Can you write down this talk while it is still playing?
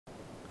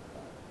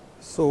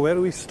So where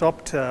we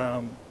stopped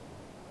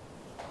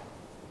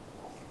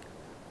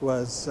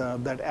was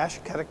that ash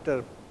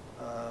character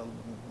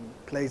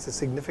plays a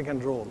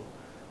significant role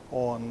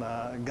on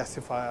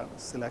gasifier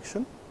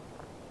selection.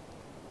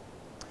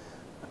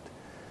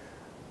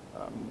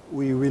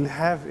 We will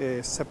have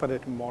a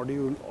separate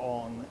module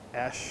on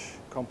ash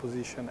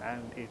composition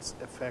and its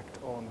effect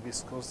on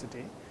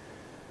viscosity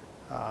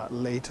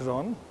later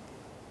on.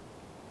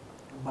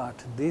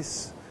 But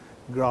this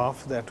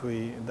graph that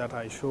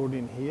I showed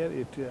in here,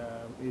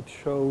 it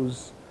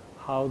shows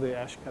how the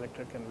ash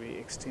character can be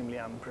extremely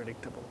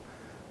unpredictable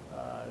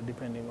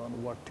depending on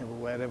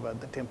wherever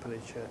the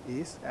temperature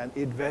is, and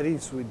it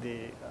varies with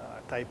the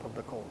type of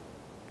the coal.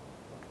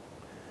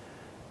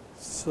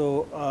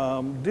 So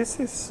this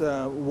is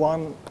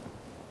one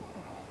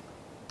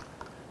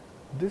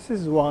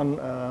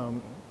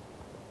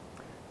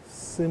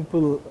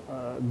simple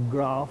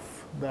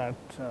graph that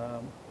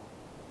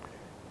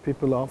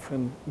people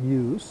often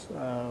use,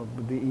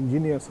 the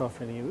engineers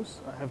often use.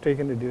 I have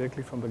taken it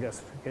directly from the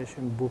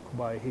gasification book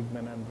by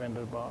Higman and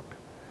Vanderbilt.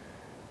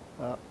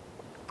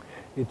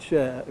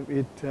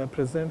 It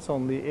presents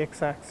on the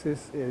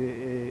x-axis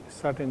a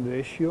certain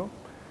ratio,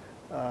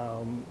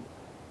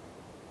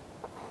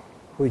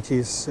 which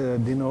is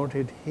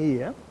denoted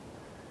here,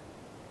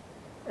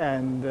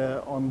 and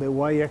on the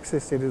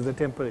y-axis it is the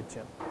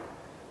temperature.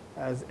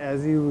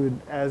 As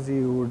you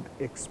would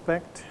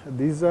expect,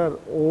 these are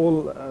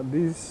all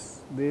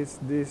these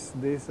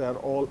are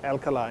all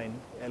alkaline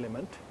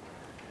element.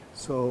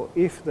 So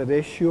if the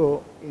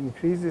ratio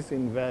increases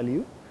in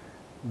value,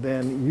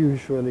 then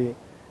usually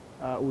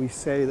we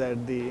say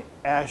that the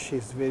ash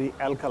is very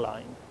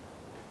alkaline.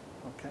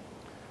 Okay,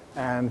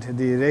 and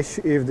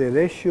if the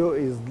ratio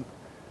is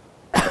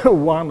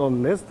 1 or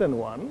less than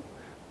 1,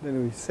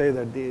 then we say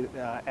that the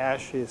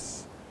ash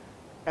is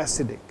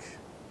acidic.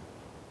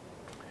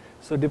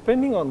 So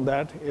depending on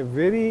that, a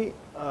very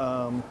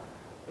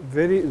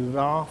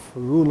rough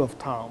rule of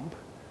thumb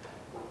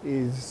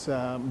is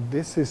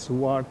this is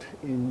what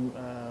in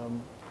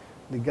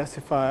the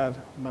gasifier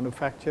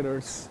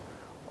manufacturers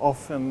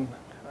often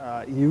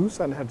use,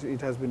 and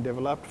it has been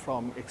developed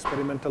from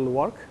experimental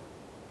work,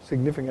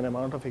 significant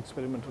amount of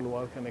experimental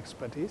work and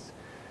expertise,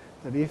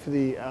 that if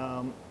the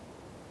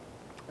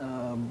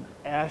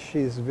ash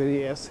is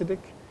very acidic,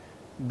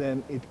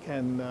 then it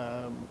can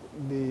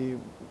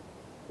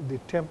the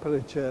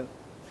temperature,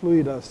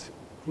 fluidus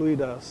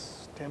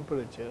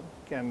temperature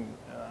can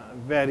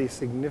vary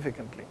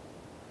significantly.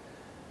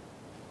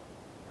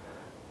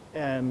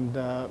 And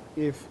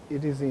if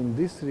it is in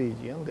this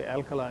region, the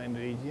alkaline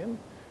region,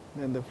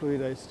 then the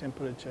fluidus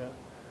temperature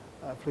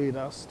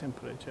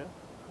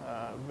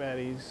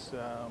varies,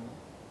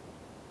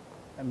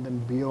 and then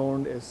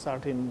beyond a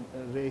certain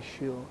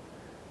ratio,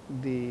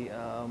 the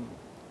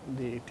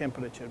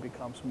temperature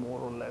becomes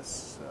more or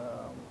less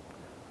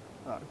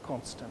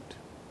constant.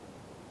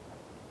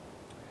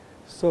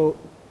 So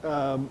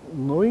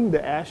knowing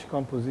the ash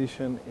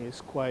composition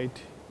is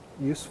quite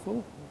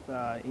useful,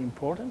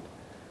 important.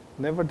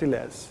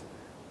 Nevertheless,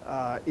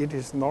 it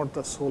is not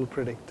the sole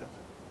predictor.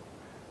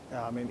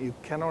 I mean, you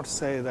cannot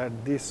say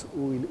that this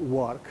will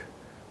work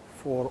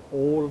for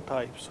all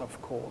types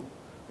of coal,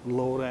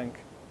 low rank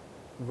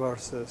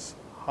versus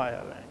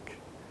higher rank.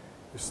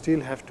 You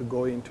still have to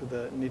go into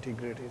the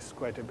nitty-gritties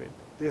quite a bit.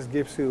 This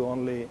gives you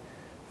only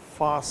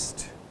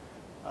fast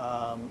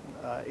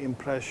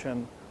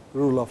impression,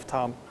 rule of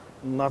thumb,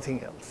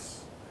 nothing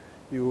else.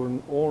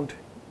 You won't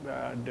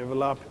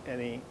develop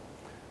any,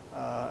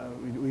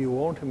 you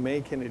won't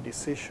make any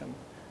decision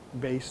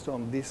based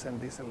on this and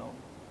this alone.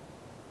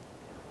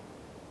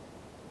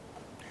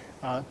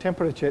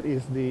 Temperature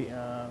is the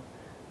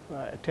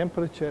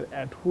temperature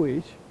at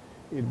which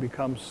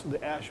the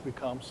ash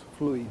becomes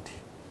fluid.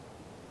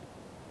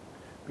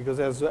 Because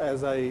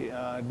as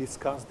I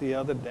discussed the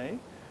other day,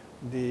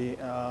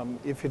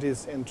 if it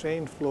is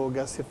entrained flow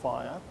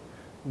gasifier,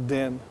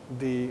 then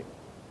the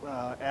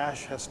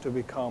ash has to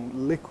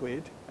become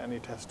liquid and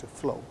it has to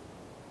flow.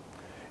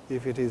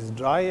 If it is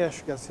dry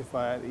ash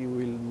gasifier, you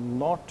will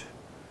not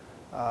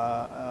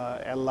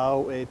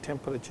allow a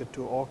temperature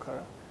to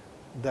occur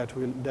that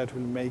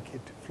will make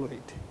it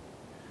fluid.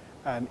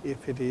 And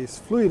if it is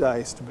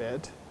fluidized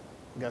bed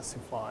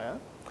gasifier,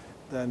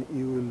 then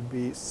you will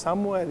be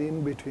somewhere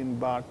in between,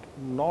 but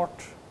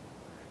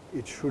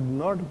it should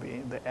not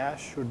be, the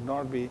ash should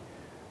not be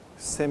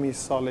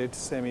semi-solid,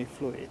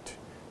 semi-fluid,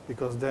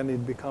 because then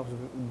it becomes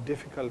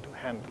difficult to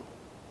handle.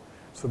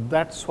 So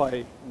that's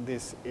why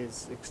this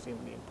is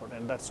extremely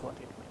important. That's what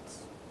it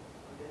means.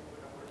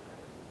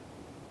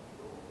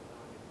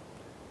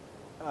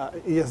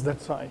 Yes,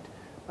 that's right.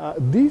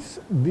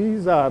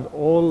 These are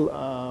all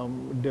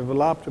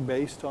developed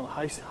based on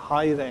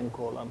high rank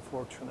coal,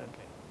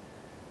 unfortunately.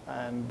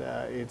 And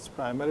it's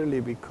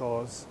primarily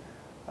because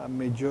a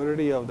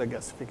majority of the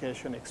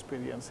gasification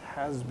experience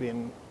has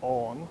been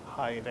on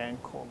high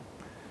rank coal.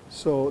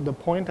 So the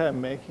point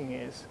I'm making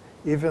is,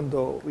 even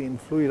though in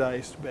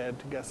fluidized bed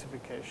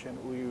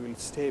gasification we will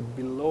stay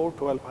below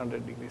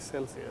 1200 degrees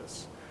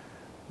Celsius,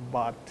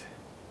 but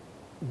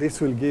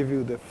this will give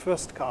you the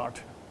first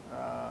cut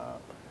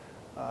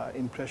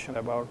impression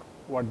about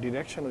what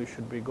direction we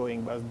should be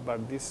going,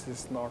 but this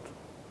is not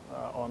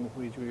on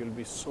which we will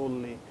be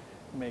solely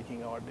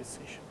making our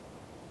decision.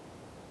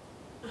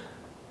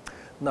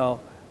 Now,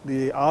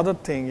 the other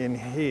thing in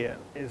here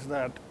is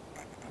that,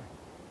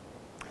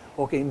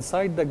 okay,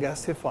 inside the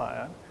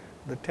gasifier,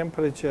 the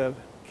temperature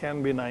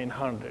can be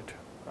 900,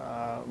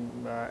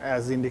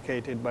 as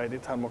indicated by the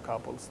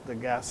thermocouples, the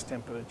gas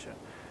temperature,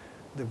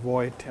 the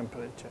void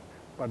temperature,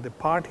 but the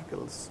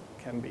particles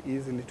can be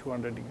easily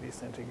 200 degrees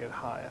centigrade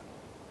higher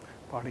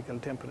particle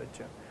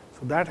temperature.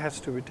 So that has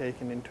to be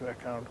taken into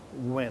account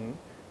when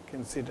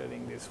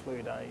considering this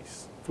fluid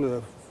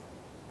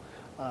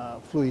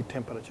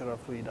temperature or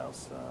fluid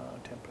house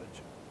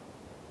temperature.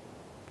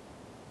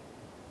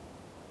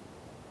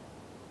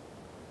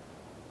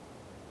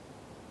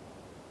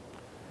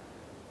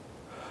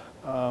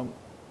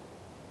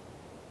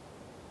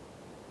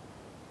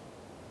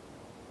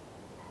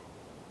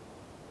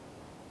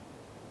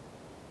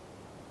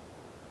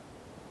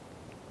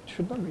 It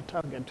should not be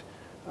target.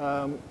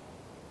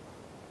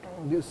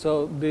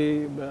 So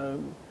the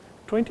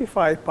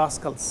 25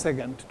 Pascal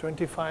second,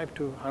 25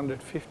 to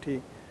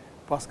 150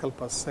 Pascal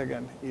per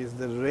second is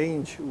the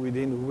range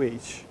within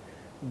which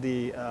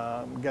the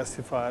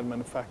gasifier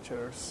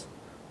manufacturers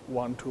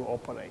want to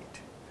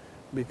operate.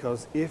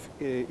 Because if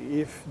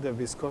the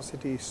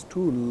viscosity is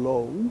too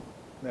low,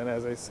 then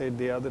as I said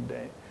the other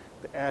day,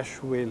 the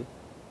ash will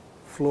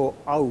flow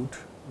out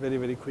very,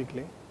 very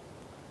quickly,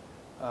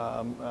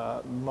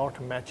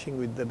 not matching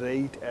with the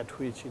rate at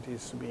which it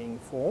is being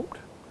formed,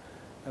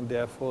 and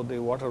therefore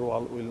the water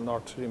wall will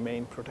not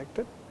remain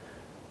protected.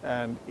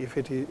 And if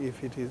it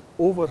is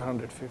over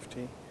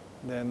 150,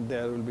 then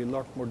there will be a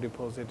lot more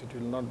deposit. It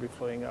will not be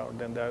flowing out.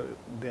 Then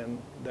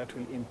that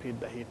will impede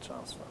the heat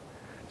transfer.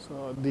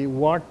 So the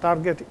watt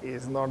target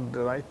is not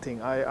the right thing.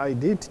 I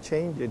did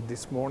change it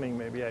this morning.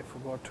 Maybe I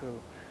forgot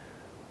to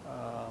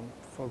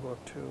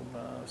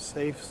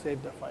save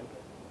the file.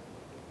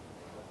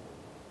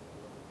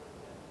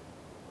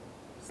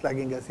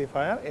 Slagging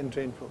gasifier and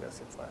drain flow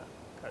gasifier.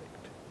 Correct.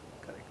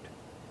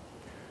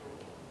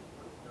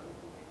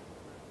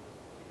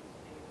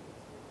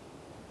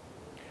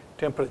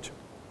 Temperature.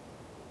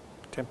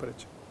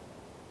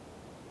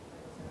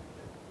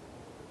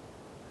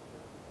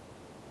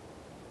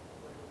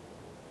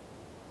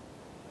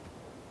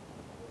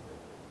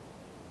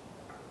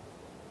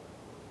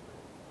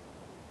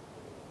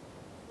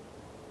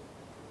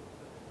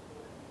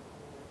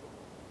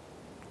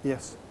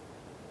 Yes,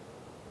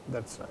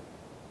 that's right.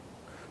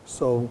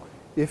 So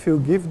if you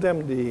give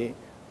them the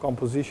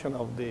composition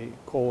of the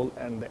coal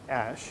and the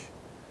ash,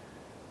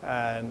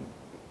 and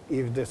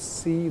if they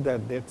see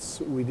that that's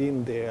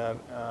within their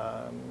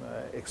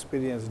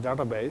experience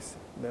database,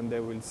 then they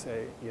will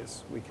say,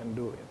 yes, we can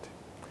do it.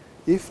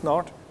 If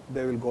not,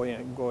 they will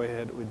go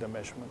ahead with the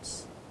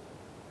measurements.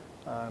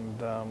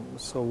 And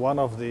so one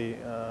of the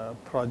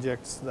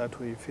projects that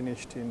we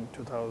finished in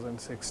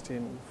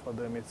 2016 for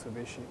the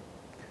Mitsubishi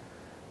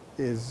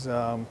is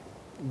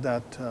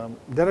that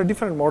there are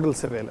different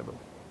models available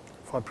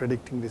for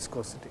predicting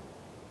viscosity.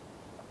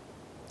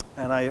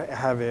 And I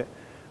have a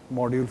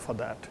module for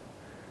that.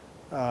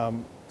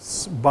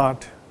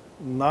 But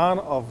none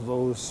of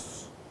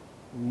those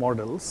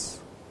models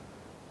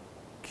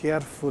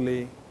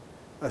accurately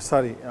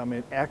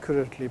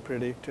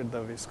predicted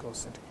the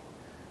viscosity,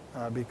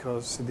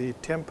 because the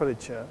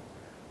temperature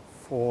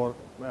for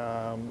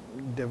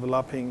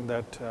developing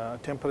that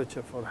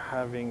temperature for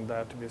having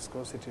that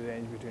viscosity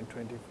range between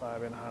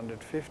 25 and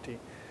 150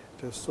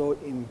 is so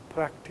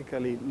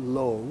impractically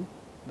low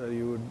that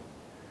you would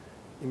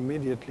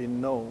immediately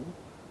know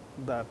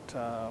that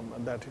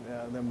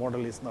the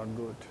model is not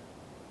good.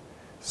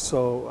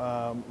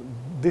 So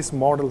these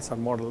models are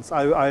models.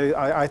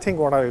 I think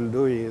what I will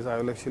do is I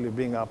will actually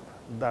bring up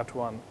that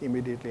one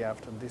immediately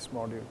after this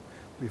module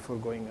before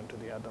going into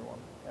the other one,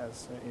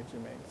 as it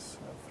remains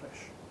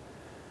fresh.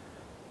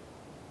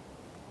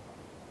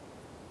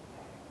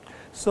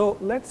 So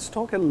let's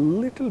talk a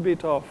little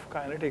bit of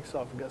kinetics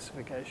of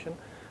gasification,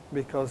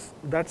 because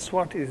that's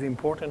what is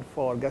important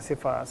for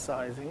gasifier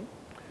sizing.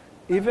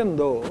 Even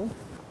though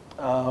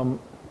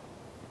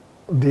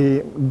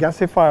the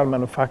gasifier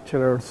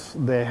manufacturers,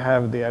 they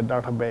have their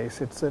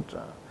database,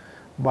 etc.,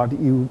 but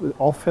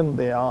often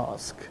they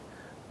ask,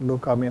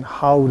 look,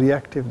 how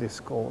reactive this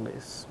coal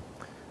is,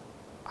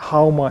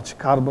 how much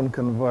carbon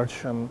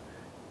conversion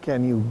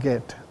can you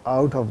get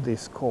out of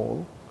this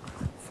coal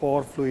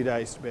for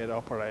fluidized bed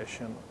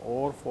operation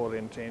or for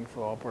entrained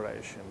flow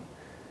operation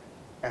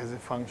as a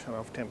function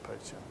of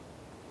temperature.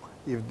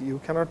 If you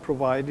cannot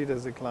provide it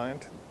as a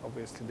client,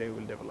 obviously they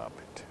will develop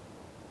it.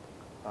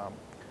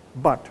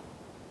 But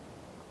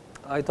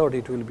I thought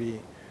it will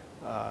be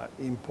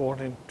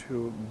important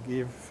to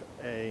give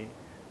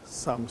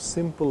some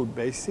simple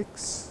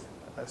basics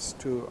as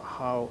to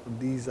how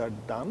these are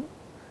done,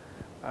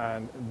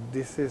 and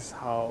this is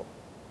how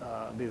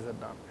these are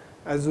done.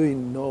 As we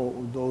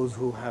know, those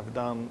who have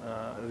done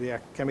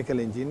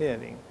chemical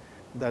engineering,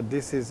 that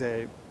this is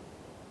a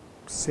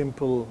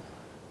simple,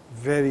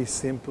 very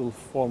simple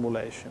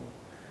formulation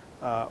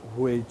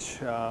which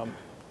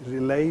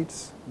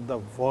relates the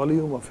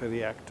volume of a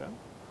reactor.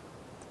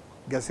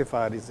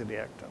 Gasifier is a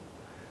reactor.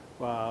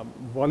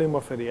 Volume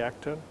of a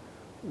reactor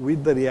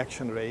with the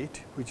reaction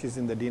rate, which is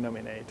in the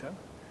denominator,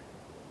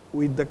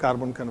 with the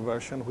carbon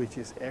conversion, which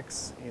is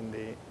X in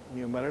the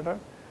numerator,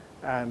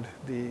 and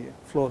the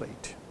flow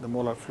rate, the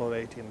molar flow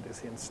rate in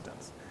this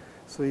instance.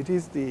 So it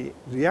is the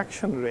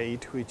reaction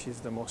rate which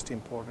is the most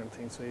important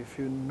thing. So if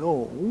you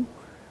know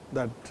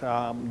that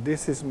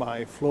this is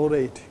my flow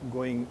rate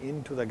going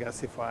into the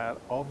gasifier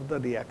of the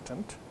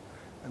reactant,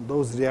 and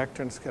those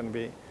reactants can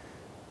be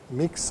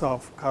mix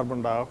of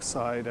carbon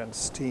dioxide and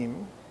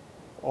steam,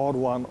 or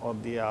one or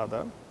the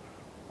other,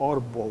 or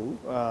both,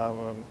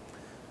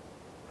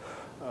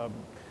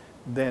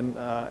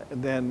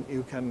 then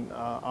you can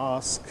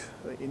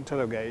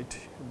interrogate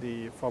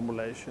the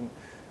formulation.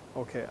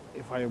 Okay,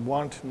 if I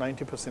want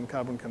 90%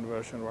 carbon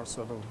conversion, what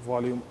sort of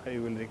volume I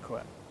will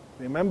require?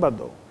 Remember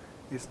though,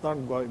 it's not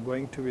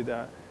going to be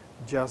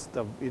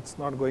it's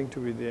not going to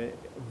be the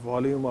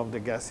volume of the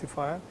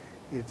gasifier,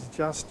 it's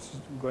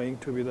just going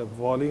to be the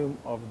volume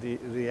of the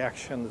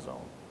reaction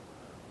zone,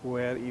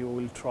 where you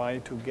will try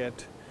to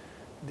get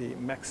the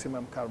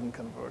maximum carbon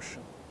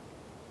conversion.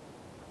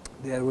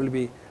 There will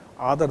be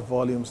other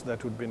volumes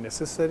that would be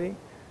necessary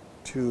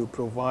to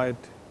provide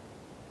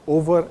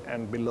over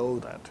and below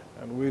that,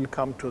 and we will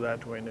come to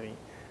that when we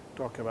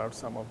talk about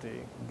some of the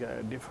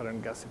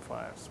different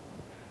gasifiers.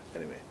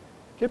 Anyway,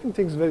 keeping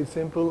things very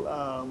simple,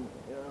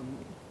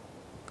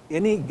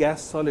 any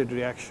gas-solid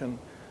reaction,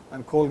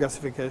 and coal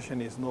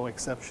gasification is no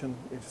exception.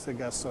 It's a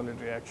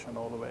gas-solid reaction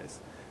always.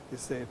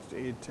 It's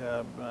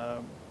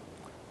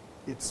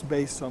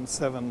based on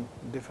 7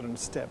 different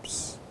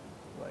steps,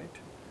 right?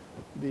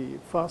 The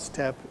first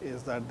step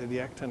is that the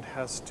reactant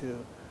has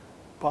to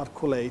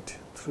percolate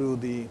through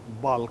the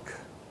bulk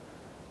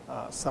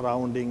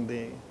surrounding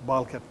the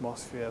bulk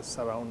atmosphere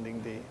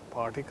surrounding the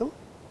particle.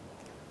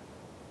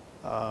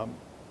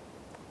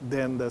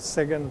 Then the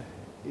second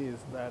is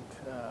that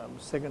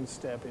second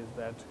step is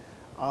that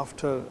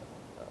after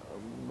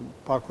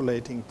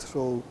percolating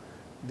through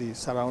the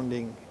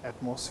surrounding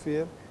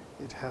atmosphere,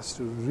 it has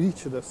to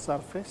reach the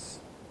surface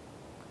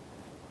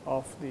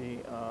of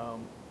the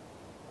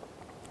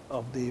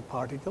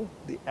particle,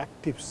 the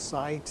active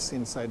sites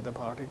inside the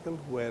particle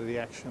where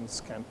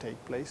reactions can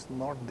take place.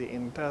 Not the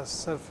entire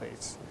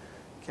surface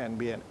can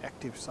be an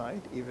active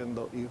site, even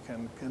though you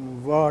can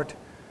convert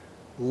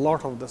a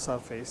lot of the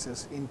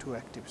surfaces into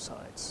active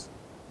sites.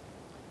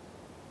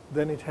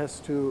 Then it has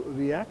to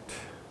react,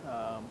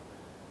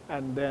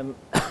 and then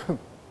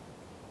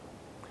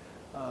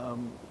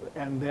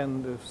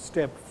the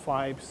step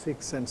 5,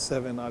 6, and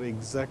 7 are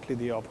exactly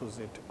the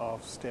opposite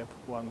of step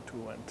 1,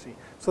 2, and 3.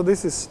 So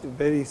this is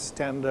very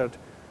standard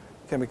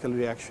chemical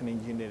reaction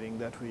engineering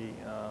that we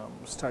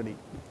study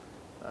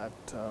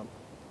at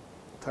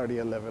third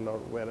year level or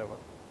wherever.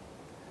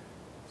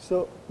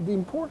 So the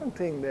important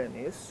thing then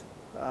is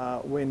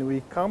when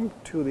we come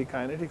to the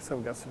kinetics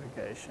of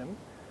gasification,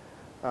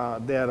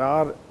 there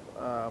are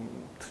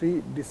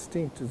 3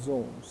 distinct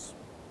zones.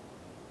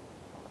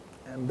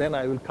 And then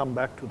I will come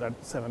back to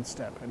that 7th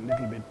step a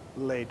little bit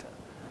later.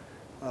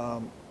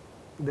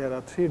 There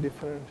are 3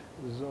 different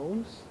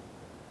zones.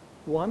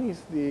 One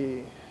is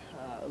the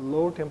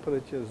low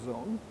temperature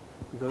zone,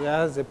 because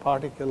as a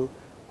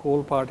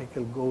coal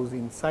particle goes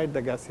inside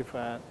the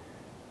gasifier,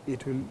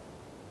 it will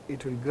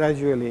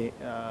gradually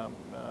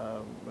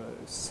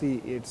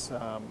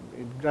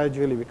it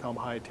gradually become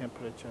high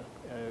temperature,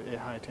 a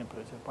high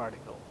temperature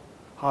particle,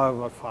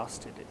 however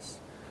fast it is.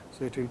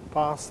 So it will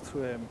pass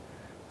through a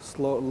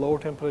low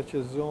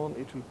temperature zone,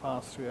 it will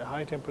pass through a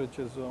high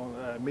temperature zone,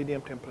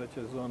 medium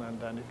temperature zone, and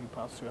then it will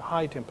pass through a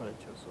high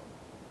temperature zone.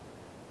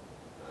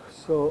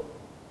 So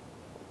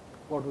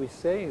what we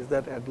say is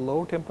that at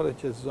low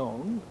temperature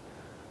zone,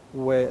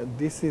 where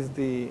this is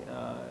the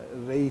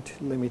rate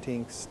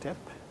limiting step,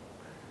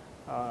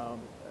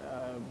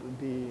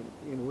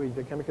 in which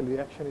the chemical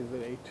reaction is the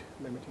rate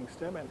limiting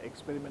step, and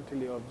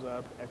experimentally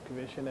observed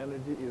activation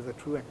energy is the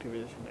true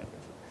activation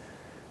energy.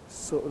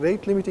 So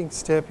rate limiting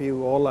step,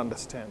 you all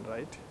understand,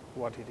 right,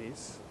 what it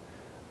is.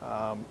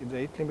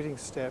 Rate limiting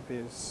step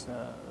is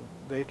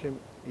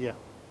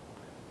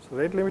So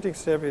rate limiting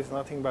step is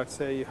nothing but,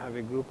 say you have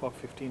a group of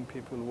 15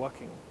 people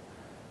working,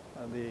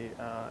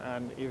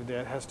 and if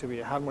there has to be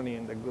a harmony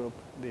in the group,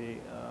 the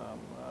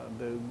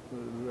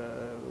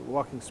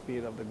working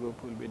speed of the group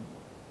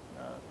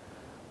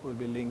will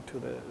be linked to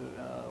the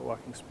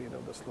working speed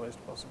of the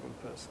slowest possible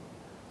person.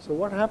 So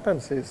what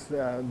happens is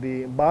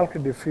the bulk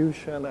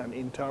diffusion and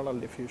internal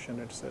diffusion,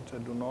 etc.,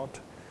 do not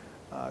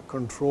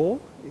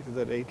control. It is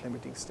the rate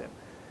limiting step.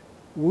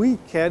 We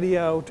carry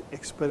out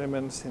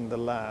experiments in the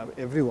lab,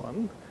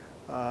 everyone,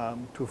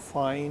 to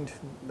find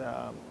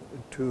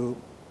to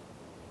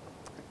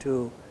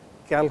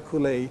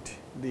calculate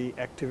the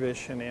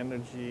activation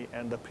energy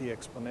and the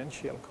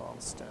pre-exponential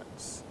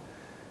constants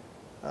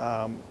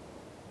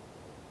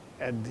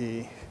at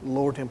the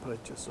low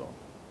temperature zone.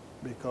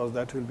 because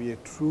that will be a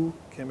true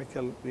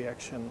chemical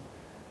reaction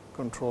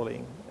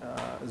controlling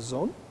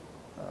zone,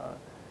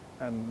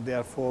 and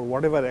therefore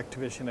whatever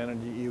activation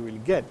energy you will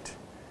get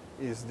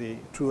is the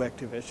true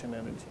activation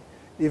energy,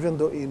 even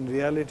though in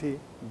reality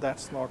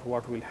that's not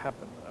what will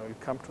happen. I will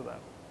come to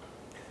that.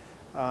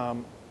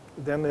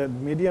 Then a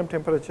medium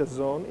temperature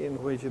zone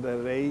in which the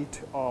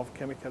rate of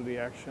chemical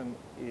reaction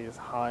is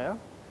higher,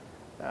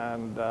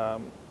 and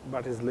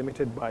but is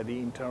limited by the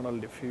internal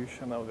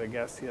diffusion of the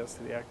gaseous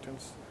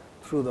reactants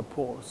through the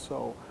pores.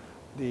 So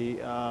the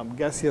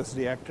gaseous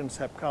reactants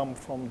have come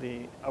from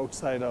the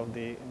outside of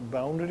the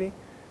boundary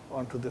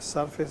onto the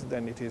surface,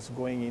 then it is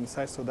going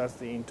inside. So that's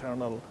the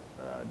internal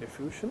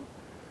diffusion.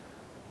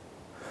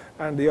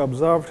 And the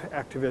observed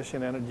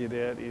activation energy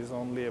there is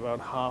only about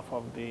half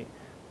of the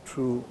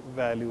true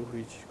value,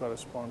 which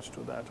corresponds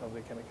to that of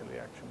the chemical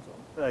reaction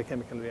zone,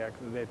 chemical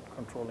reaction rate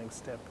controlling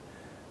step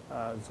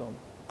zone.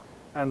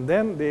 And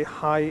then the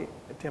high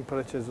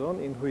temperature zone,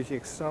 in which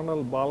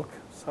external bulk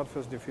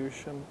surface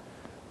diffusion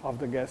of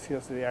the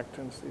gaseous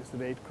reactants is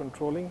rate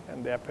controlling,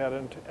 and the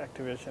apparent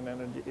activation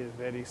energy is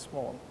very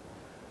small.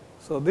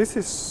 So this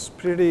is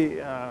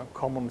pretty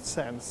common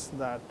sense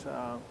that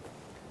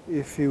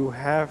if you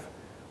have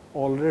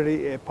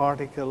already a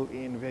particle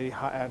in very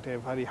high, at a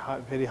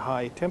very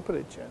high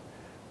temperature,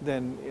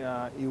 then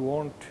you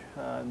won't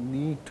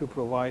need to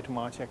provide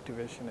much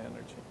activation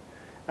energy.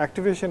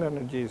 Activation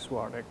energy is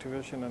what?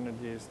 Activation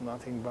energy is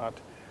nothing but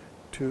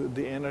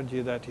the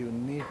energy that you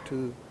need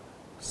to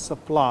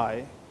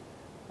supply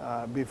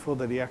before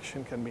the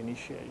reaction can be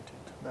initiated.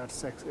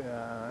 That's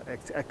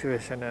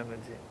activation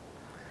energy.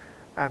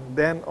 And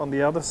then on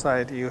the other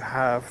side, you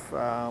have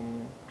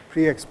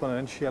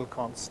pre-exponential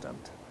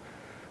constant.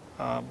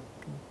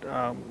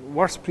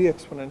 What's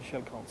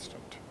pre-exponential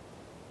constant?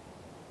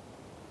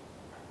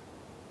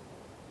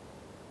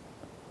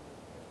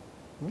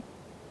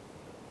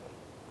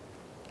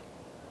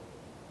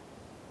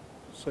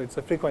 So it's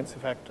a frequency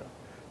factor.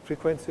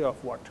 Frequency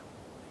of what?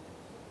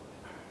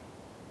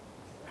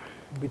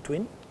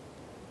 Between?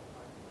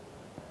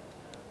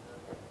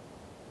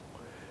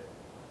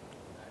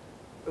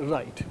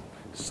 Right.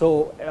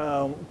 So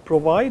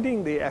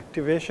providing the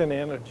activation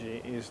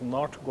energy is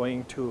not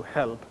going to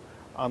help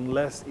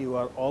unless you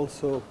are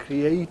also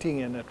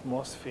creating an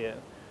atmosphere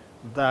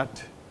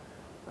that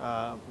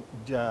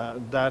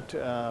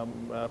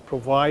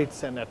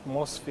provides an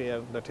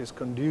atmosphere that is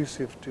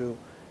conducive to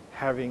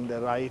having the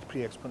right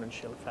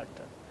pre-exponential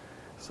factor.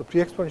 So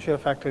pre-exponential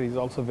factor is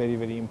also very,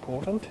 very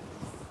important.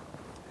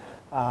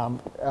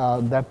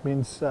 That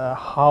means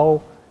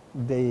how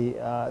the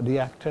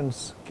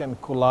reactants can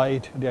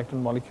collide,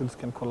 reactant molecules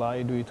can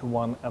collide with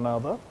one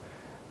another,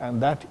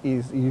 and that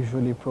is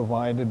usually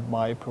provided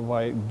by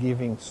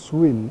giving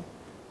swill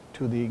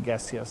to the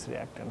gaseous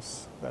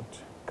reactants that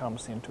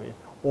comes into it,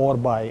 or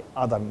by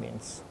other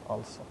means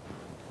also.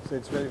 So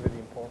it's very, very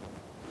important.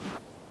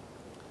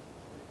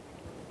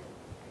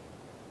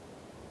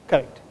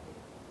 Correct.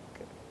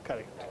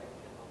 Correct.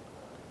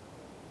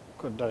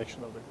 Good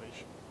direction of the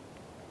equation.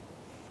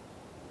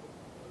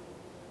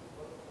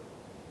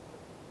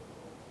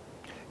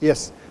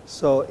 Yes.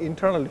 So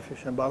internal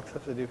diffusion, bulk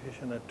surface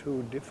diffusion are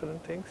two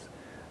different things.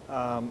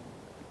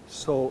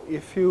 So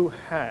if you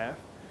have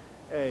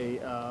a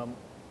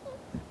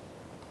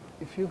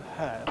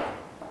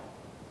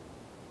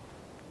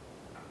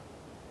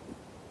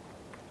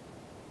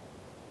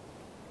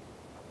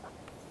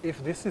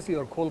if this is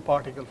your coal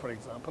particle, for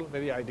example,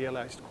 very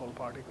idealized coal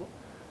particle,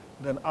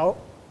 then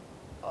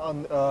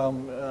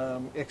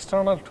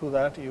external to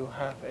that you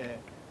have a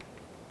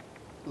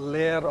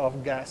layer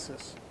of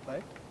gases,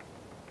 right,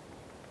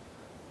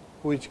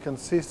 which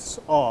consists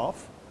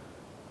of,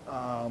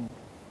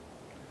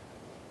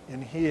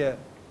 in here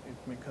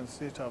it may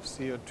consist of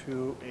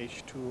CO2,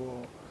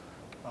 H2O,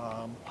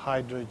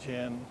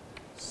 hydrogen,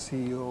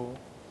 CO,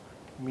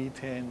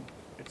 methane,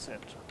 etc.,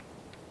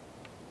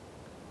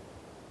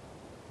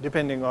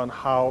 depending on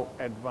how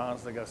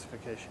advanced the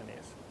gasification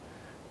is.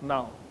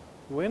 Now,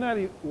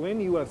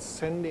 when you are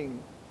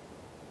sending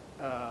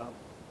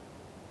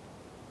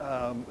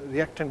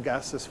reactant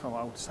gases from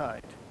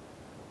outside,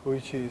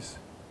 which is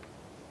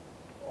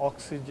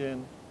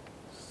oxygen,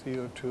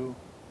 CO2,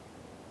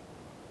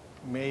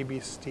 maybe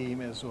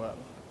steam as well,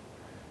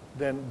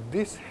 then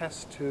this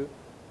has to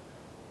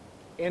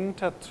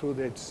enter through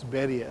its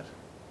barrier,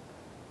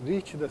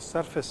 reach the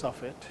surface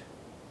of it.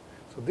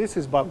 So this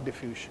is bulk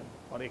diffusion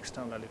or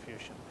external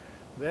diffusion.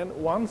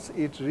 Then once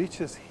it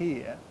reaches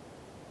here,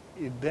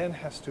 it then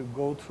has to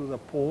go through the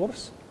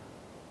pores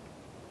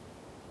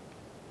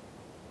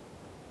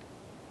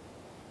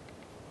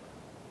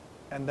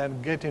and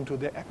then get into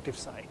the active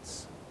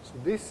sites. So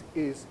this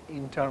is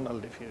internal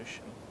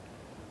diffusion.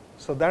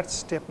 So that's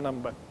step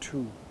number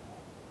 2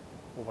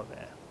 over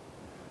there.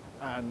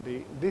 And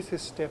this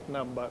is step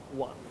number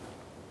 1.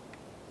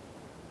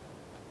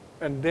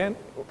 And then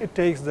it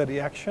takes the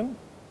reaction,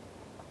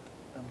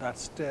 and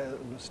that's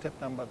step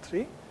number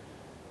 3.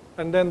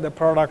 And then the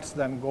products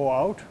then go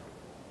out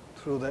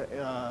through the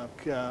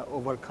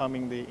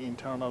overcoming the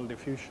internal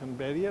diffusion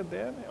barrier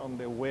there on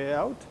the way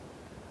out,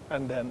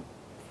 and then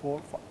 4,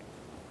 5.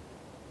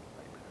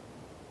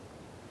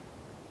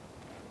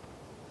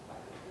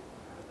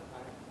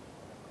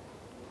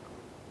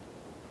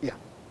 Yeah,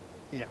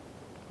 yeah,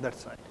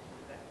 that's right.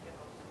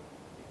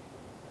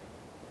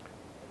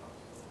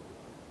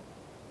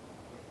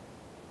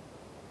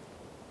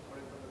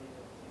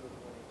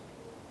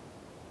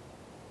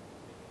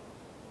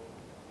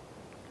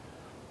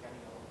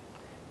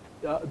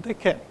 They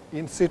can,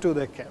 in situ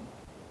they can,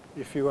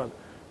 if you are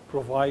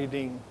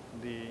providing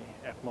the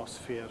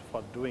atmosphere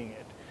for doing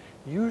it.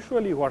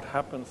 Usually what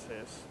happens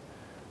is,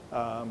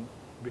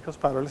 because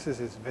pyrolysis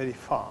is very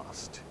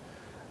fast,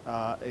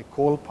 a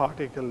coal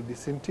particle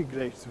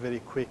disintegrates very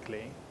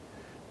quickly,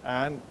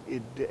 and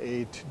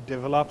it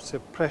develops a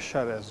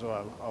pressure as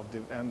well,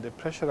 and the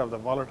pressure of the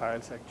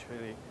volatiles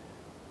actually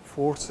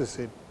forces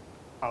it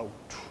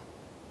out.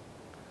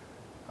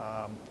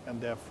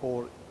 And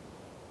therefore,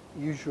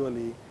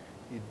 usually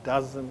it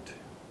doesn't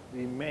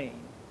remain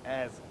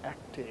as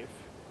active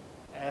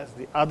as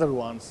the other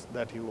ones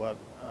that you are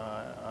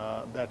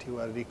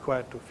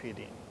required to feed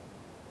in.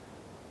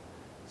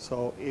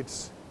 So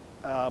it's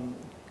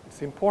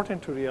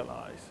important to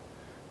realize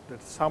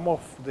that some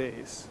of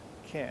these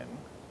can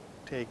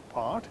take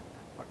part,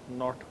 but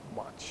not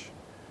much.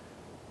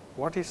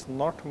 What is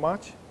not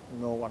much?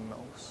 No one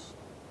knows.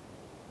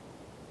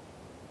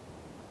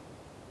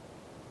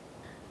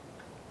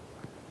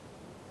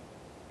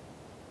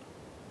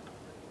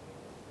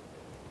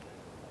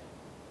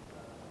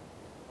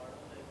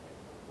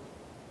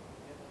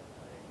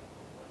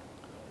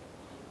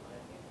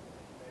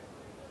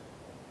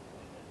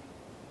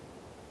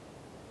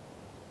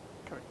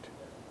 Correct.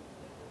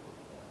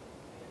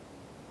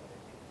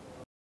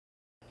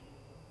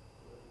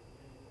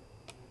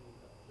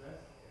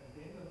 At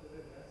the end of the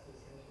day, that's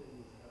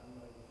essentially done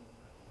by different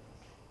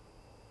factories.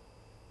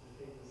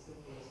 They take the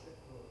simplest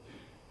approach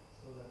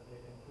so that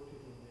they can put it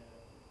in their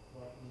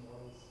working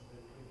models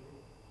very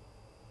quickly.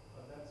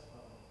 But that's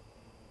fine.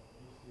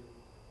 Gives you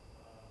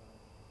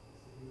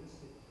it's a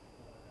heuristic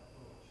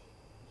approach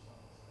to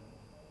some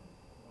extent,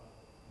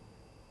 but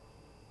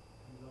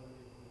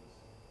conservative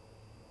heuristic.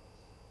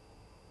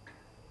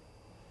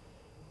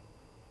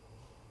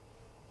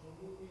 How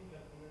do we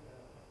calculate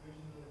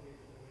equation related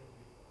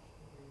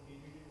to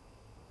PG?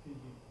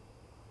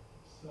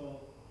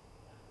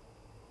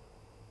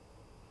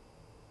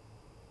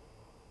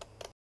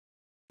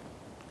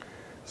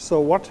 So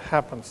what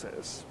happens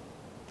is,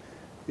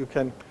 you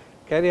can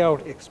carry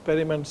out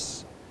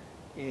experiments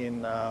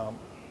in the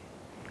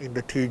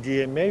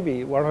TGA.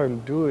 Maybe what I will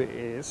do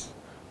is,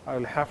 I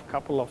will have a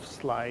couple of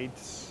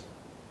slides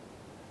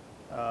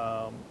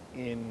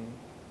in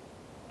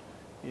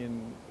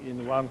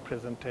one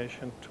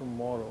presentation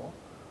tomorrow,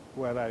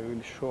 where I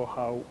will show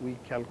how we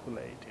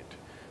calculate it.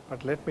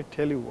 But let me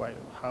tell you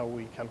how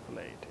we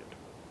calculate it.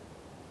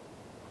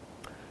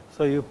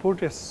 So you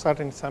put a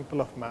certain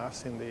sample of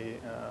mass in the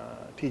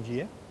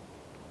TGA.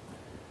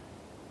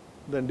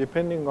 Then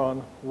depending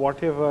on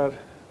whatever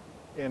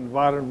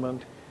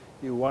environment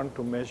you want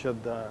to measure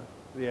the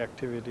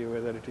reactivity,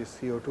 whether it is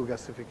CO2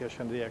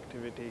 gasification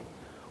reactivity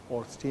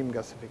or steam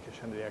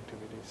gasification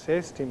reactivity,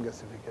 say steam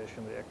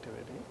gasification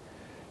reactivity,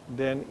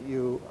 then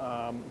you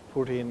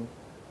put in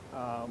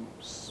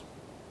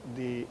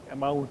the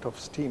amount of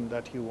steam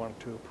that you want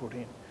to put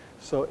in.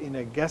 So in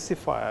a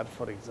gasifier,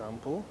 for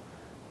example,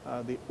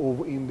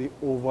 in the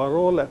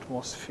overall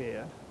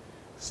atmosphere,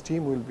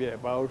 steam will be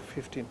about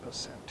 15%,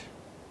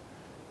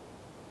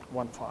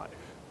 1.5.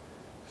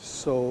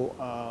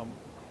 So,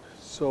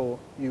 so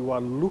you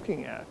are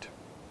looking at,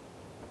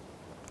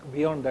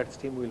 beyond that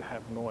steam will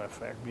have no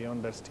effect,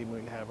 beyond that steam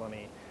will have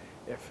any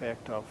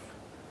effect of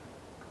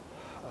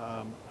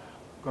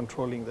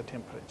controlling the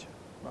temperature,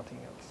 nothing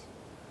else.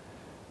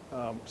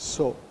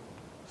 So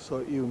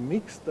you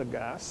mix the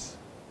gas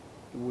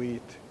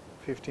with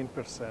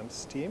 15%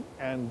 steam,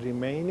 and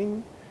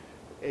remaining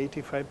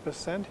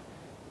 85%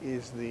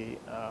 is the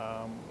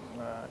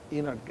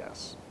inert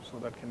gas. So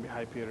that can be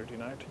high purity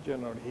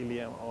nitrogen or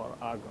helium or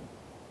argon,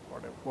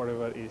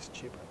 whatever is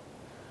cheaper.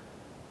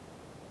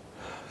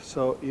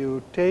 So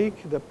you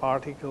take the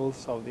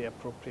particles of the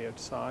appropriate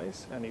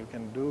size, and you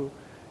can do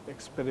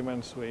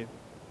experiments with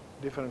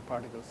different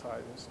particle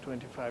sizes,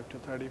 25 to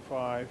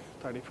 35,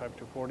 35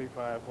 to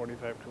 45,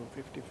 45 to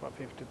 55,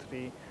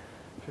 53,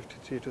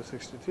 53 to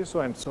 63, so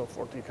and so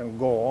forth. You can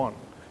go on.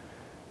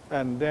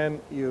 And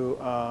then you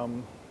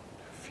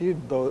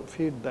feed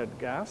that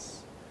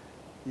gas.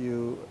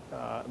 You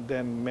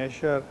then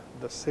measure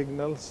the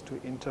signals to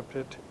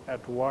interpret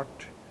at what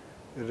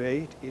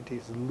rate it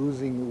is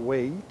losing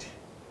weight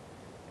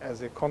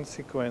as a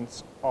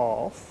consequence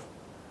of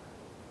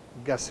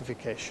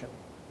gasification.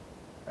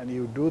 And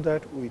you do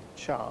that with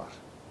char,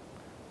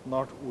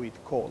 not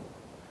with coal.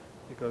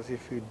 Because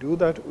if you do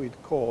that with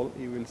coal,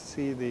 you will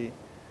see the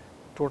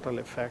total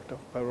effect of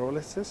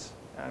pyrolysis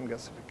and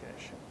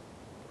gasification.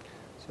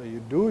 So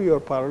you do your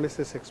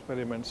pyrolysis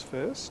experiments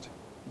first.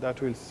 That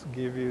will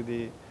give you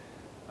the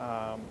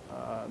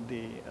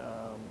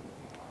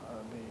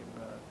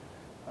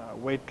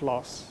weight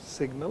loss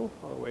signal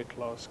or weight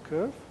loss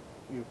curve.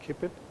 You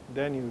keep it,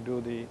 then you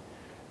do the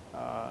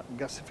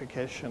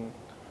gasification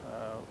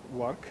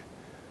work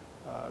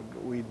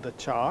with the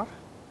char,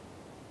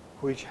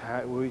 which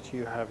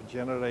you have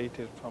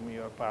generated from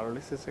your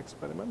pyrolysis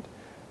experiment,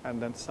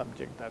 and then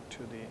subject that to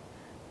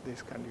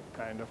this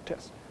kind of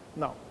test.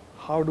 Now,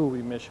 how do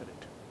we measure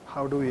it?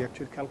 How do we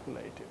actually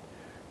calculate it?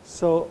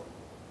 So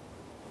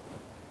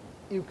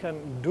you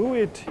can do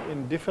it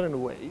in different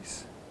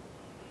ways.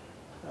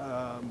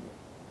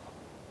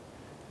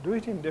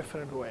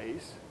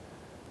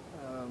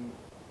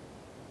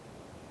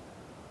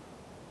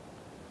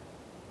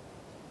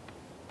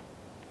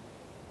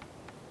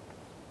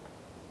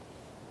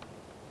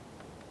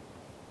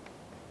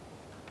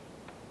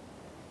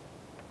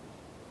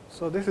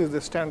 So this is the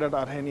standard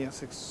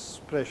Arrhenius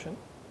expression.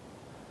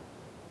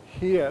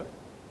 Here,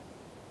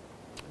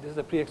 this is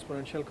the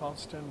pre-exponential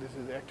constant, this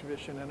is the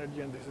activation energy,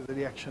 and this is the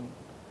reaction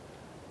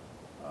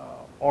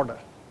order,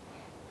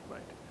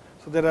 right?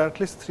 So there are at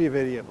least 3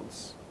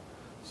 variables.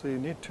 So you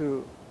need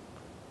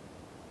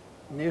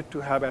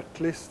to have at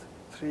least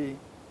 3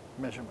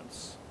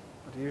 measurements,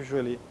 but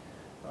usually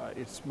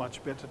it's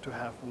much better to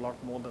have a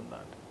lot more than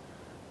that.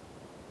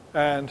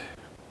 And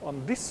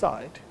on this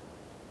side,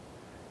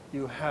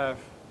 you have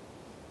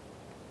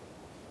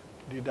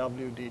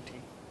dW dt,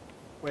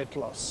 weight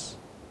loss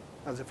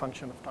as a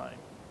function of time.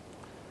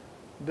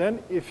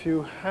 Then if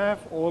you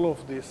have all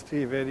of these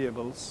 3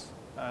 variables,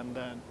 and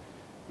then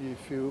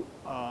if you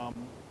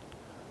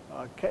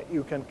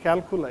you can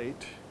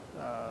calculate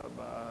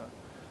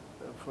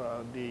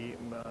the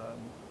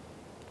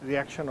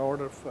reaction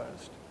order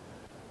first,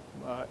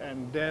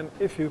 and then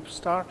if you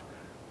start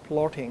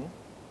plotting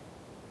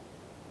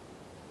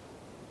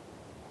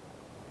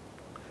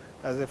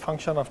as a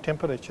function of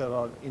temperature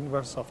or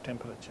inverse of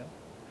temperature,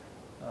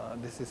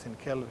 this is in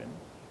Kelvin,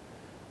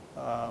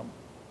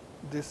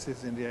 this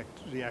is in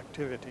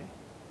reactivity,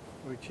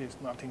 which is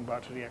nothing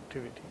but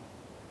reactivity,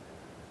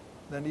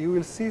 then you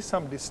will see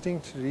some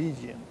distinct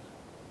region.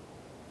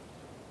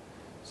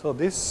 So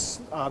these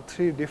are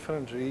 3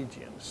 different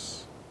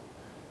regions.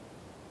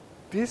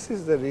 This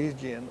is the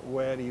region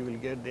where you will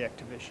get the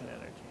activation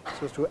energy.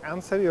 So to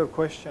answer your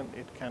question,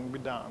 it can be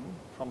done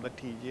from the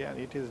TGA, and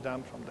it is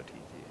done from the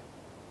TGA.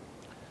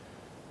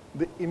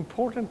 The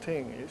important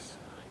thing is,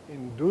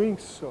 in doing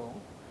so,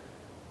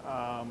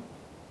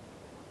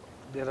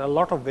 there are a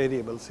lot of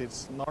variables.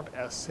 It's not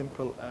as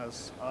simple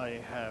as I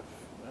have.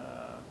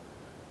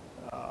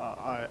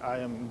 I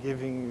am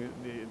giving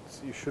you.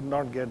 You should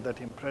not get that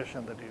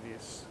impression that it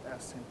is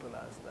as simple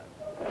as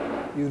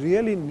that. You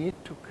really need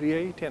to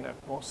create an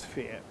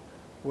atmosphere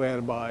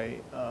whereby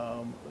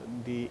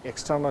the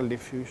external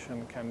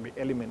diffusion can be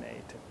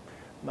eliminated.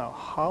 Now,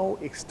 how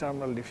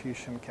external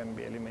diffusion can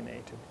be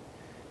eliminated?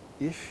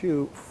 If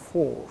you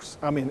force,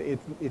 I mean,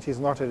 it is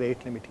not a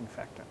rate limiting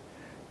factor.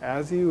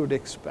 As you would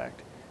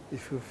expect,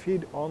 if you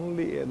feed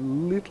only a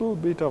little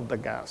bit of the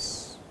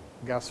gas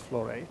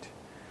flow rate,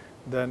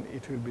 then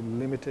it will be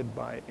limited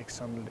by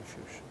external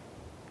diffusion.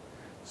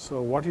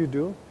 So what you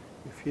do,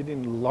 you feed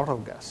in a lot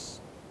of gas.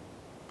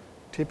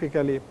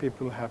 Typically,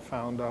 people have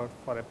found out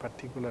for a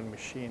particular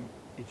machine,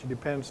 it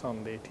depends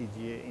on the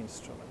TGA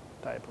instrument,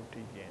 type of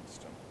TGA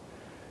instrument.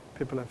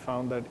 People have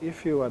found that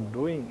if you are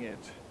doing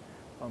it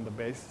on the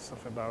basis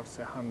of about,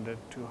 say, 100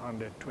 to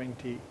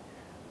 120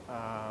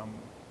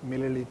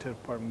 milliliter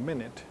per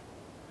minute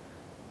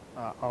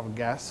of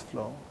gas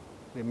flow,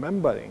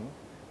 remembering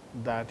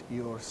that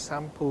your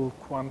sample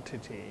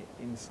quantity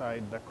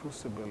inside the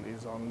crucible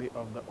is only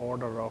of the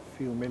order of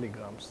few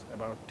milligrams,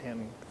 about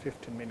 10,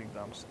 15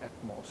 milligrams at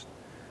most.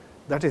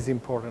 That is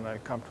important. I'll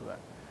come to that.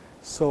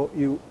 So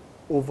you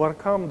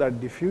overcome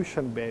that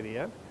diffusion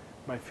barrier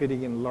by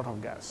feeding in a lot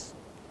of gas.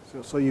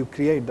 So you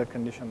create the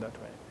condition that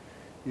way.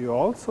 You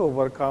also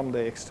overcome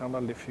the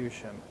external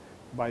diffusion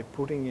by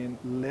putting in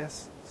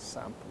less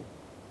sample.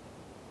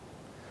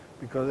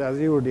 Because as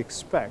you would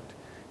expect,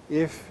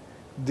 if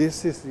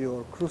this is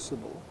your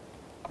crucible,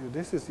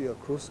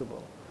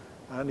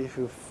 and if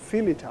you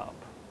fill it up,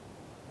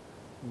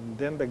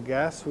 then the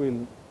gas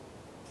will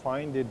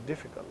find it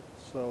difficult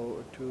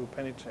to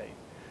penetrate.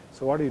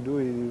 So what you do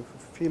is you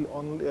fill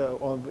only,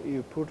 or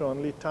you put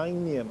only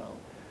tiny amount.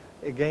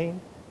 Again,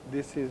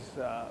 this is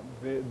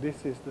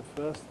the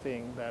first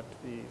thing that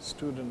the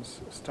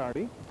students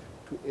study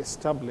to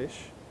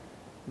establish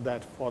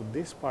that for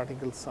this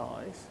particle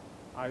size,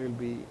 I will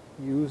be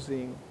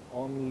using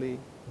only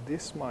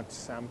this much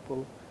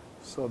sample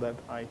so that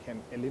I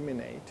can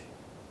eliminate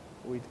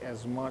with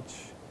as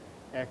much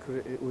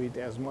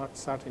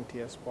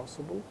certainty as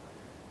possible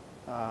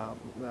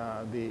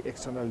the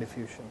external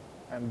diffusion,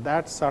 and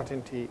that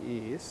certainty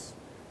is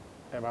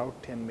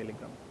about 10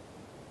 milligram.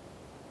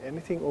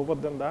 Anything over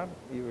than that,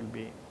 you will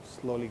be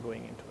slowly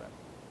going into that.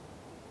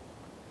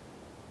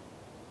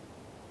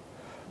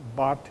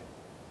 But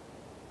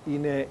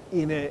in a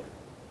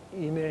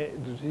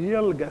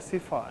real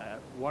gasifier,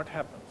 what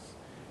happens?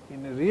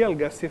 In a real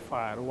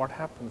gasifier, what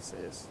happens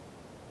is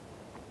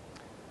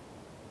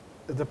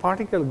the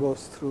particle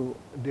goes through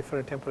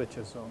different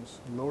temperature zones,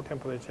 low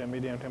temperature,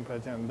 medium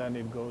temperature, and then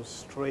it goes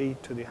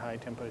straight to the high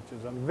temperature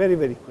zone very,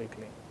 very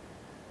quickly,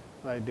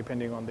 right,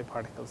 depending on the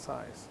particle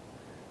size.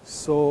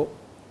 So,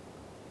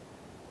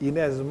 in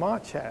as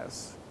much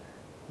as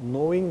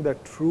knowing the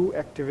true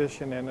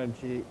activation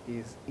energy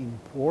is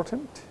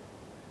important,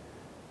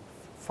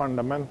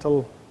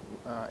 fundamental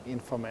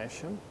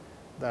information,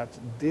 that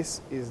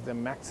this is the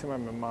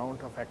maximum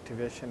amount of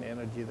activation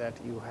energy that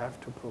you have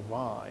to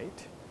provide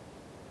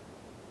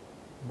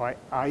by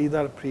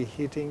either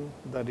preheating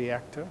the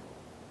reactor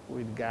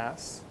with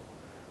gas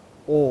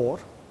or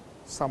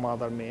some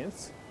other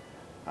means.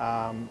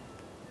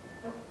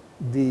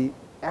 The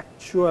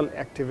actual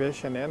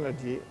activation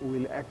energy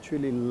will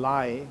actually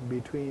lie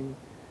between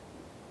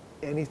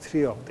any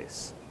three of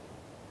these.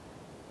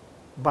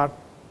 But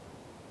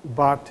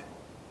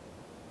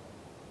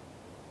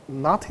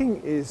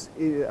nothing is,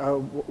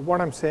 what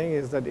I am saying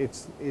is that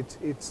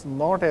it's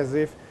not as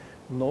if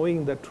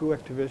knowing the true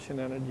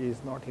activation energy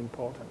is not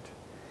important.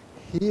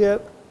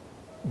 Here,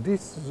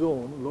 this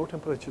zone, low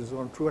temperature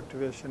zone, true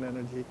activation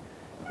energy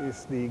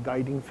is the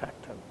guiding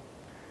factor.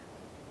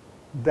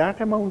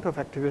 That amount of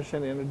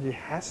activation energy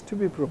has to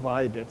be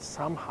provided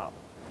somehow,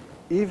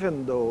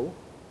 even though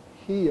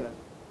here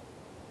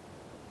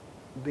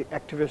the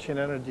activation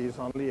energy is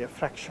only a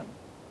fraction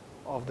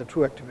of the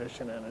true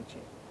activation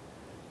energy.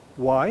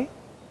 Why?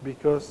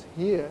 Because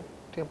here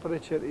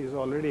temperature is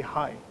already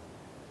high.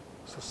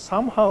 So,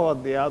 somehow or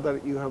the other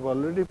you have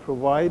already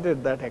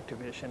provided that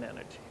activation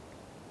energy.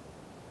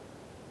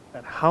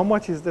 And how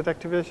much is that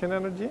activation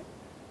energy?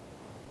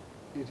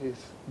 It is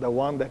the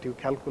one that you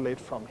calculate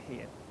from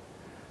here.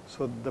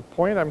 So, the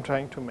point I am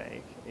trying to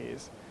make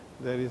is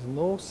there is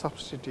no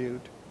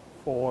substitute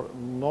for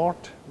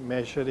not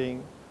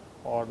measuring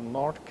or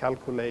not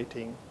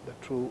calculating the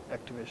true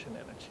activation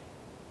energy.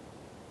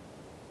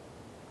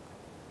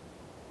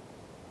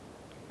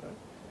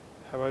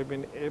 Have I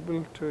been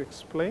able to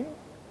explain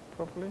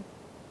properly,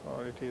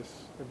 or it is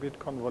a bit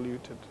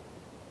convoluted?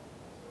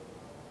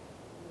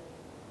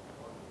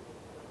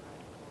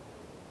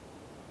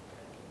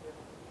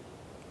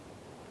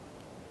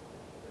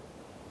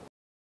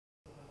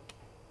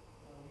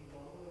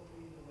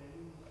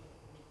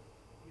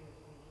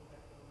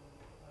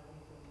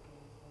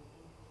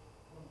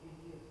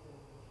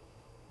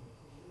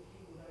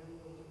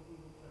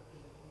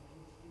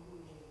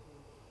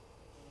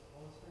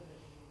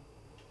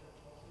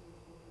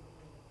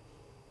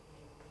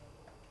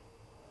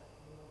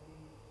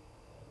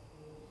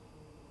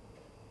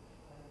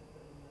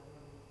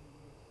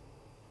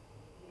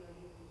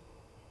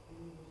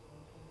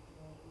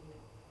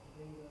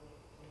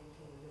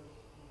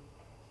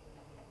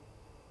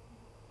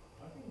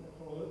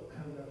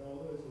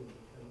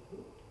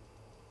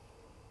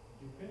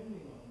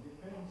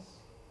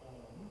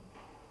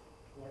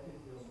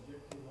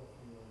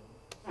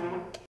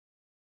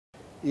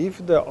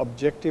 If the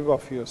objective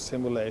of your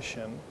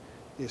simulation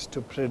is to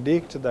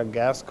predict the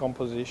gas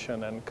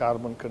composition and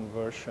carbon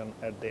conversion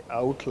at the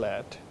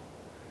outlet,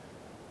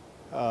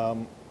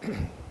 then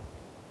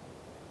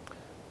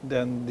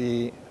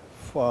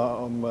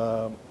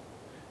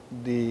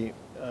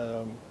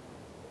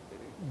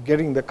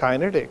getting the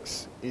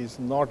kinetics is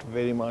not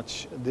very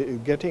much,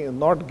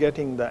 not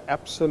getting the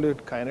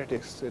absolute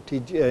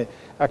kinetics.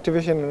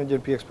 Activation energy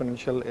and P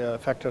exponential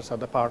factors are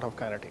the part of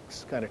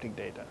kinetic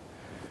data.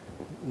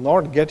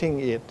 Not getting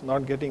it,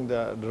 not getting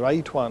the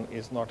right one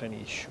is not an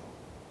issue,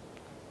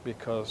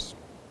 because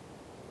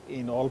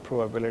in all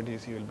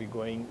probabilities you will be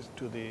going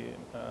to the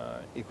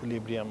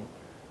equilibrium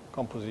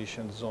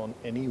composition zone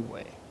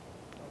anyway.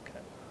 Okay.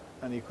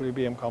 And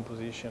equilibrium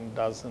composition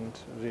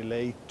doesn't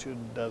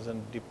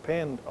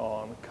depend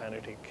on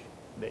kinetic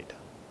data.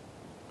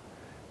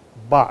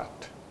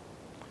 But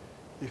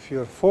if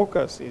your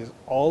focus is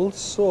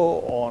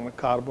also on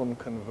carbon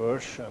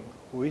conversion,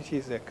 which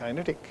is a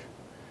kinetic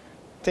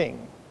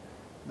thing,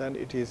 then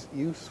it is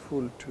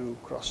useful to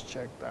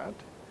cross-check that.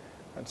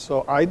 And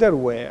so, either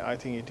way, I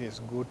think it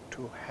is good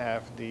to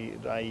have the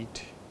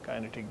right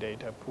kinetic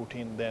data put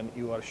in, then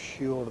you are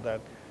sure that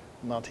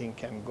nothing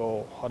can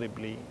go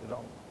horribly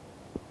wrong.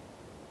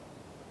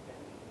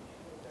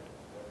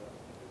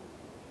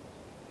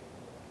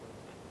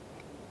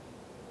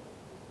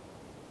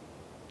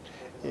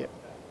 Yeah.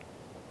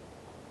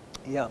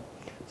 Yeah.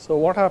 So,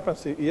 what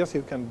happens is, yes,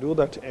 you can do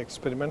that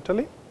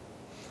experimentally.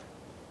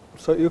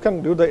 So, you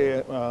can do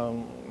the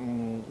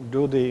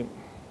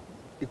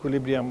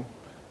equilibrium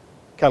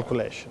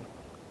calculation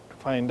to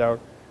find out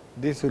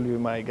this will be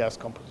my gas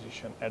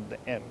composition at the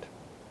end.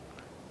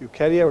 You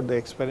carry out the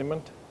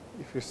experiment.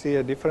 If you see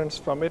a difference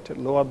from it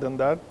lower than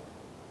that,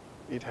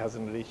 it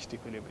hasn't reached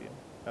equilibrium.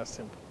 As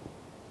simple.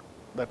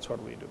 That's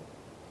what we do.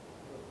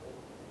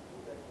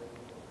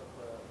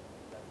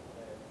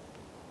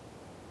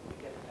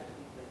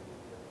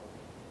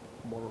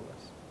 More or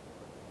less.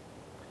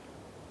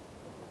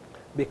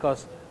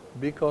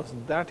 Because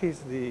that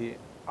is the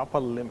upper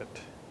limit,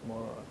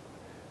 more,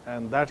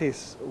 and that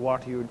is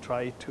what you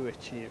try to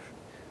achieve.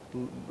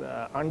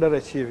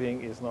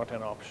 Underachieving is not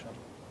an option.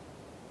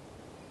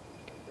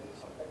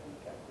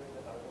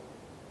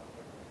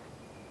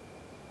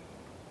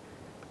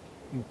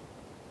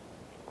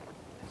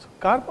 So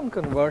carbon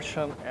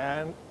conversion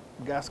and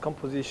gas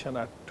composition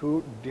are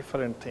two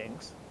different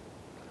things.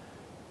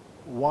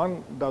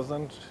 One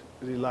doesn't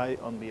rely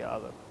on the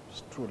other,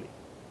 truly.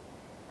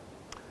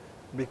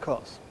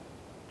 Because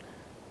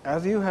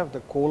as you have the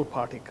coal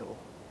particle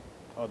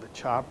or the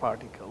char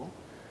particle,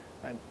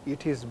 and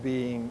it is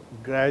being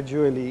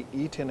gradually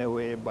eaten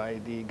away by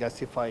the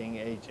gasifying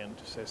agent,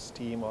 say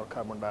steam or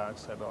carbon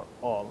dioxide or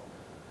all,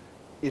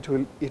 it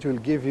will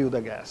give you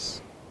the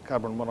gas,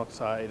 carbon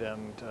monoxide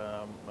and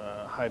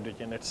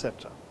hydrogen,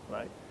 etc.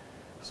 Right?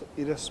 So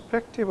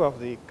irrespective of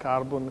the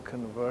carbon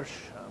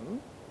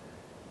conversion,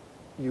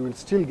 you will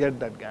still get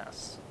that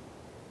gas.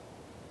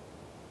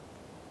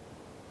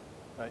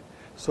 Right?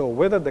 So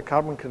whether the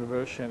carbon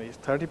conversion is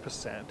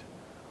 30%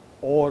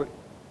 or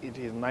it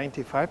is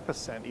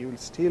 95%, you will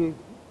still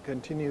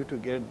continue to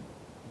get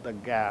the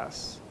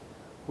gas,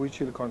 which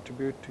will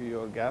contribute to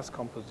your gas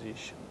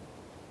composition.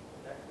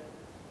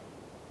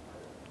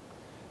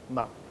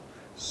 Now,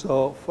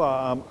 so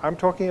I'm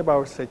talking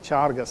about, say,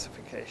 char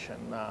gasification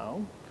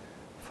now.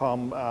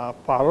 From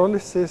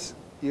pyrolysis,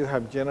 you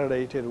have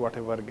generated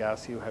whatever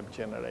gas you have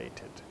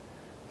generated,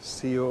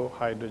 CO,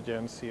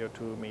 hydrogen,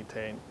 CO2,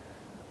 methane,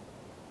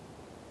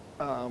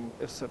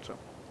 etc.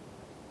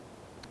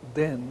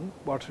 Then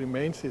what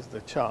remains is the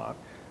char,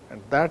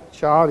 and that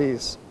char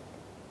is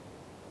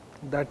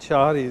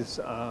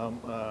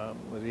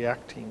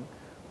reacting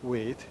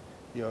with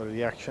your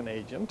reaction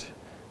agent,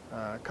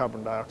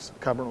 carbon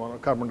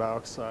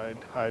dioxide,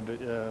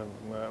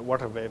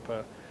 water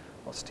vapor,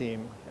 or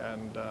steam,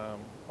 and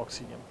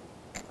oxygen.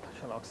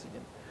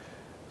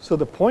 So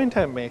the point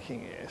I'm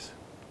making is,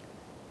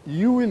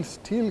 you will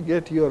still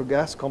get your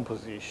gas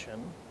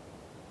composition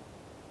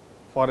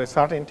for a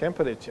certain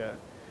temperature,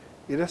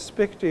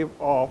 irrespective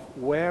of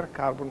where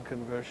carbon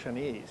conversion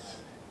is,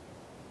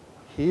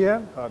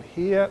 here or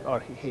here or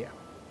here.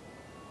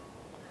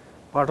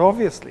 But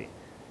obviously,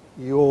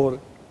 your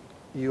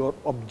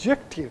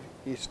objective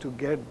is to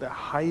get the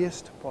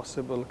highest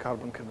possible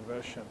carbon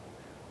conversion.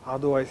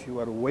 Otherwise, you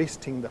are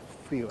wasting the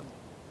fuel.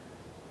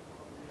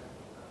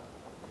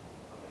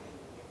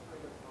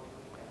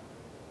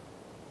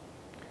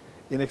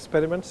 In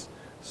experiments,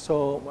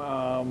 so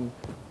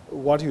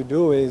what you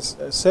do is,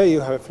 say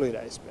you have a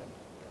fluidized bed.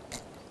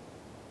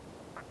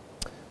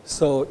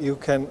 So you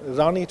can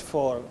run it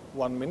for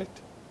 1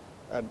 minute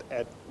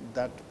at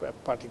that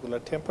particular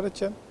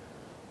temperature,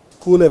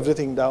 cool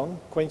everything down,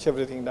 quench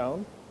everything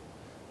down,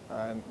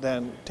 and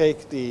then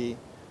take the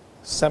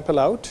sample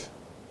out,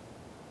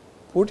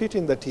 put it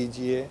in the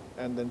TGA,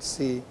 and then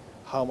see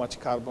how much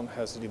carbon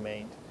has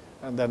remained.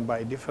 And then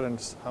by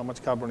difference, how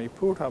much carbon you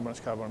put, how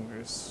much carbon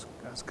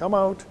has come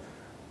out,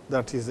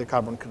 that is the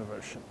carbon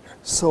conversion.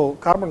 So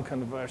carbon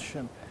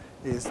conversion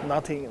is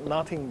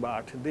nothing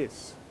but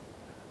this.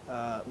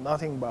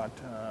 Nothing but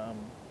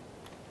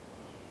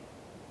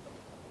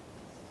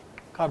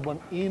carbon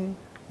in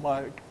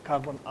by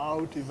carbon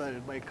out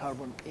divided by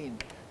carbon in.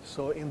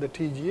 So in the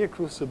TGA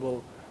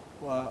crucible,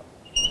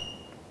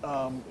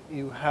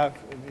 you have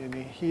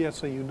here,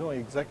 so you know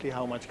exactly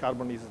how much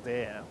carbon is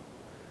there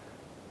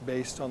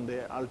based on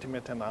the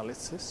ultimate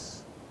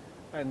analysis.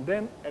 And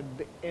then at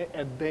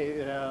the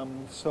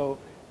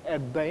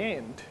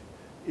end,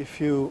 if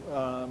you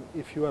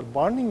are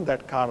burning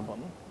that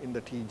carbon in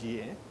the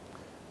TGA,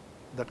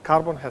 that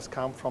carbon has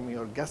come from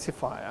your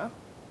gasifier.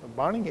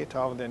 Burning it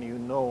off, then you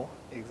know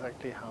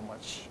exactly how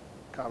much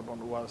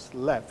carbon was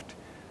left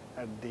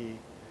at the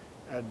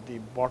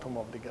bottom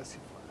of the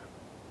gasifier.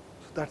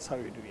 So that's how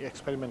you do it.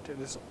 Experiment. It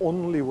is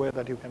only way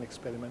that you can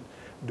experiment.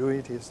 Do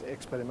it is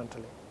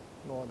experimentally,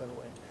 no other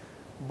way.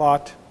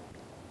 But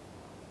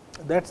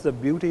that's the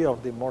beauty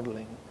of the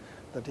modeling,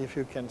 that if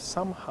you can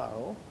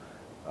somehow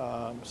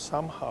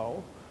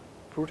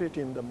put it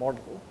in the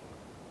model,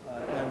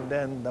 and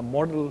then the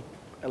model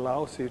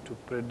allows you to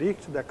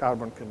predict the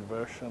carbon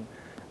conversion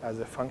as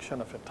a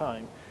function of a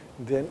time,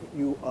 then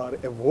you are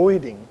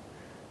avoiding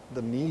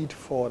the need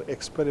for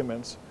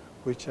experiments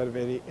which are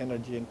very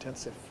energy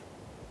intensive,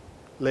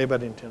 labor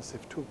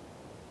intensive too.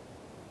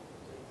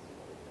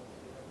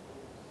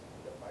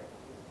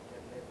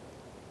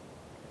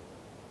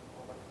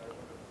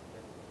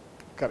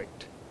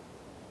 Correct.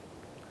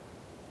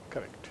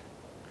 Correct.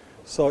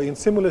 So in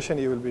simulation,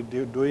 you will be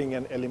doing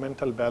an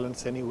elemental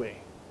balance anyway,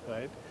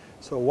 right?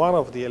 So one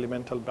of the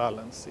elemental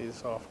balance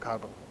is of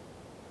carbon,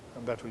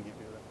 and that will give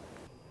you that.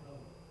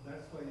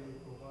 That's why you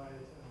provide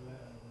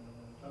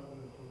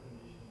turbulent flow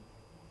condition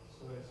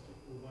so as to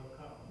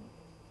overcome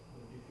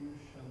the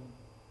diffusion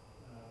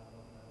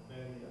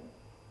barrier,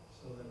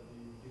 so that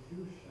the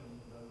diffusion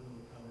doesn't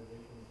become a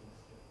rate limiting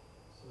step.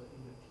 So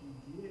in the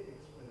TGA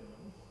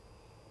experiments,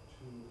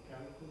 to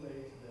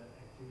calculate the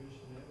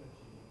activation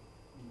energy,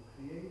 you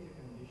create a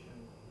condition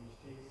which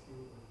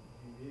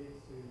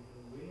deviates you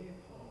away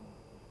from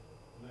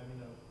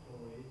laminar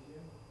flow region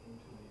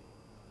into the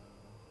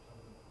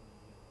turbulent flow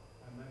region.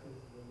 And that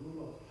is the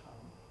rule of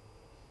thumb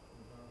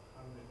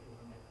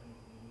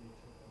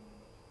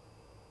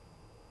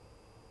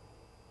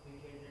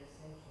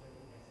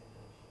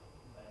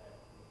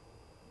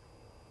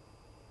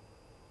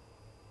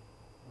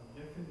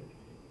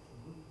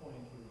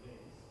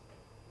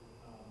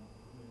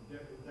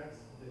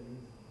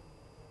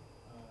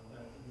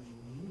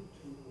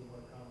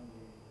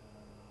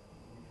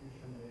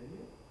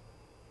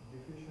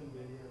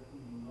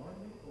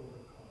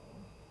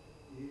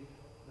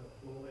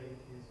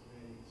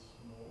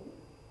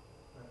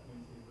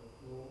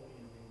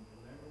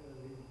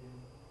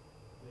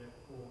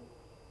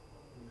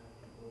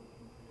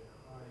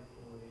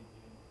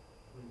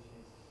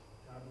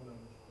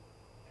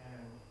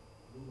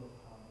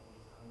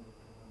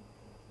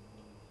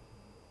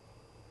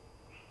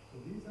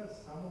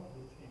some of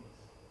the things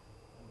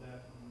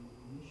that we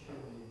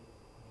initially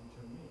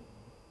determine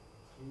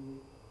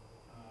through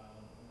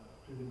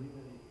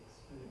preliminary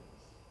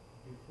experiments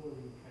before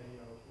you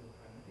carry out your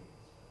kinetic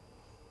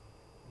experiments.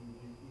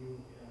 You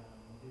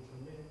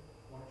determine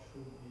what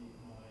should be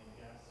my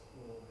gas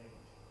flow rate.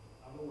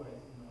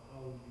 Otherwise,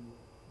 how you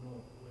know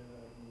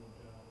whether you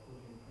would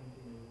put in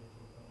 20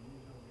 milliliters per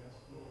minute of gas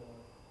flow or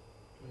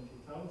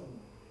 20,000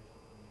 milliliters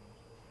per minute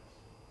of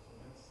gas flow. So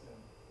that's an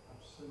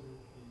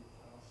absolutely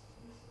fast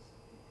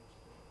necessity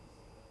experiments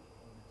that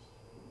one has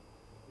to do.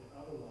 The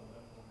other one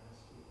that one has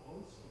to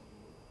also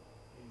do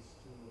is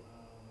to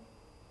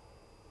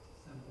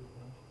sample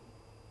quantity.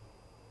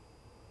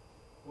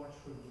 What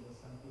should be the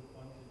sample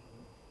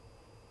quantity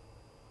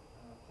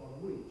for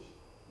which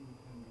you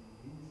can be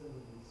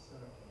reasonably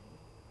certain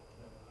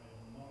that I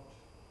am not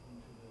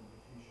into the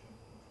diffusion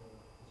control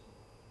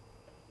zone.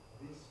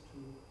 These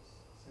two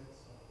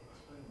sets of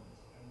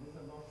experiments, and these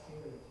are not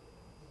single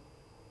experiments.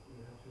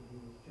 You have to do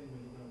 10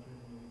 milligram,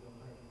 20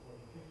 milligram, 30, 40,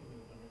 50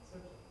 milligram,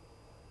 etc.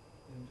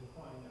 Then to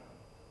find out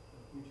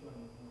which one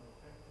is more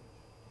affected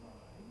by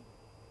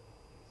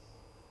this.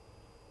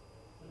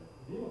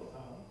 Rule of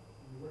thumb,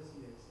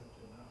 universally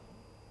accepted now,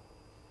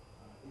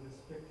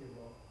 irrespective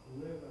of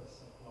whoever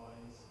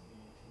supplies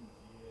the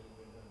TGA,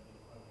 whether the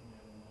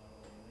Parkinelma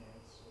or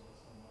NETS or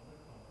some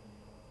other company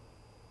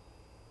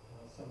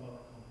or some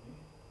other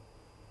company,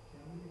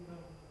 can we become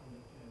 110,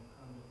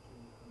 100 to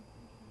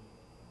 120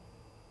 million?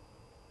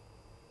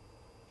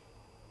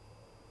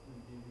 We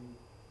give you,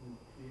 we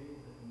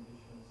create the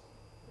conditions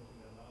that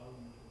will allow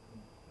you to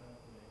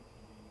calculate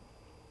the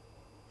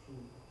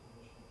true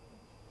activation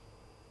point.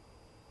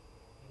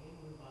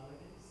 Again, we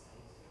forwarded the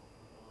size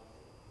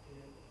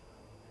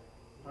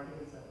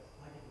Particle size.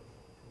 particle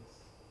size.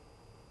 Yes.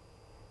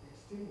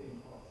 Extremely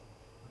important.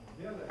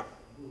 They are like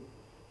good,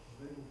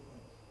 very good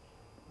points.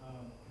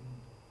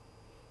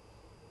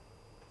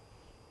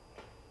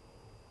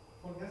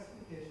 For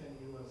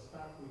gasification, you will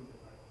start with the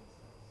particle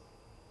size.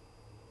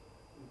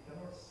 You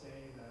cannot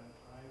say that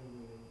I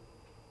will,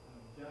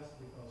 just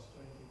because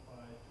 25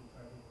 to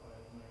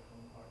 35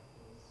 micron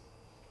particles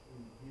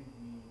will give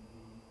me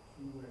the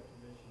true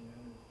activation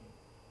energy,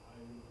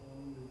 I will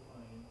only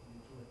find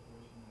the true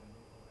activation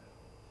energy for that.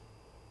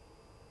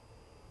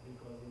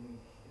 Because in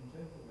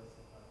intensive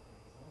gasifier, for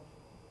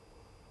example,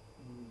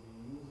 you will be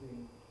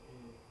using a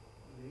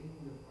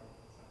range of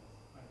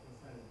particle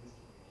size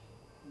distribution.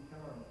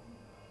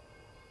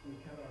 You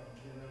cannot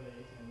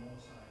generate a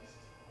more-sized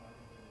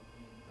particle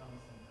in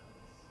tons and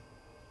tons.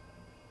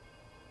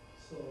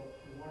 So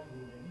what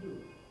you then do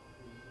is,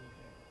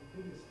 okay, if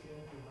it is 10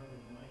 to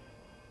 100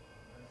 micron,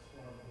 that's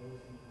what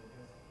goes into the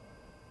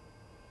gasifier.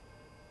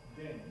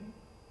 Then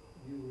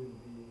you will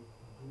be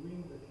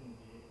doing the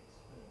TGA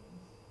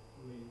experiments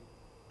with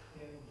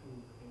 10 to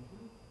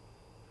 20,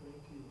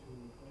 20 to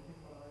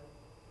 25,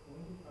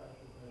 25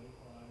 to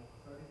 35,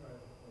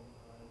 35 to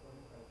 45,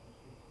 45 to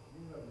 50.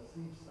 These are the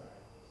seed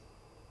sizes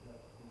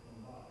that you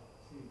can buy,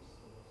 seeds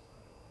of this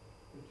size.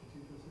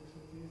 52 to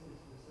 63, 60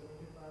 to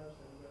 75,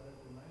 75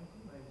 to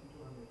 90, 90 to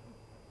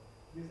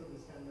 125. These are the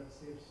standard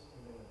seeds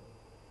available.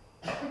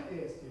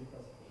 ASTM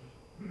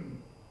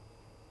classification.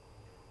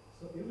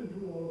 So you will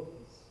do all of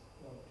this,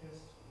 or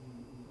test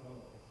with all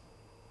of this,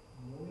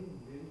 knowing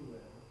very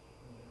well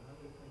that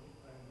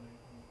 125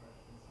 micron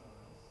particle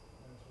size,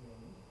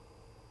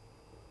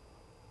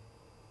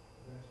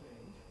 that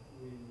range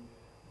will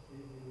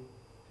give you,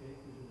 take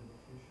you to the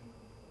diffusion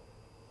control.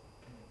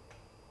 Okay.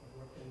 But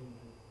what can you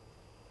do?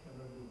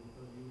 Cannot do,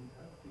 because you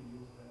have to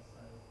use that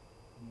size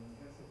in your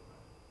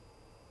gasifier.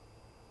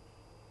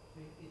 So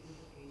if it is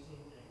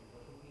occasion and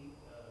what would be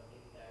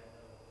if that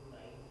two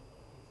lines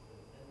of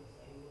experiment, then the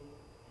size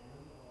of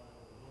mm or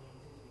 1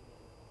 inches we can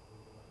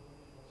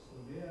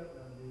So there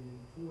the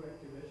true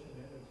activation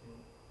energy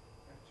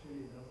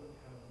actually doesn't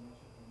have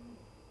much of a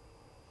meaning,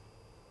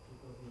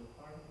 because your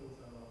particles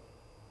are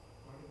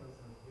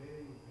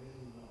very,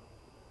 very large.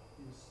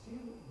 You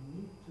still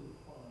need to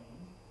find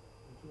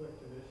the true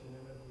activation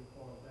energy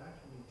for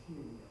that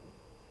material,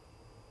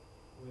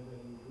 whether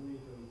you do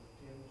it with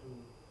 10 to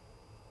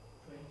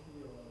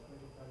 20 or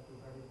 25 to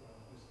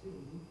 35, you still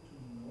need to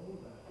know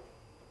that.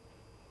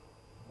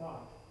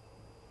 But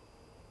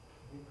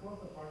because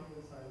the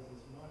particle size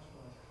is much,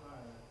 much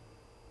higher,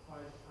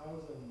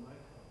 5,000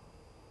 micron,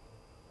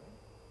 right?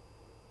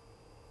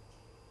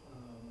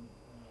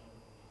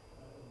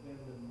 Then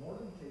the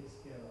model takes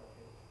care of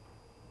it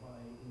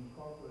by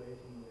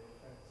incorporating the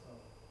effects of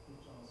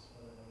heat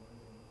transfer and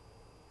everything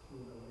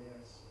through the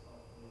layers of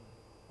the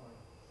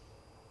particles.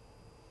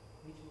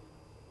 which one?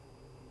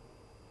 I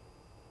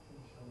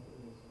think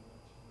Shantanu is a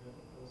much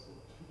better person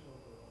to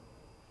talk about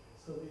that.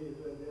 So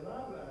there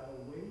are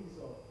ways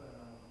of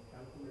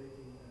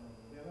calculating,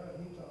 there are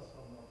heat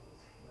transfer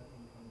models that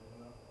you can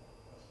develop of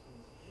first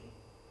principle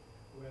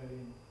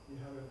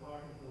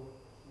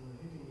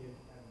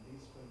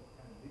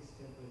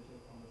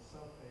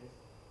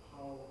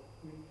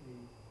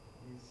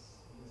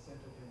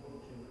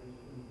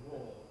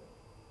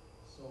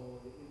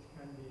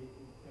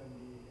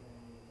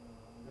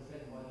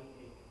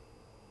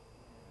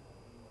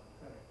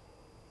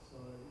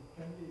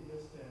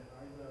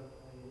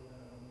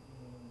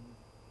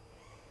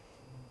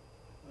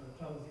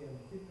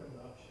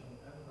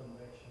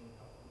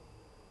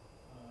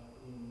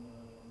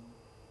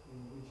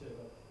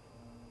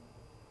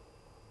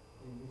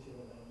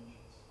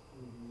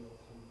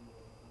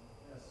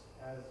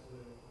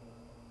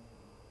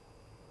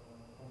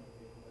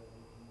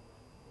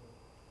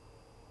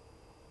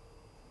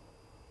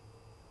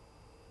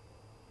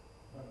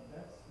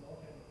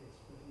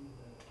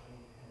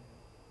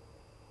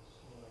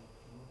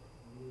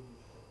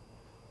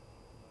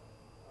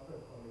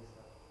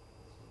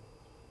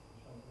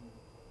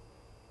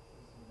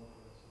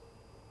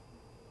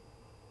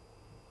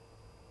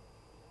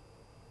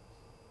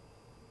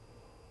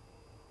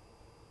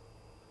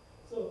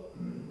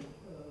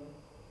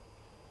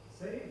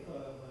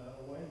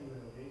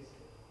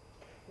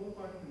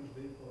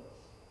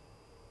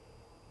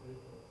very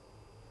close.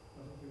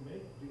 But if you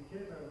make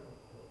briquette out of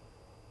coal,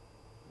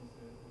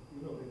 you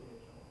know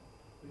briquette, right?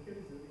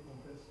 Briquette is very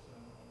compressed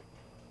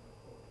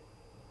coal.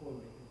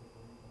 Coal briquette is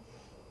very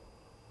compressed coal.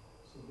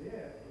 So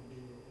there,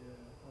 the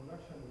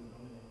conduction will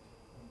dominate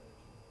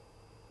convection.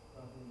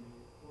 But in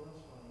the porous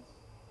ones,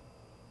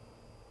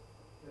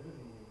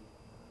 everything will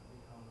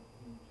become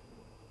into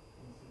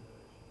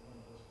consideration, not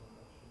just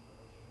conduction,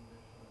 but also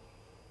convection,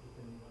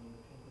 depending on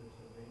the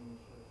temperature range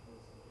that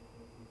was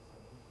technically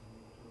subject to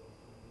lead to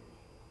also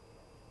radiation.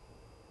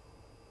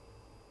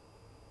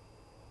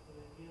 So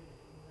when we are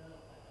measuring the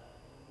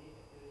energy,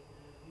 activation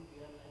energy, we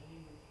are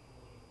lining with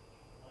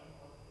one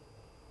constant.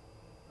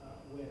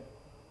 Where?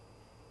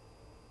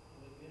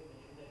 When we are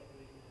measuring the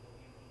activation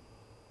energy,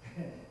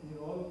 In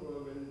all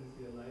probabilities,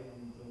 we are lying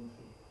in zone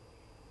 3.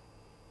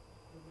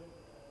 so but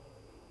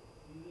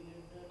we will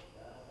get the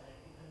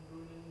kinetic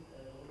control in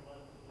zone 1.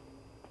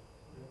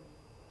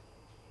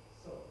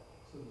 So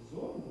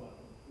zone 1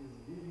 is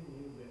giving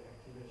you the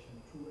activation,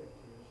 true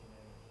activation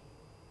energy.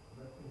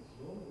 That means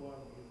zone 1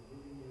 is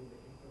giving you the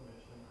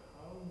information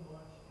how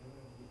much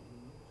energy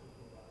you need to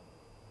provide.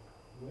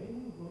 When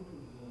you go to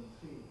zone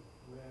 3,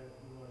 where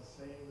you are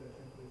saying the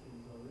temperature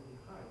is already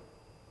high,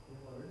 you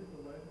have already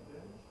provided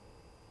the energy.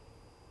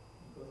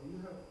 Because you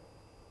have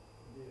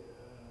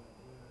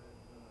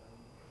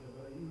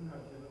you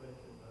have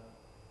generated the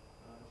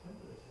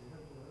temperature, you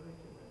have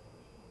generated the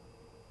activation.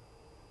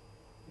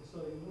 So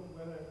you know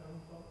where I come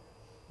from?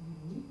 You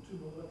need to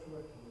know the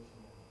true activation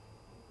energy,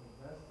 because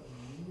that's the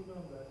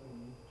minimum that you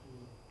need to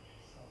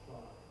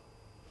supply.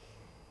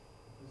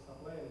 If you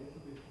supply a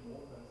little bit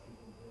more, that's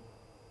even better.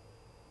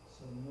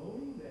 So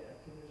knowing the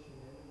activation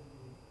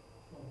energy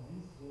from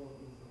this zone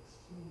is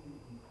extremely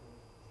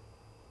important.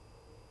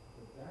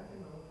 But that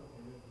amount of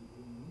energy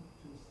you need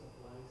to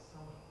supply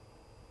somehow.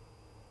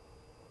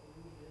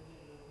 We will measure the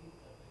energy,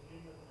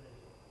 content of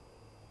energy.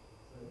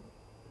 Sorry?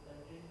 The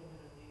content of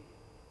energy.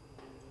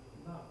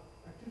 Now,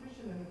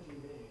 activation energy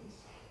means,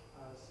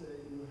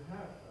 say you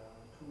have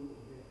two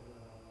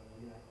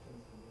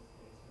reactants in this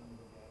case, one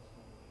is a gas,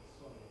 one is a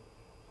solid.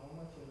 How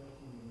much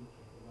energy you need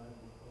to provide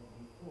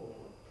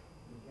before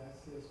the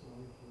gaseous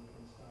molecule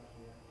can start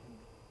reacting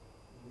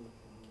with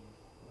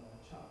the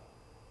char?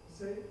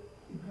 Say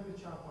you have a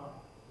char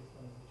particle. This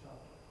one is a char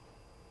particle.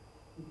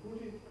 You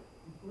put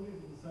it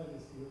inside a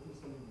CO2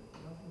 cylinder.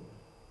 Nothing will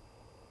happen.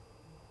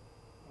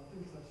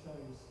 Until such time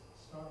you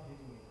start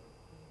heating it,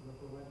 you are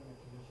providing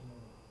activation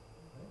energy,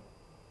 right?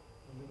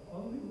 And then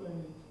only when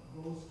it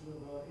goes to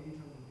about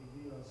 800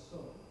 degrees or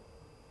so,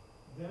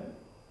 then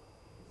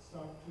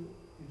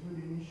it will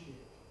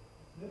initiate.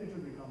 Then it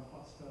will become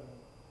faster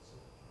and so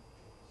on.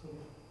 So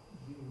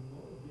the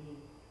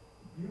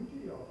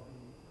beauty of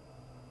the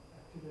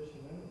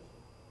activation energy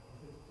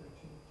is it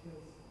actually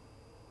tells you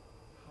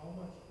how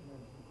much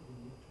energy you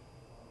need to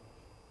provide.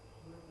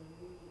 But when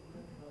you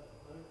in the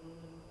third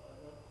zone,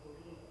 the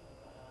total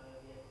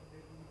reaction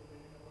rate will be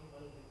dependent upon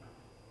bulk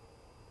diffusion.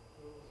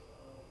 So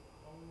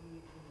how will you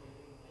be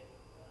measuring like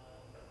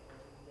what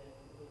is the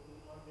because we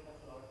will not get a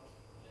plot,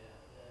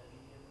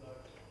 linear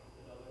plot with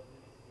the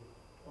logarithmic scale.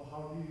 Or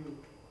how do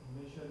you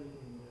measure it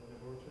in the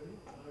laboratory?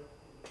 Not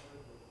in the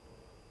third zone.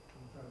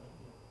 In third zone,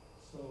 yeah.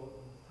 So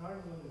the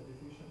third zone is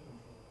diffusion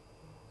control.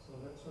 So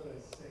that's what I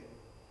say.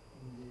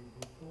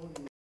 Before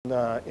you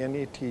The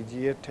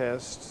NETGA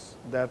tests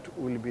that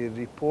will be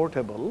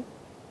reportable,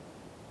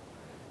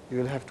 you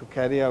will have to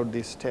carry out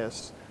these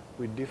tests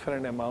with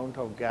different amount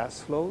of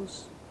gas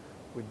flows,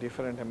 with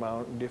different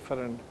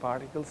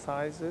particle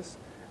sizes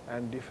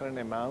and different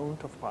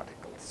amount of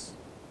particles.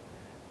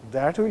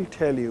 That will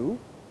tell you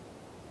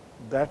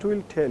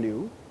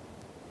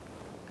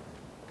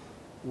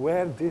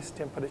where these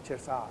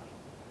temperatures are.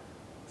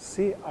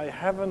 See, I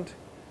haven't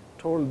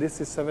told this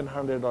is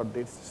 700 or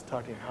this is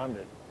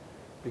 1300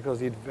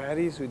 because it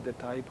varies with the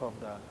type of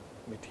the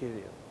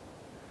material.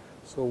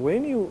 So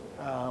when you,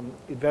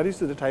 it varies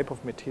with the type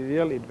of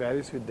material, it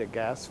varies with the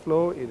gas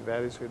flow, it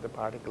varies with the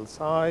particle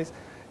size,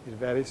 it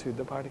varies with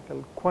the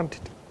particle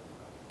quantity.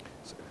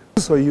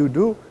 So you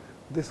do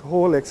this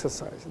whole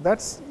exercise.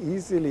 That's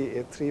easily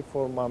a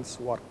 3-4 months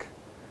work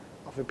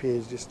of a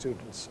PhD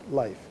student's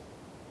life.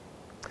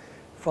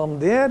 From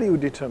there you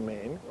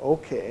determine,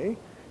 okay,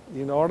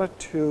 in order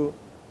to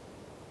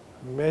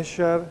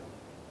measure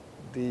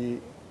the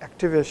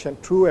activation,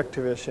 true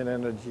activation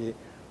energy,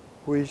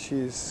 which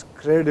is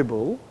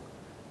credible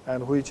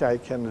and which I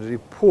can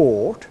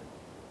report,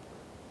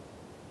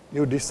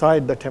 you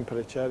decide the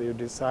temperature, you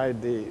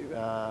decide the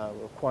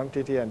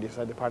quantity and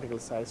decide the particle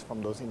size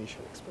from those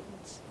initial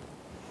experiments.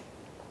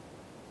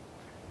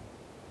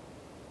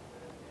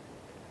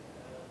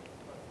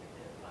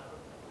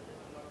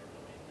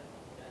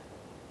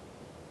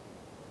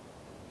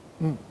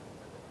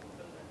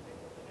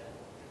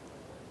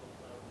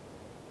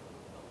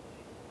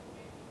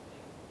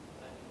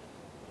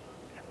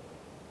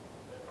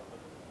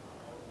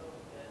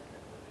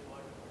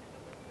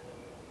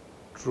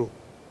 True,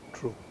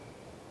 true,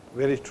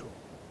 very true,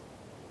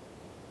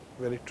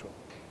 very true.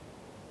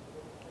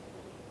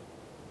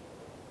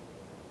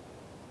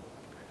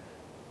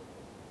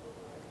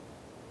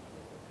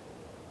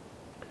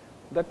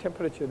 That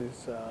temperature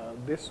is,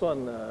 this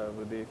one,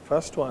 the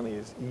first one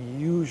is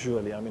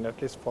usually, I mean,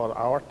 at least for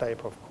our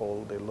type of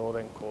coal, the low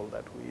rank coal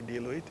that we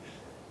deal with,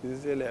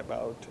 usually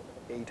about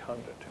 800.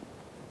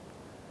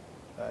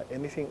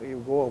 Anything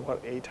you go over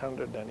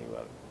 800, then you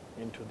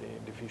are into the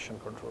diffusion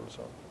control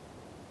zone.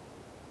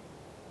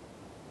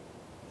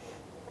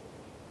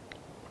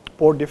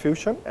 Pore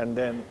diffusion, and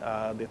then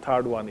the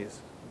third one is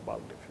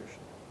bulk diffusion.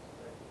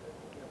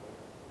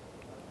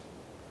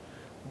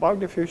 Bulk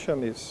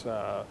diffusion is,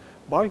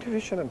 bulk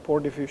diffusion and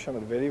pore diffusion are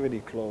very, very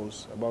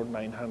close, about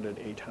 900,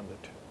 800.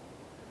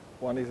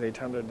 One is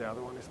 800, the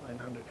other one is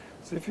 900.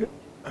 So if you,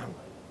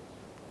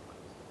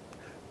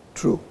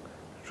 true.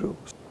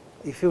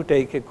 If you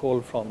take a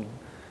coal from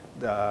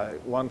the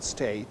one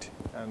state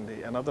and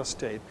the another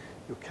state,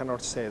 you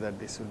cannot say that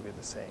this will be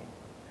the same.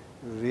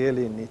 You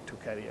really need to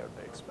carry out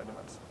the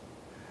experiments.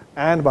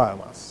 And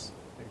biomass,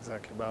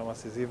 exactly.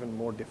 Biomass is even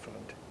more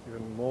different,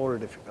 even more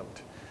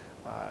difficult.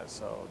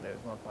 So there is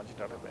not much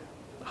data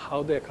there.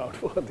 How they account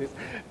for this?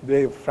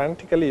 They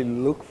frantically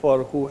look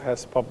for who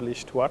has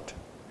published what.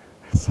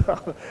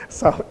 So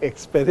some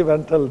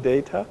experimental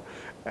data.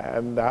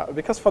 And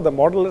because for the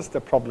modelers,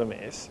 the problem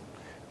is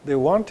they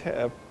want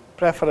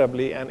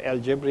preferably an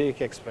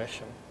algebraic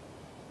expression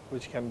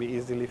which can be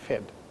easily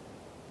fed.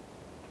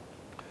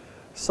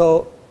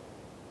 So,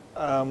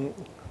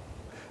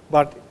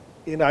 but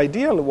in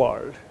ideal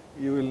world,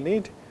 you will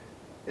need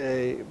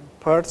a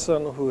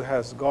person who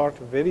has got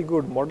very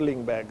good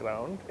modeling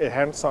background, a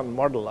hands-on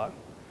modeler,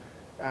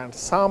 and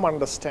some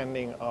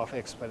understanding of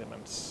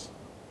experiments,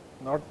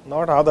 not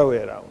other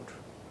way around.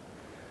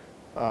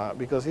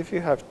 Because if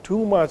you have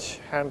too much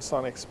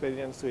hands-on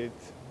experience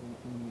with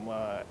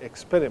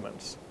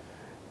experiments,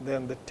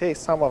 then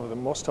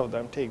most of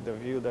them take the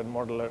view that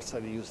modelers are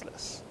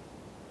useless.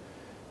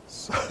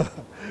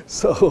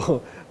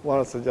 So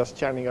models are just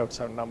churning out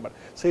some number.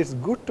 So it's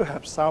good to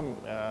have some.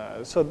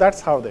 So that's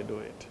how they do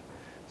it.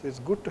 So it's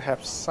good to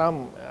have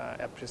some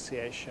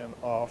appreciation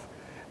of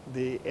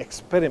the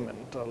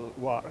experimental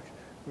work,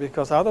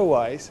 because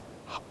otherwise,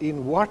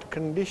 in what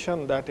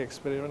condition that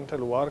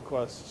experimental work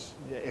was,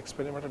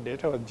 experimental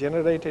data was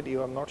generated,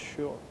 you are not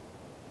sure.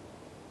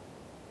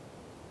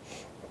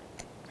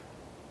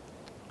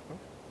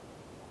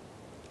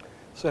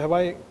 So have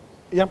I,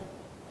 yeah.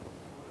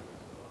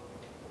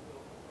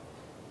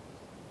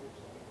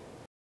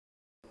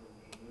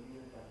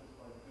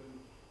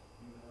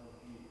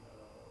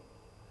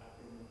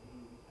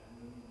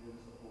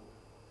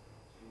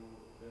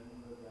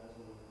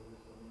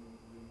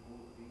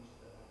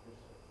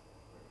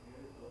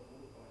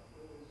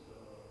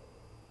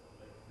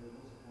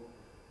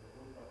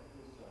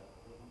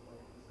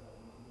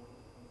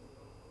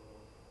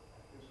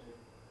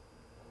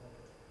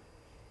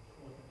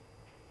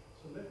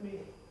 So let me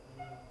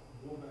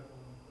go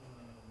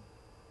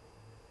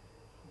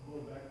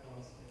back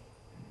one step.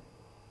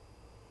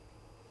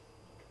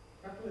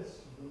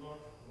 Catalysts do not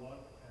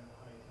work at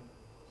high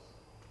temperatures.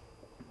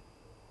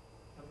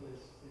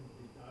 Catalysts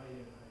simply die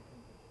at high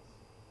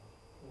temperatures.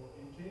 For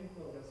entrained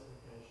flow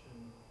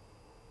gasification,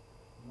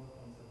 no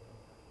concept of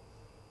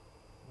catalyst,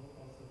 no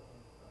concept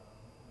of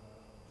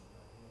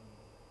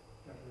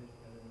catalytic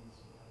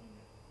elements coming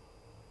in.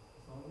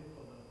 It's only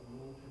for the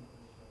low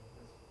temperature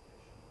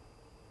gasification.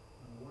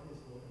 Now, what is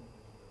low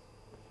temperature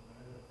gasification?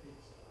 Either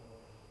fixed or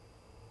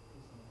to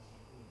some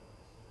extent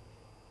realized.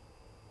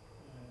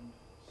 And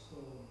so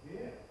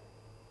there,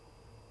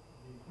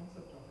 the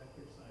concept of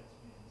active sites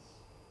means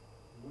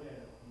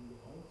where you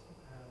also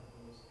have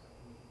those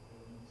catalytic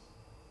elements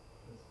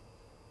present.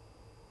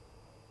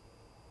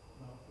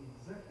 Now,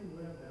 exactly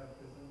where they are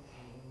present,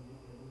 you won't be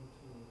able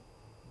to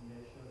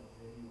measure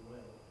very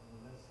well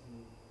unless you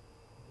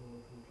go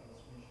to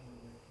transmission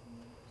electron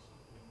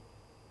microscopy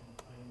and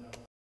find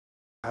out.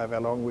 Have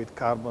along with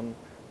carbon,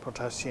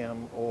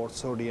 potassium, or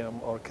sodium,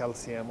 or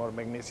calcium, or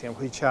magnesium,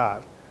 which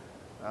are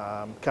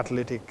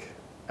catalytic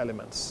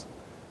elements.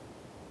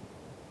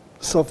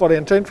 So for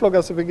entrained flow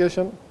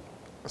gasification,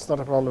 it's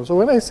not a problem. So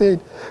when I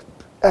said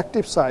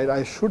active site,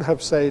 I should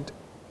have said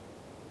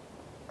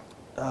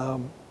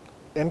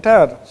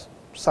entire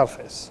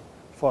surface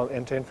for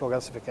entrained flow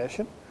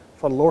gasification.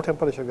 For low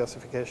temperature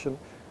gasification,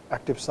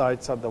 active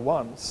sites are the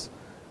ones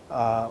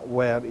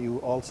where you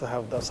also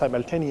have the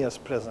simultaneous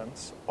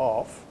presence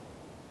of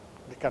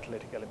the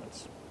catalytic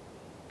elements.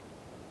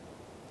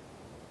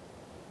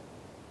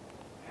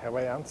 Have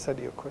I answered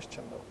your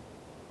question though?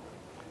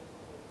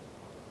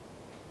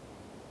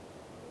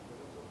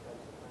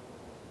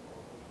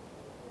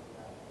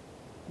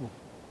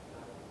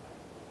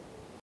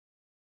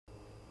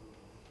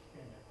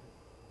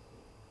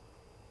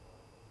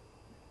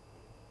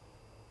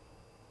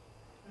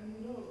 And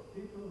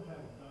people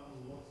have done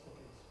lots of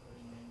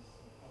experiments,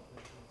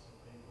 published lots of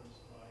papers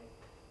by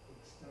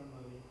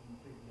externally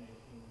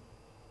impregnating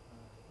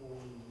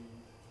coal with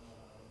this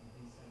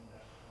and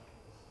that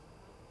catalyst.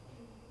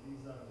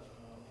 These are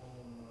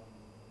all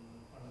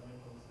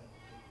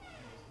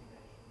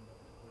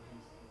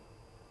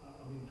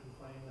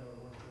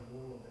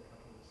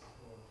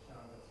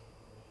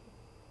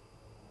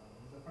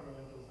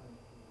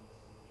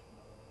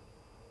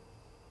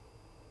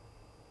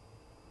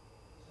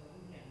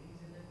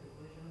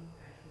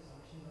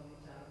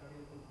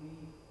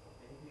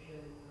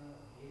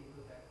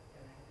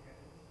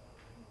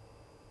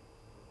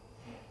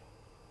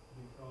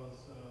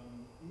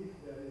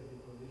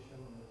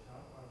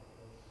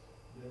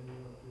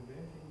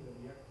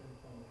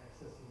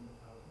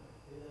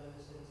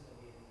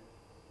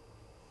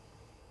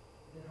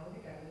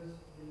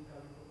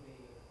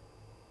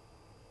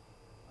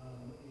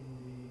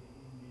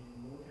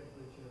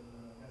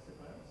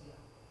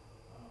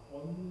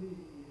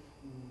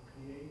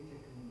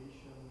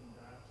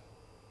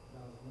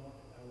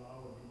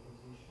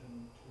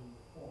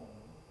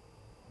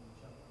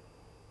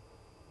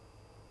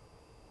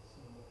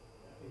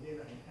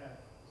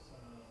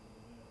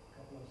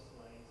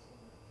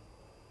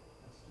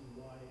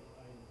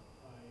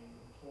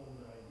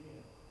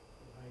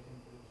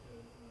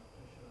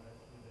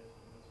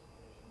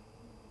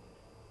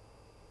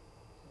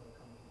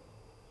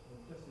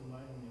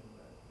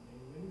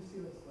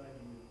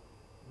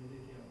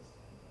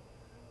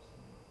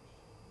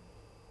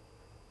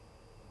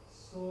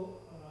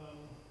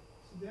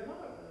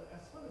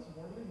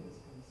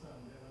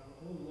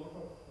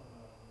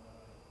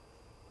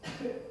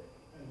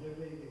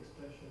algebraic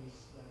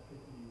expressions that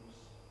people use.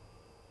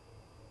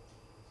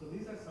 So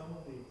these are some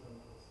of the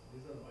examples.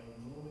 These are by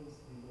no means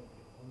these are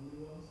the only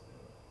ones. There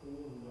are a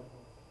whole lot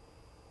of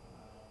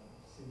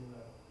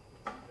similar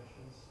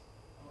expressions.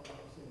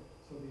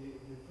 So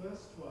the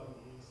first one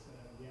is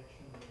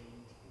reaction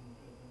rate in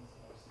presence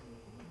of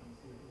CO2 and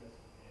CO2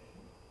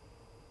 gasification.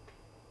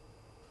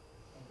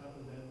 On top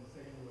of that, the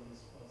second one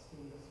is for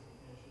steam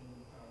gasification.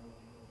 The third one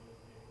is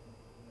obviously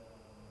a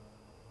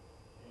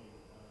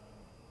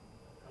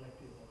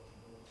collective of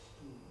those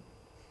two.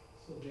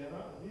 So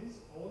these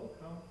all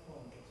come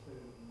from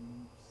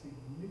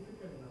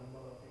significant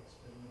number of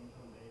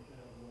experimental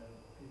data where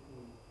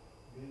people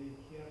very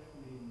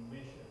carefully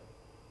measure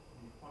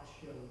the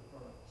partial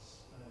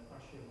products,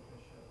 partial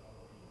pressure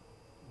of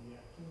the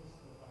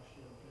reactants, the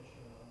partial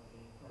pressure of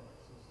the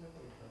products. So say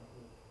for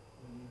example,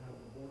 when you have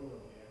the Borel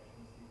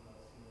reaction C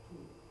plus CO2,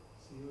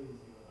 CO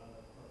is your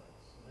other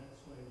product. So that's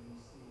why you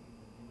see in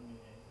the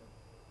denominator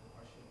the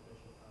partial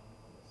pressure term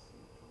for the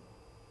CO2.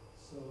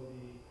 So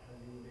as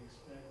you would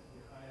expect,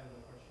 the higher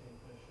the partial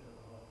pressure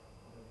of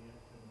the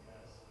reactant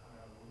gas,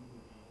 higher will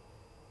be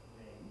the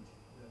rate.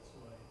 That's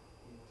why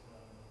it is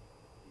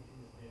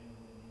there in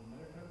the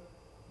numerator.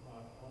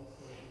 But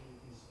also, if it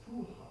is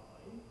too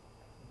high,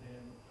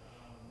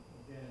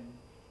 then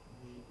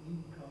the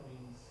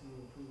incoming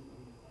CO2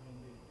 will find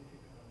it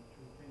difficult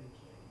to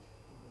penetrate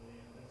to the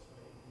layer. That's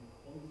why it is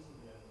also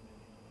there in the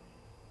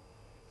denominator.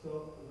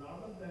 So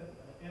rather than,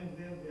 and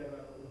then there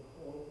are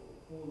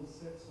whole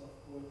sets of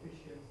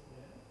coefficients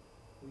there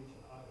which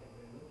are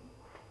available.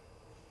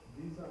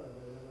 These are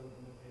available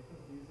in the paper.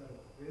 These are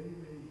very,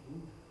 very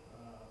good.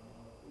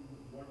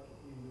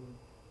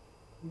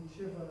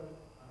 Whichever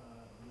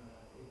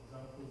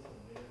examples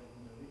are there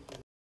in the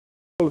literature.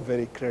 All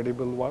very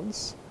credible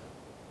ones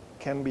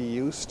can be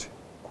used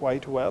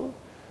quite well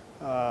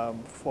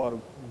for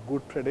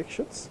good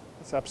predictions.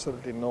 There's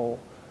absolutely no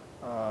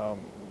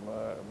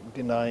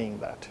denying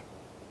that.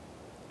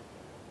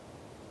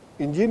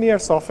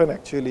 Engineers often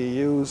actually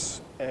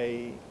use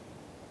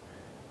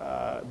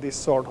this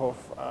sort of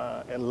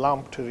a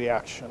lumped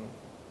reaction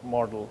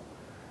model,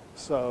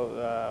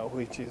 so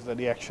which is the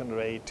reaction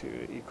rate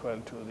equal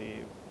to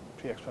the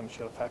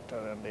pre-exponential factor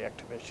and the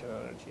activation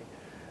energy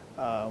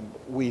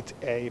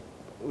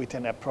with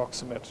an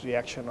approximate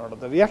reaction order.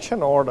 The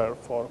reaction order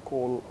for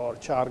coal or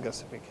char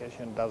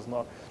gasification does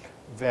not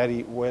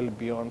vary well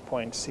beyond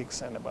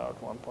 0.6 and about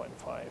 1.5,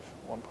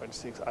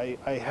 1.6.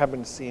 I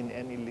haven't seen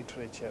any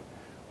literature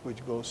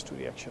which goes to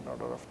reaction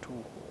order of 2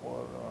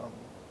 or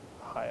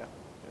higher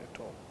at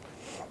all.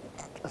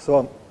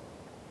 So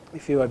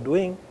if you are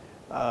doing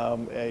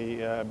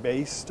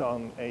based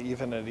on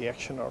even a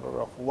reaction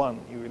order of 1,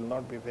 you will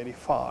not be very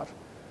far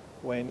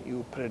when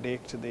you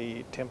predict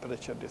the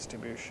temperature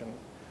distribution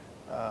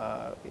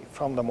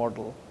from the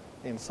model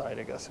inside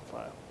a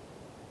gasifier.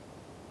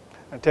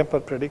 And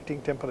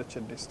predicting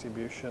temperature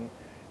distribution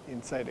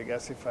inside a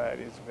gasifier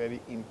is very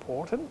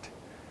important,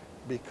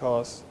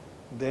 because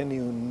then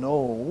you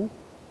know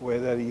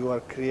whether you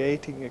are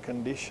creating a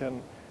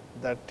condition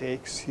that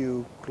takes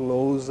you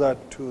closer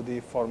to the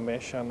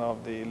formation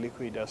of the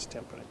liquidus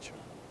temperature.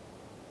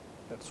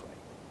 That's why.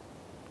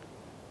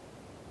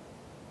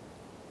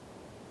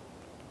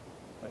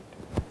 Right.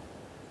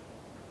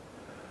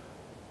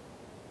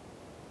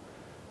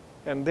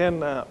 And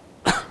then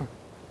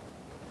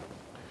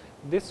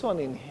this one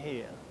in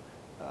here,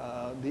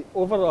 the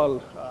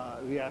overall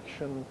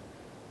reaction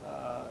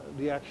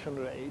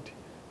rate.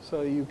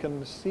 So you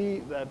can see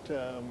that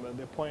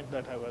the point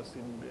that I was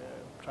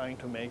trying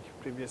to make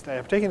previously, I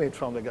have taken it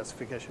from the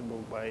gasification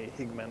book by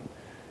Higman,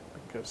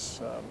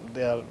 because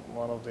they are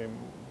one of the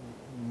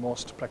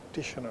most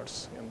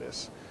practitioners in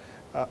this.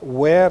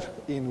 Where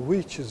in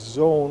which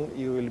zone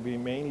you will be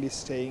mainly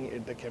staying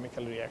at the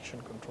chemical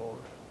reaction control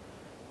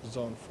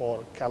zone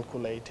for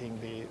calculating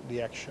the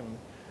reaction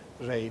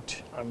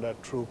rate under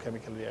true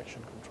chemical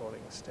reaction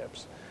controlling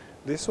steps.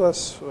 This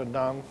was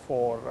done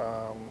for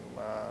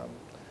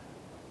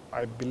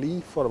I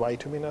believe for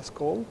bituminous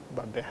coal,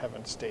 but they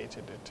haven't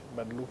stated it.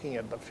 But looking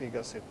at the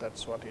figures,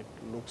 that's what it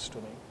looks to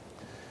me.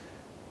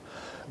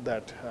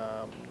 That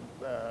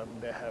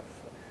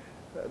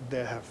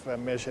they have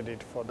measured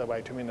it for the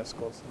bituminous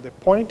coals. The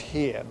point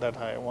here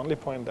only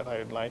point that I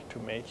would like to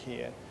make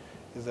here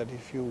is that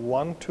if you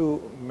want to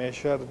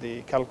measure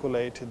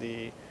calculate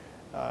the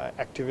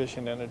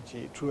activation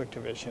energy, true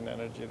activation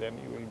energy, then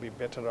you will be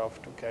better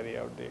off to carry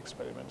out the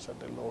experiments at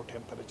the low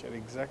temperature.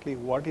 Exactly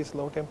what is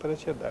low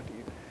temperature, that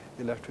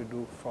you'll have to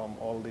do from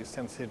all the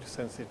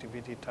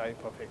sensitivity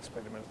type of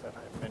experiments that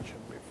I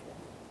mentioned before.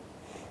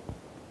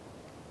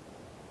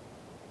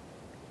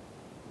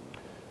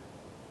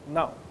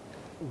 Now,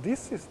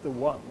 this is the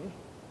one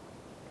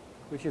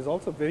which is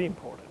also very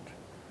important.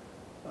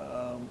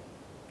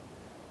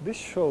 This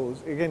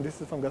shows, again,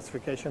 this is from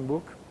gasification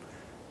book.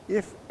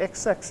 If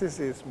x-axis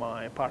is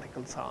my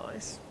particle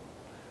size,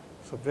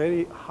 so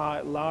very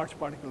large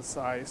particle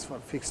size for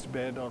fixed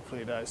bed or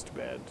fluidized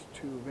bed,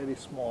 to very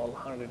small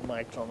 100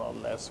 micron or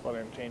less for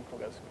entrained for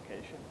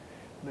gasification,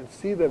 then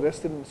see the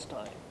residence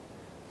time.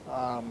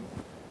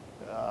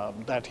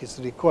 that is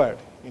required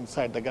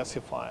inside the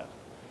gasifier.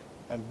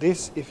 And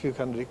this, if you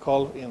can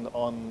recall,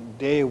 on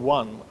day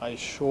 1, I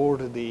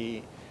showed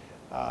the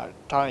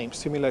time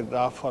similar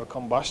graph for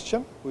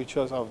combustion, which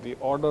was of the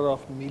order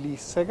of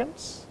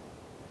milliseconds.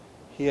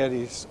 Here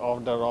is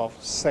order of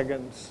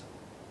seconds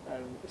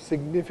and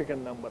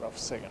significant number of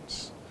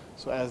seconds.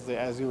 So,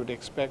 as you would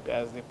expect,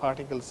 as the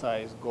particle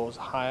size goes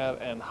higher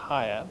and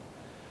higher,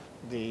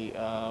 you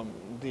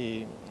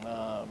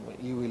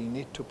will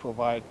need to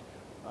provide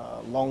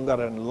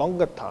longer and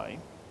longer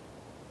time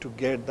to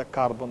get the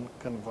carbon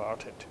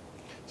converted.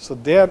 So,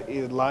 there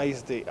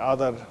lies the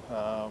other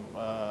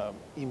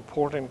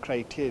important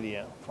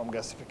criteria from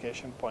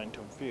gasification point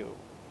of view,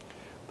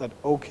 that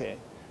okay,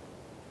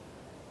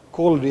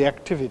 coal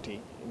reactivity,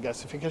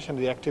 gasification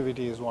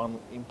reactivity is one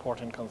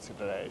important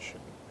consideration.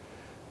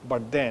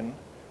 But then,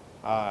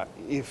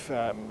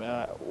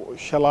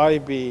 shall I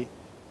be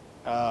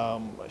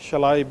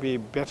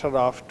better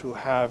off to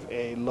have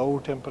a low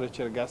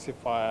temperature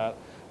gasifier,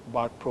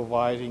 but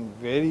providing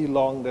very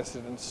long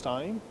residence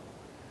time,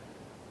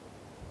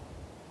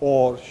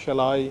 or shall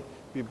I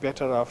be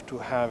better off to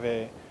have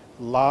a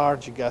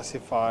large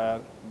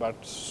gasifier, but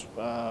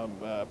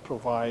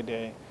provide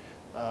a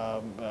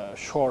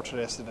short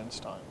residence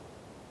time?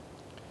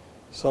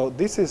 So,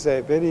 this is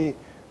a very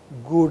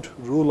good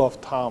rule of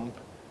thumb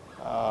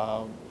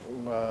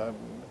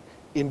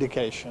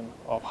indication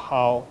of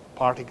how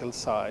particle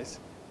size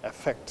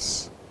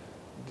affects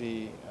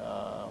the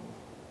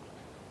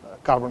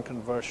carbon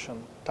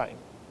conversion time.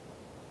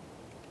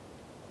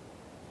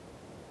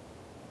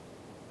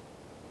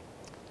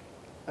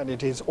 And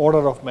it is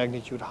order of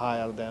magnitude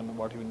higher than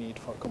what you need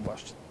for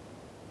combustion.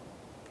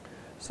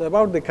 So,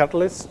 about the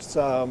catalysts,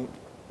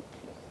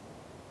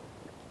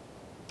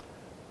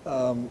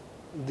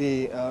 the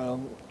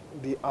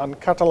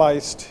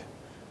uncatalyzed,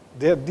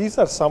 these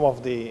are some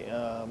of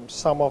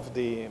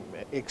the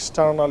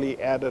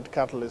externally added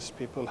catalysts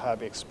people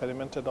have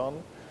experimented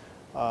on,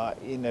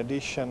 in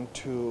addition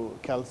to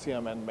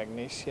calcium and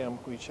magnesium,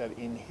 which are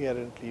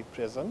inherently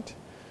present.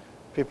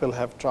 People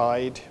have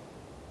tried,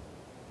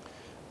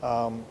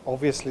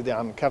 obviously the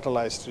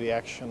uncatalyzed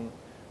reaction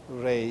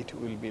rate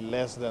will be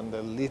less than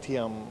the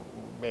lithium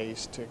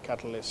based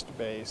catalyst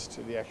based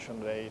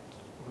reaction rate,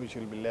 which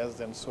will be less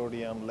than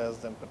sodium, less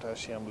than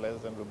potassium,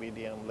 less than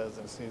rubidium, less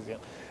than cesium.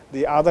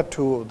 The other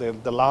two,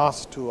 the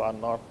last two are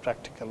not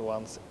practical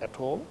ones at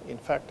all. In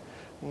fact,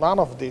 none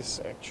of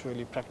these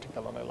actually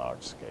practical on a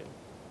large scale.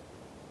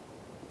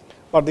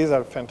 But these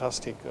are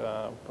fantastic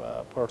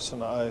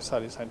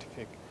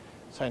scientific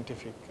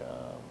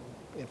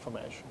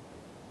information.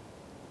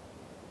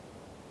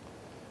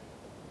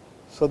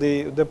 So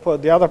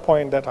the other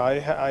point that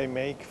I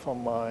make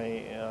from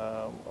my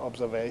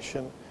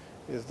observation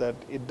is that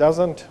it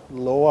doesn't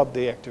lower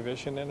the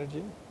activation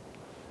energy.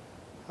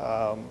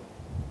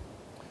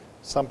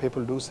 Some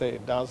people do say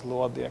it does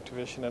lower the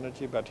activation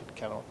energy, but it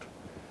cannot.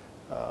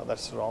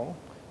 That's wrong.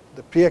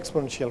 The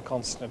pre-exponential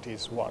constant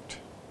is what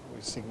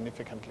is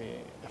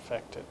significantly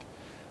affected,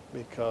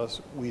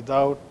 because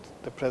without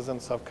the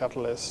presence of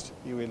catalyst,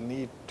 you will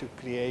need to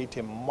create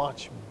a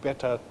much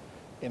better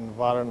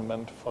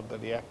environment for the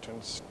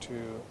reactants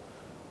to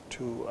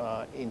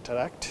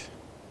interact.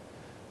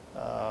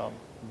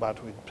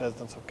 But with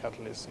presence of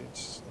catalyst,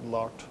 it's a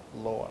lot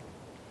lower.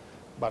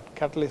 But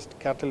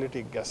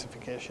catalytic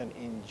gasification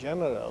in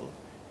general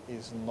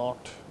is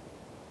not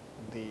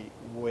the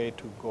way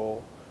to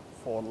go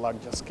for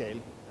larger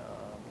scale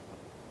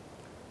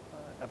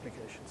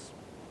applications.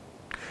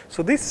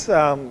 So this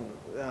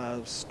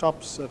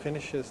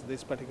finishes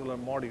this particular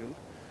module.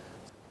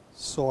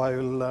 So I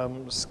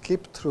will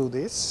skip through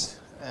this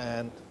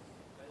and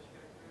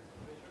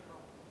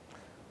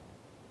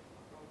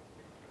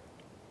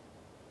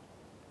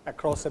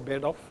across a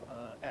bed of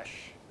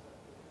ash.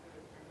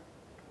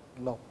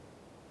 No,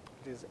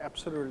 it is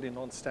absolutely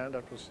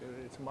non-standard procedure.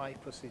 It's my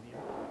procedure.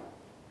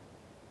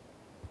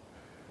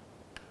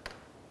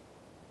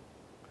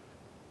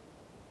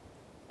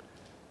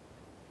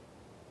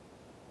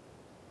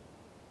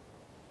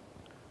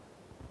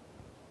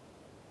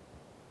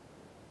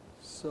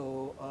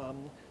 So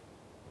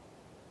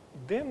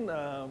then,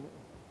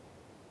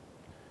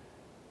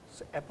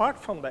 so apart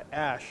from the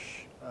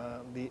ash,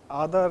 the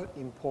other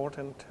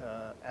important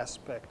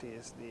aspect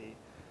is the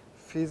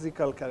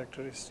physical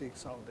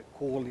characteristics of the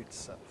coal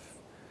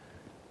itself,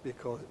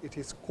 because it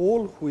is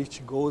coal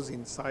which goes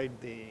inside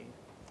the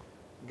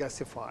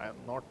gasifier,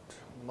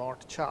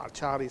 not char.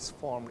 Char is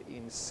formed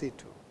in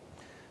situ.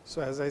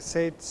 So as I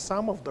said,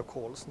 some of the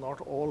coals,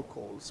 not all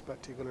coals,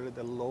 particularly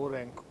the low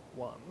rank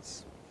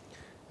ones,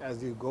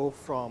 as you go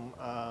from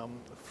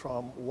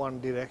one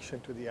direction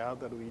to the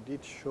other, we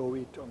did show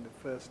it on the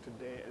first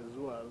day as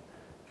well.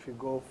 If you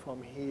go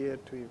from here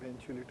to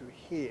eventually to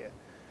here,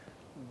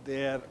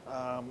 there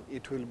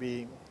it will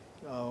be,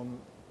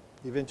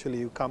 eventually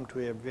you come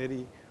to a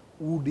very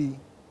woody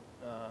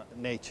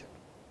nature,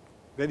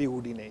 very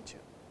woody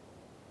nature.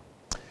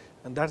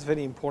 And that's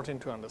very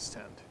important to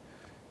understand.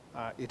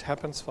 It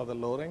happens for the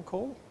low rank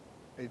coal,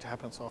 It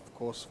happens, of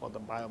course, for the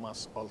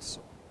biomass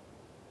also.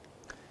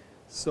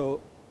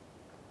 So,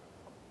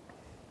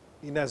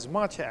 in as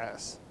much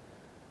as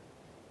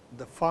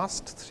the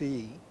first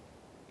three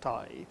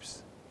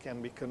types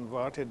can be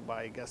converted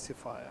by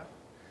gasifier,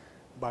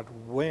 but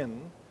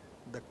when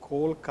the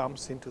coal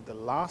comes into the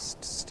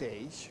last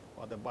stage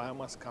or the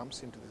biomass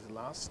comes into this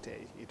last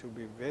stage, it will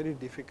be very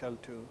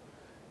difficult to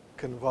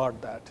convert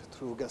that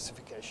through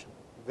gasification,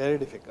 very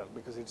difficult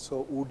because it is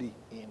so woody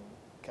in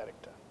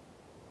character.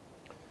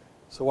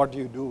 So, what do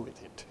you do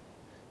with it?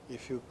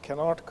 If you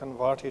cannot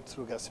convert it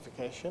through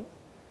gasification,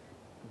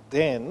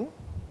 then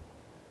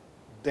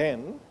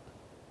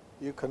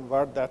you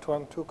convert that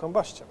one to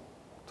combustion,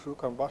 through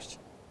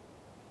combustion.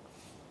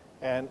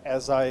 And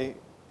as I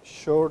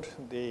showed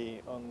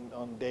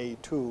on day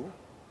 2,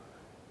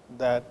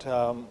 that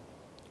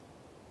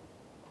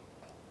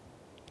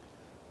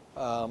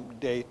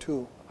day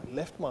 2, I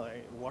left my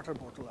water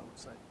bottle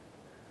outside.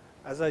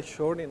 As I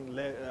showed in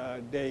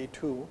day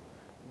 2,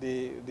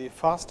 the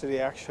first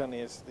reaction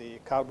is the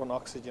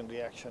carbon-oxygen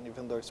reaction,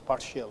 even though it is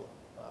partial,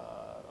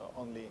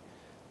 only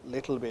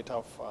little bit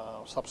of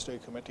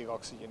substoichiometric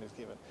oxygen is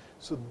given.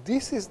 So,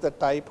 this is the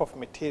type of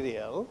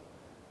material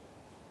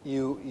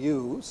you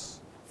use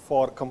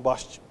for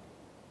combustion.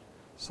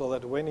 So,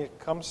 that when it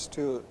comes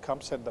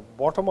at the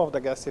bottom of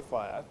the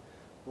gasifier,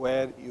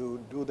 where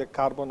you do the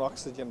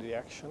carbon-oxygen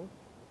reaction,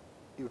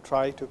 you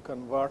try to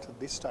convert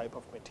this type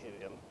of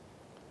material,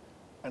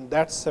 and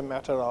that is a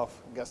matter of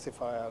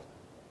gasifier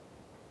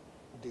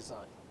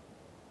design.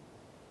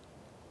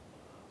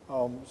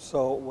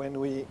 So, when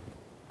we,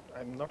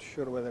 I am not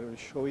sure whether we will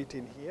show it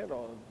in here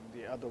or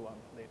the other one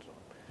later on.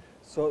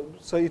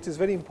 So, it is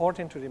very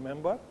important to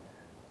remember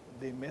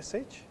the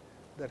message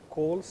that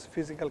coal's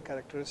physical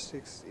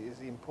characteristics is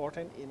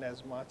important in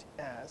as much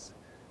as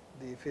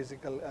the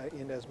physical,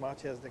 in as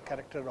much as the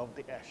character of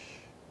the ash.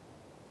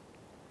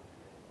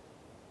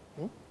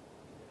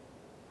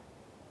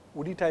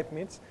 Woody type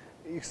means,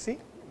 you see,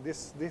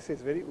 this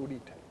is very woody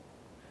type.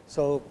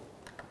 So,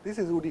 this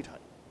is woody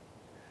type.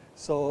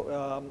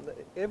 So,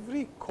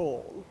 every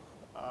coal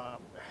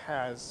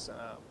has,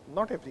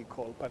 not every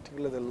coal,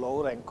 particularly the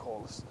low rank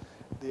coals,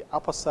 the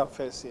upper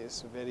surface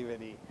is very,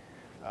 very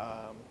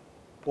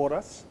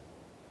porous.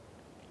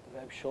 As I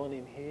have shown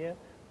in here,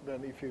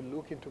 then if you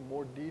look into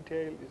more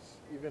detail, it's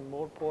even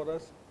more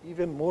porous.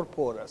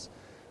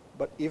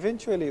 But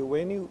eventually,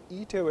 when you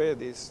eat away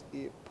these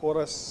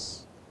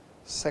porous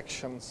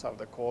sections of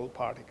the coal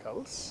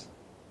particles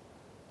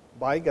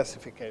by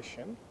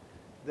gasification,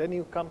 then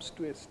you comes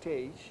to a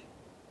stage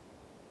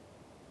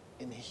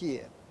in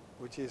here,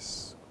 which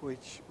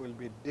will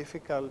be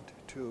difficult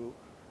to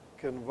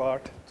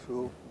convert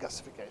through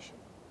gasification.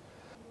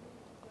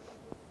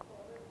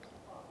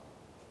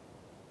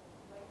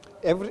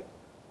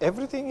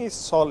 Everything is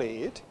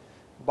solid,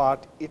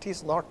 but it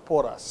is not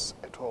porous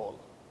at all.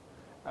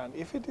 And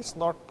if it is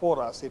not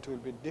porous, it will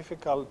be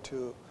difficult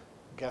to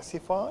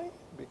gasify,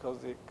 because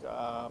the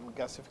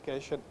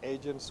gasification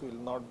agents will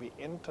not be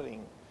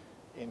entering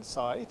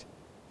inside.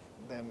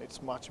 Then it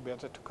is much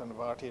better to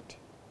convert it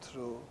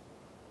through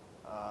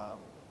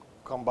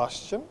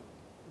combustion,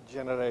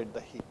 generate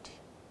the heat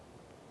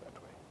that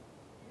way.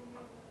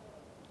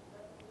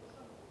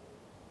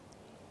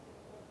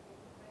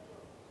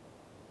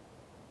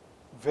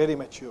 Very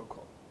mature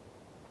coal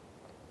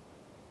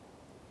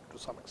to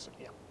some extent,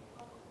 yeah.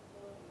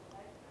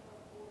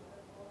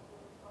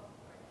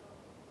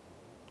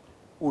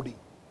 Woody,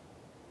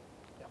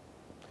 yeah.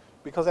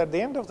 Because at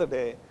the end of the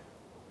day,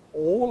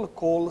 all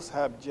coals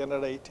have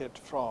generated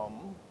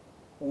from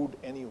wood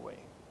anyway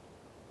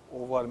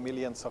over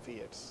millions of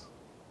years.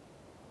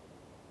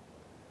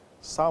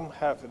 Some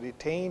have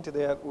retained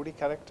their woody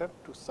character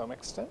to some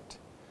extent,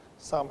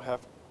 some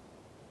have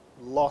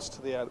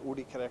lost their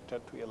woody character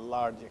to a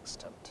large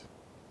extent.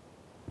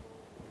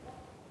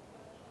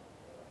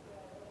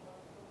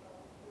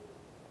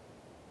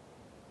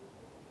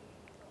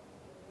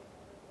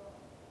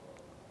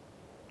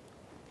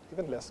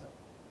 Even lesser,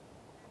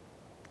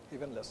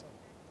 even lesser.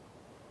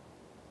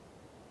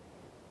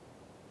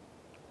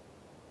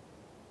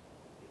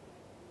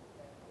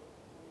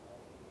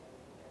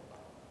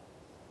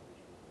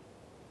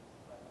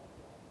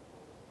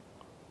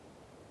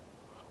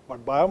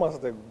 But biomass,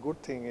 the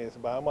good thing is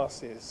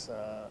biomass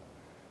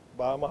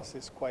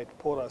is quite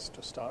porous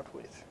to start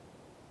with,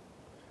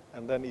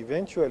 and then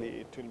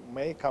eventually it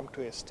may come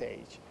to a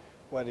stage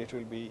where it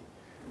will be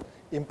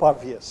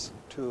impervious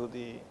to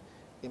the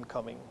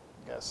incoming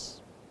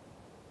gas.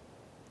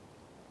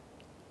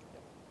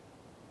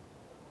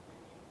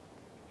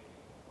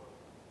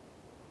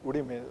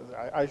 Woody means,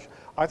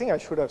 I think I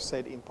should have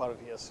said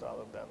impervious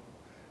rather than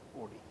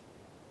woody.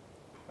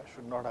 I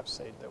should not have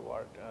said the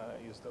word,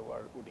 used the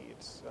word woody.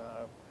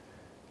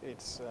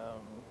 It's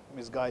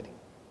misguiding.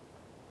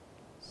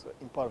 So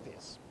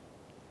impervious.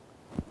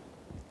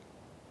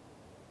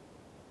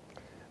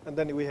 And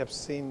then we have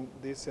seen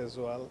this as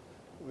well.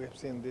 We have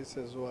seen this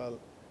as well.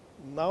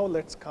 Now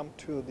let's come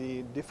to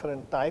the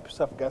different types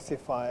of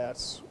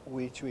gasifiers,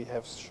 which we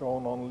have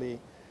shown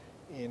only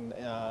in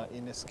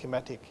a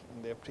schematic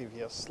in their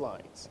previous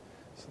slides.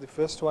 So, the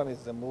first one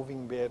is the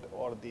moving bed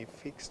or the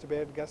fixed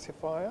bed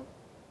gasifier.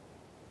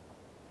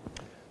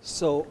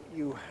 So,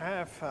 you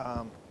have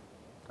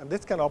and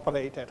this can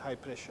operate at high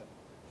pressure.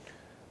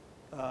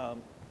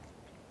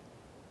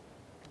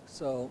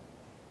 So,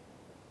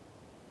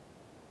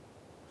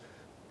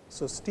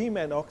 steam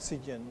and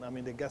oxygen, I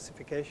mean the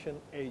gasification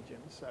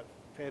agents are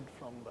fed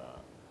from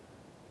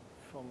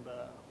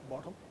the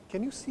bottom.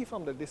 Can you see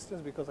from the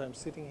distance because I am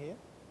sitting here?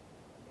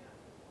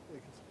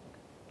 Yeah.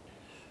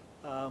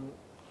 Okay.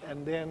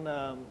 And then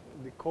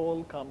the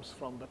coal comes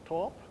from the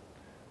top.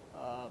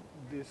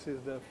 This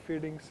is the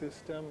feeding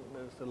system.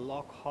 There's the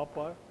lock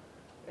hopper,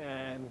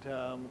 and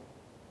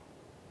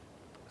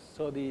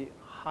so the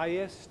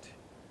highest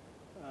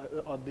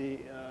or the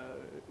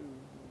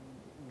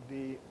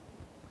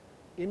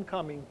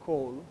incoming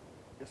coal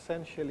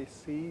essentially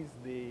sees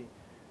the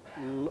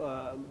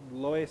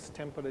lowest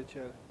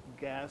temperature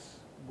gas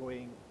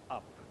going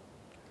up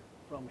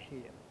from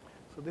here.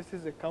 So, this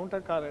is a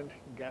countercurrent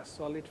gas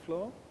solid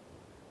flow.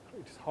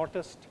 It is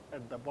hottest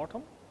at the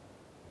bottom,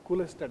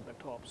 coolest at the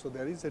top. So,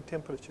 there is a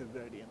temperature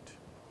gradient.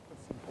 That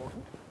is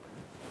important.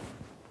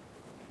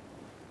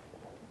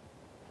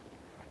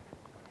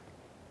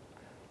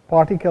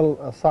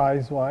 Particle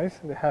size wise,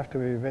 they have to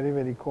be very,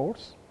 very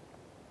coarse.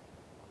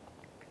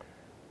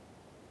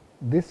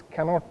 This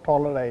cannot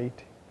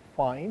tolerate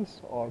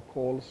fines or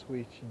coals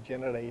which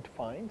generate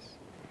fines.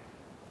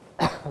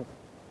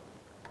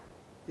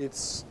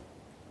 It's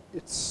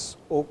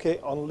okay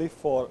only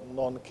for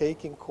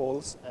non-caking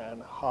coals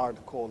and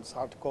hard coals.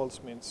 Hard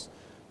coals means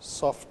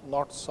soft,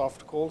 not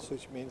soft coals,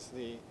 which means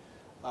the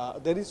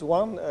there is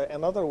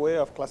another way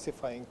of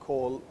classifying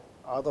coal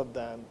other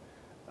than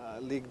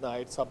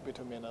lignite,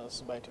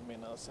 subbituminous,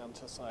 bituminous,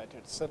 anthracite,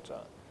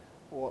 etc.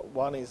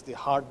 One is the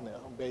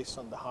hardness, based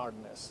on the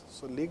hardness.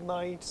 So,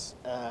 lignites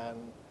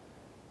and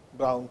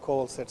brown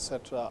coals,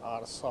 etc.,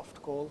 are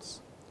soft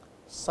coals.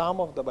 Some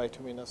of the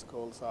bituminous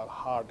coals are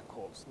hard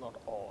coals, not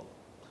all.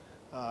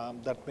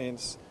 That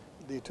means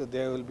they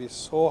will be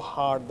so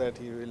hard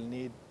that you will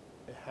need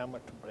a hammer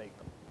to break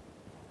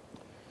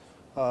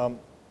them.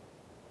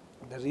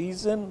 The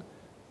reason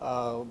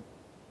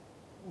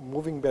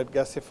moving bed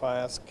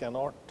gasifiers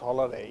cannot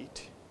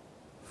tolerate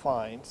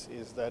fines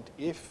is that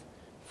if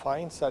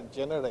fines are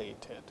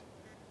generated,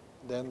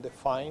 then the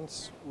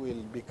fines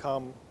will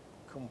become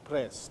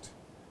compressed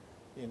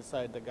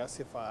inside the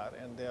gasifier,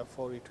 and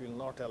therefore, it will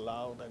not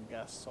allow the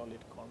gas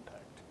solid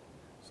contact.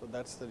 So,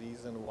 that is the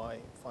reason why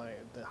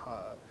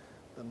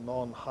the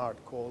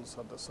non-hard coals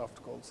or the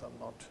soft coals are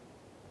not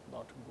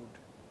good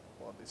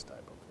for this type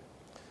of thing.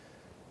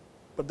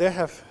 But they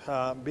have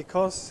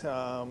because it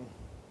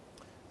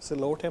is a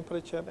low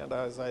temperature, and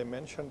as I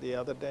mentioned the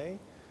other day,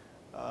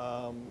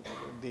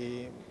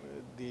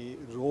 the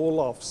role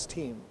of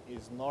steam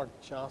is not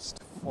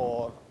just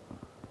for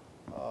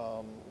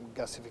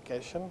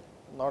gasification,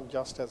 not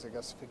just as a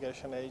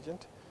gasification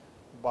agent,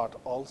 but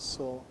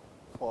also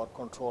for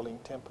controlling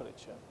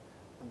temperature.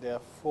 And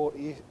therefore,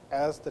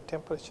 as the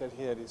temperature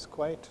here is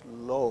quite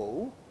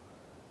low,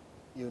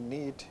 you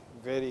need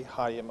very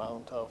high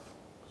amount of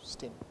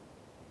steam.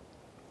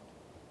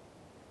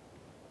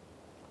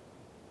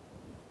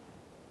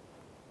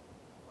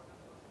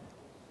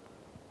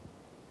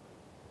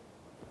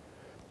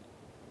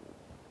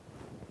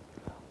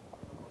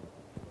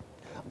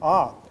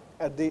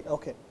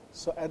 Okay.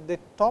 So, at the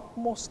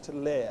topmost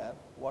layer,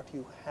 what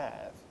you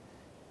have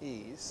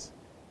is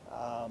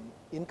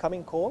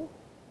incoming coal,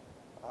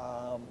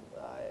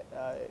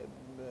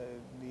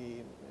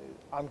 the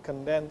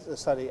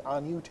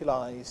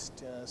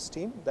unutilized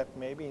steam that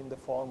may be in the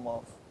form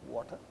of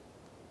water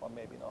or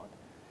maybe not.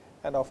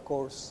 And of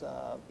course,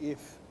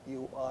 if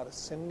you are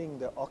sending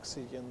the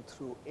oxygen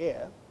through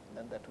air,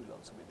 then that will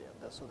also be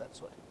there. So, that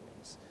is what it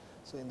means.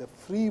 So, in the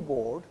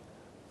freeboard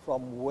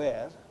from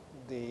where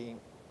the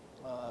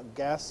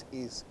gas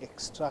is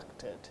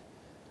extracted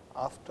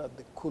after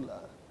the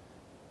cooler,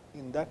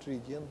 in that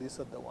region, these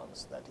are the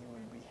ones that you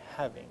will be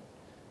having.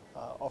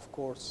 Of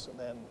course,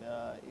 then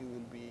you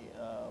will be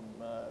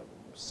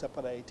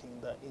separating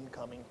the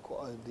incoming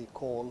the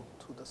coal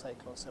through the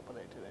cyclone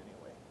separator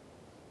anyway,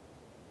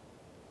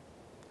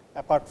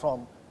 apart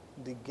from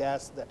the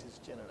gas that is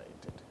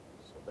generated.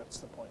 So, that is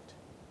the point.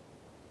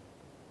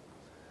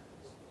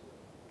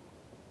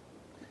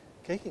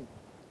 Caking.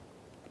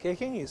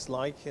 Caking is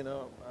like,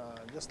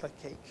 just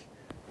like cake.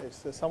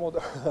 It's some of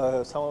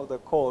the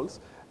coals,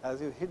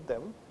 as you hit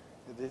them,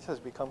 they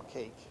just become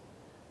cake.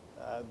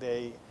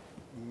 They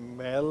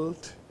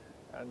melt,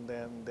 and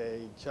then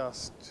they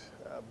just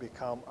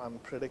become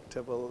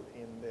unpredictable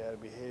in their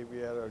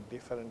behavior or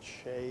different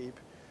shape,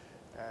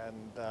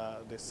 and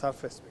the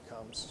surface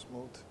becomes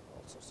smooth,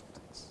 all sorts of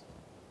things.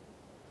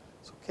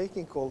 So,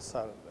 caking coals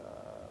are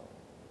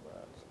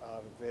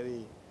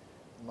very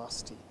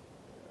nasty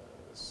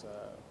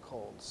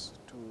coals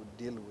to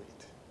deal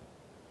with.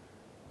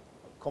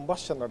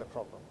 Combustion not a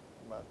problem,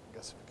 but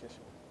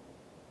gasification.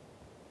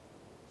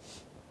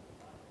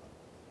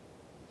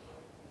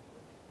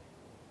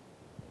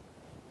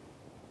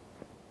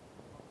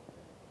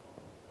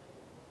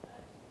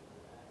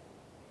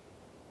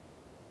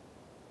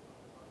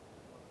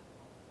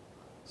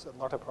 So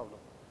not a problem.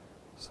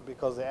 So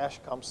because the ash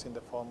comes in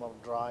the form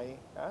of dry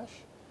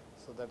ash,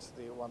 so that's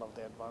the one of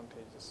the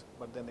advantages.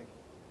 But then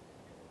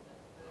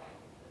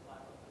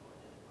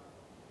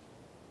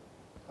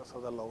because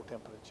of the low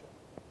temperature,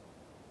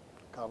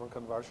 carbon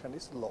conversion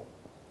is low.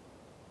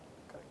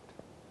 Correct.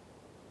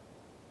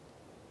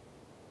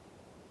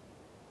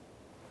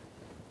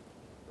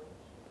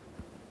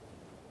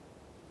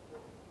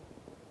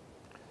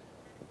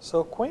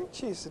 So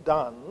quench is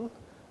done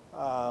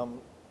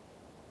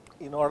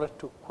in order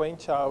to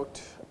quench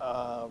out,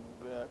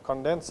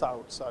 condense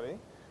out, sorry,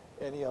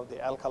 any of the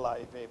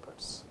alkali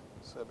vapors.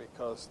 So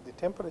because the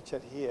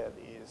temperature here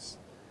is,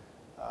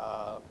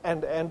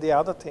 and the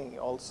other thing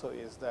also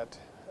is that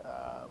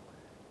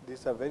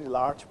these are very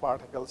large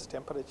particles,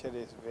 temperature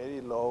is very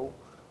low,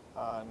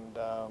 and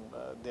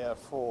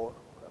therefore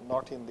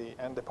not in the,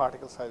 and the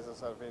particle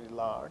sizes are very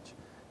large.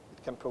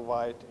 It can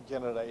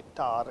generate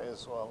tar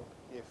as well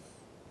if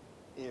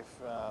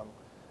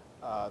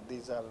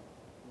these are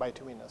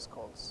bituminous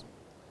coals.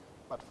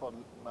 But for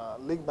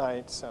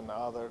lignites and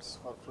others,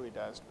 for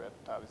fluidized bed,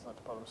 tar is not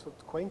a problem. So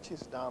quench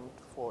is done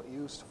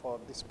used for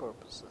these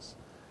purposes,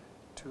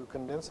 to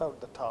condense out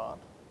the tar,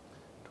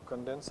 to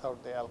condense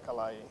out the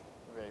alkali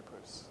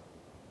vapors.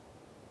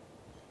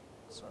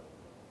 Sorry.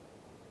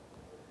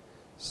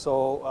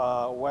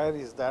 So where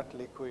is that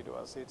liquid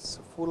was? It's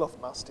full of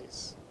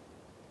nasties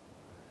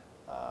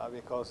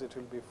because it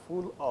will be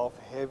full of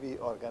heavy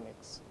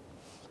organics.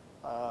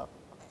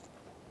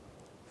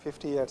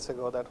 50 years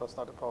ago, that was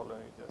not a problem.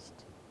 You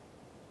just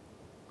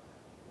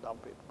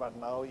dump it. But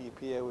now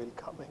EPA will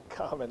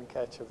come and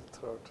catch the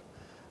throat.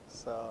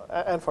 So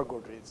and for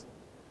good reason.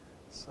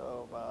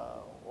 So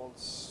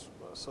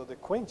so the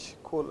the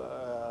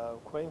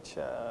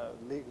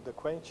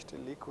quenched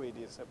liquid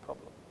is a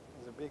problem.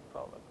 Is a big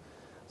problem.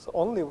 So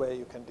only way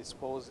you can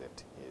dispose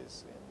it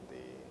is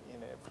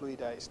in a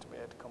fluidized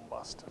bed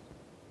combustor.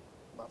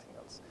 Nothing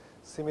else.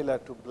 Similar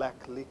to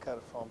black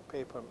liquor from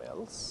paper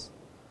mills,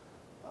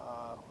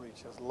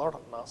 which has a lot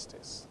of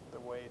nasties. The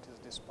way it is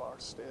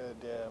disposed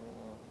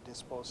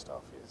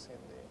of is in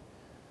the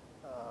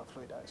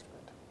fluidized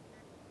bed.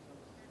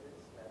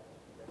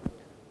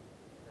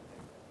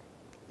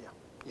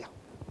 Yeah,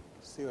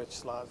 sewage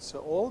sludge. So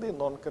all the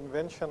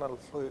non-conventional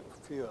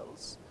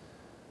fuels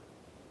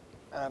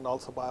and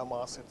also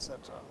biomass, etc.,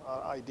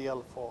 are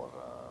ideal for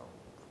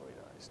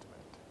fluidized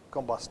bed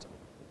combustion.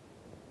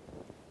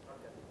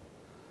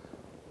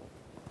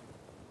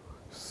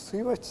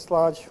 Sewage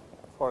sludge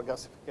for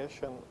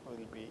gasification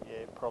will be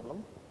a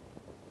problem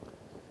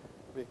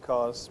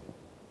because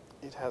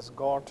it has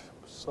got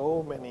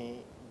so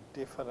many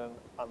different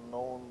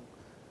unknown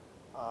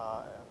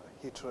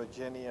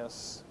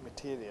heterogeneous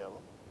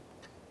material.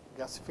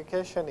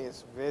 Gasification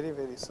is very,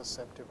 very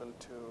susceptible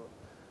to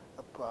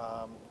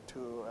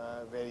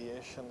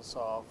variations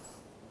of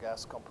the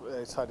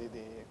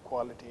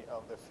quality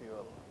of the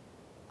fuel.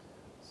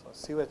 So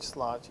sewage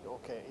sludge,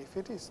 okay, if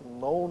it is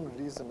known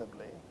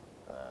reasonably,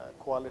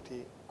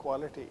 quality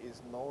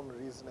is known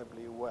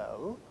reasonably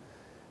well,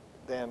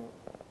 then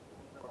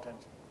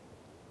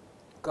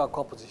potential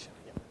composition.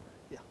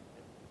 Yeah.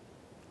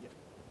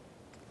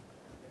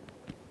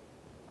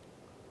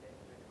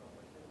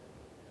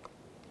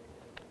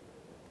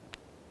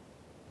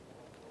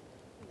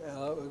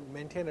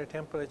 Maintain a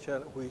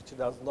temperature which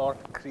does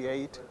not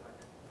create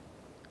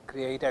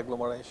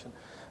agglomeration.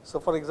 So,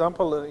 for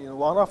example, in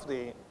one of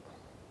the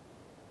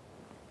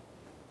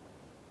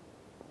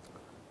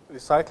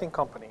recycling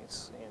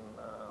companies in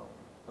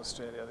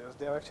Australia,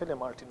 they are actually a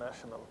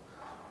multinational.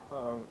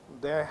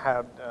 They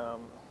had,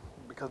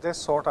 because they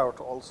sort out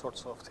all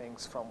sorts of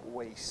things from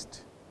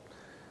waste,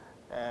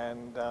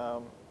 and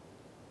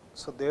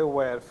so they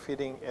were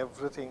feeding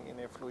everything in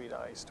a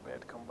fluidized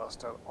bed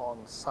combustor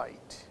on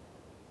site.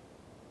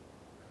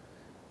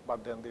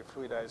 But then the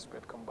fluidized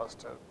bed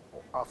combustor,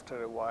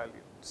 after a while,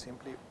 it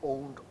simply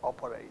won't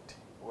operate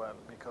well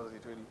because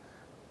it will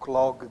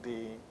clog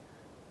the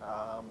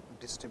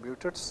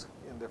distributors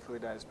in the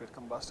fluidized bed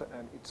combustor,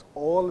 and it's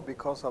all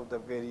because of the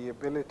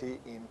variability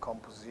in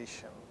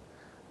composition.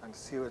 And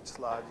sewage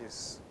sludge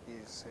is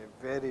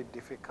very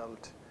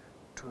difficult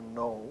to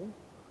know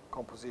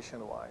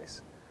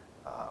composition-wise.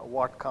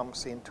 What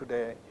comes in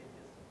today,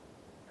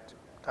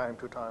 time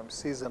to time,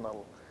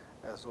 seasonal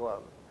as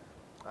well,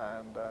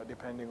 and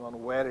depending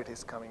on where it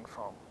is coming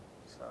from.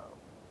 So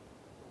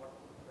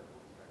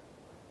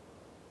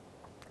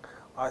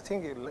I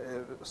think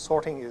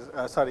sorting is,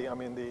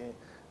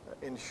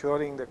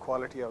 ensuring the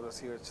quality of the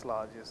sewage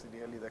sludge is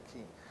really the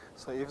key.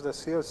 So if the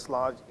sewage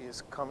sludge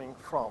is coming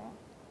from,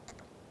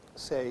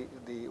 say,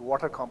 the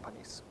water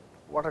companies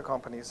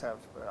have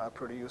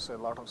produce a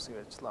lot of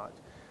sewage sludge,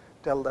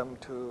 tell them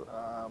to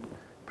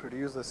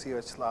produce the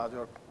sewage sludge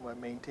or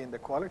maintain the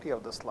quality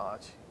of the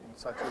sludge in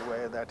such a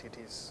way that it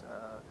is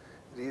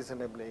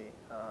reasonably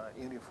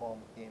uniform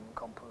in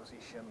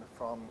composition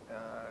from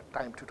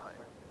time to time.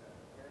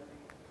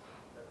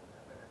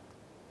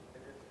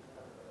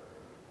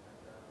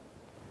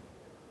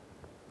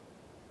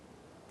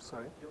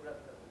 Sorry?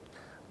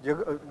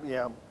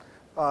 Yeah.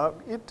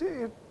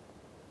 It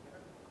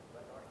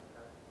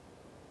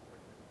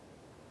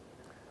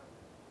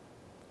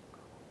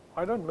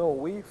I don't know.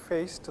 We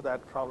faced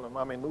that problem.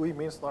 I mean, we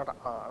means not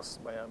us,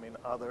 but I mean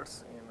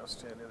others in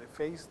Australia. They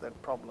faced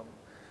that problem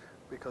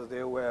because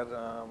they were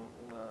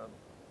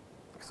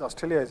because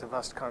Australia is a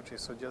vast country,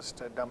 so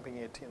just dumping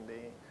it in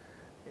the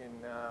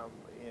in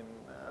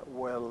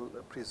well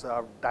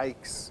preserved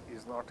dikes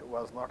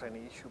was not an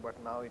issue, but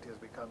now it is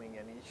becoming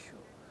an issue.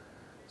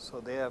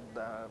 So there,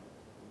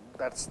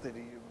 that's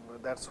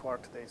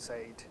what they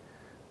said.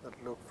 That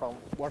look, from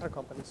water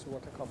companies to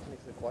water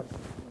companies,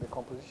 the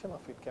composition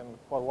of it can,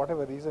 for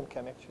whatever reason,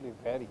 can actually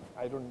vary.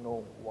 I don't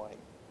know why.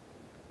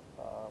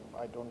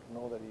 I don't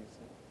know the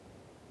reason.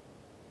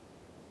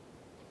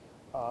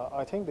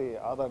 I think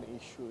the other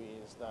issue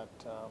is that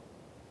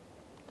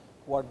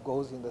what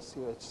goes in the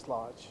sewage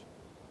sludge,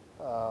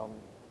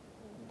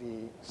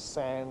 the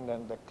sand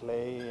and the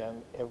clay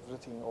and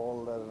everything,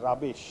 all the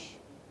rubbish.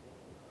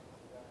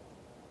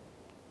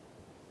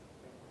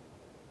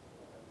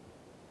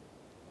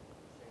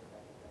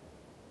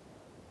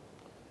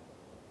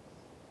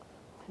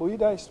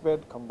 Fluidized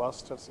bed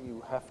combustors,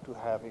 you have to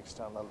have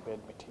external bed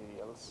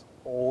materials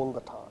all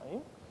the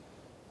time,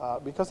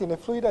 because in a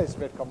fluidized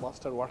bed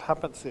combustor, what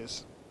happens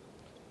is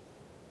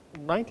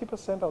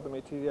 90% of the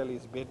material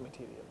is bed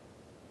material.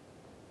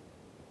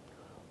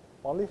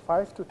 Only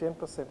 5 to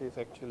 10% is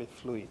actually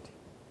fluid.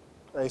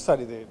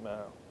 Sorry, the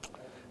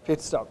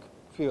feedstock,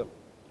 fuel.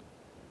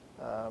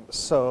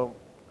 So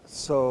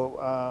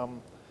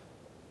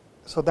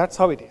that's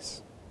how it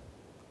is,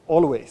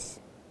 always,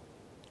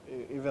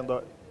 even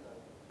though.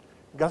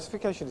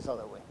 Gasification is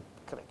other way,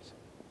 correct.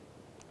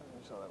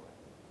 It's other way.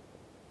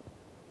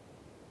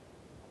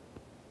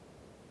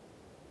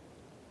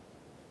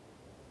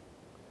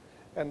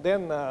 And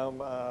then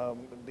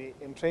the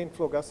entrained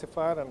flow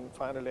gasifier, and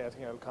finally I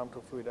think I will come to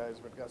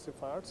fluidized bed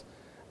gasifiers.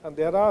 And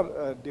there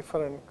are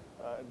different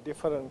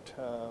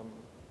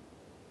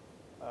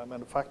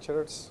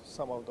manufacturers.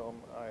 Some of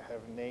them I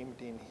have named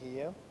in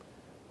here.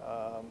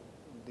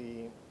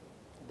 The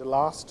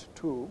last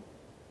two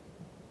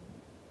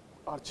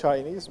are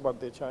Chinese, but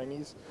the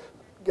Chinese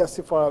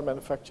gasifier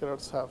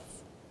manufacturers have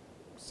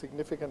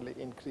significantly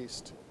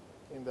increased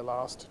in the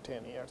last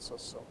 10 years or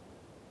so.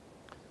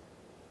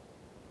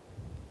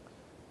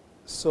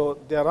 So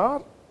there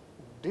are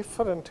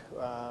different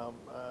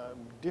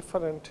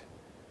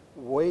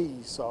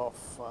ways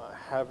of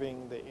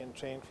having the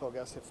entrained flow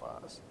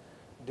gasifiers,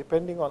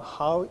 depending on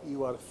how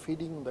you are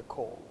feeding the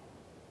coal,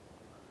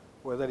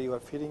 whether you are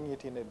feeding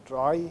it in a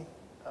dry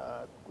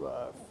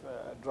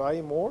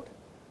mode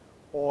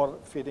or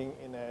feeding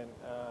in a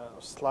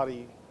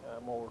slurry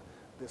mode.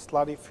 The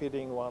slurry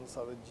feeding ones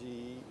are the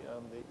GE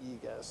and the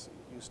E-gas.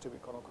 It used to be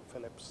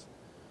ConocoPhillips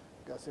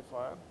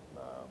gasifier,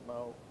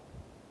 now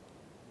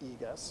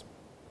E-gas.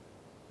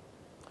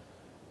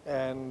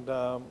 And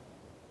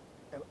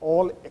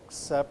all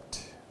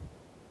except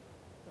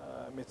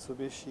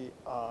Mitsubishi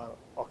are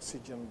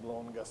oxygen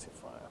blown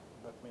gasifier.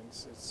 That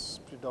means it's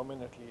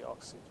predominantly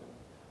oxygen,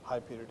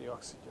 high purity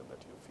oxygen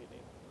that you feed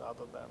in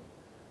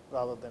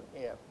rather than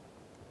air.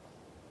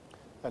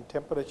 And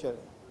temperature,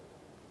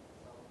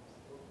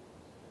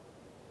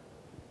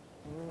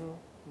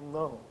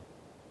 no,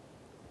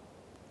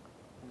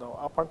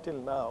 up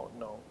until now,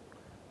 no.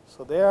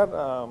 So they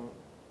are,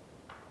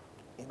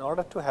 in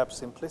order to have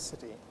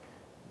simplicity,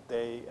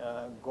 they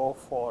go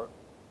for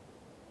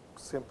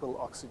simple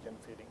oxygen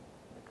feeding,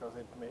 because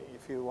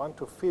if you want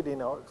to feed in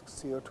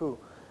CO2,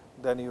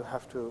 then you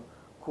have to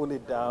cool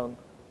it down.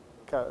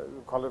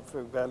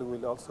 Calorific value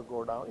will also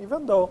go down,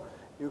 even though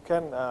you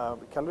can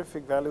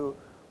calorific value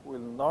will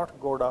not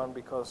go down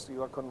because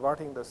you are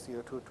converting the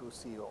CO2 to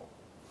CO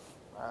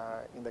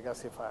in the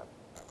gasifier.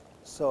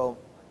 So,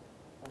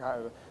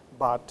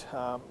 but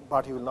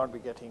you will not be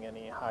getting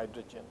any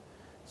hydrogen.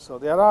 So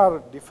there are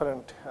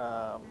different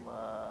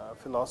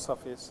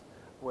philosophies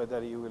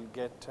whether you will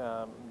get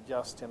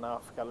just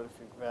enough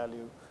calorific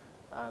value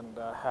and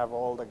have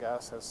all the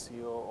gas as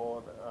CO,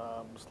 or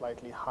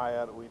slightly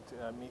higher with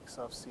a mix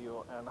of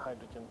CO and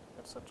hydrogen,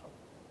 etc.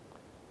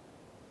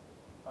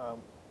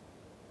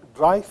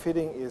 Dry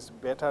feeding is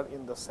better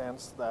in the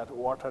sense that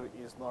water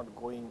is not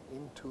going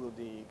into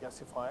the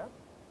gasifier,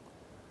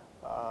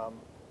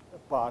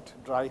 but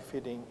dry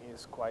feeding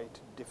is quite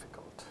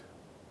difficult,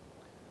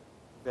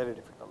 very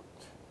difficult.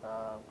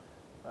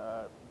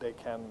 They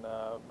can,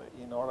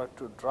 in order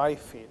to dry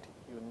feed,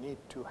 you need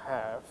to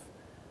have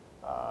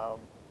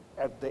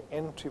at the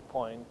entry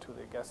point to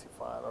the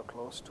gasifier or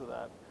close to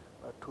that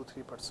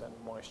 2-3%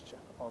 moisture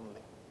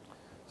only.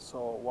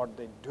 So what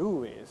they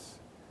do is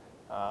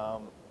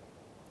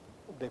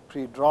they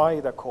pre-dry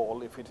the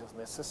coal if it is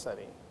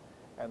necessary,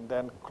 and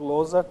then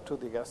closer to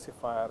the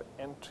gasifier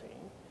entry,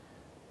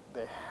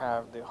 they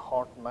have the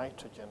hot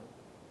nitrogen.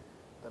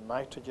 The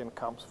nitrogen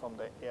comes from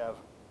the air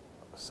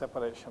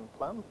separation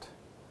plant.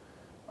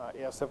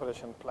 Air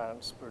separation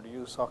plants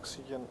produce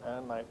oxygen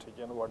and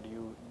nitrogen. What do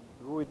you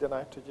do with the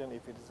nitrogen?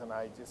 If it is an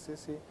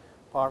IGCC,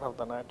 part of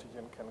the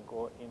nitrogen can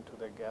go into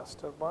the gas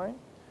turbine,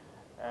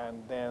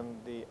 and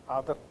then the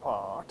other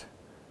part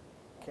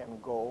can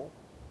go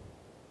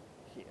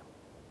here.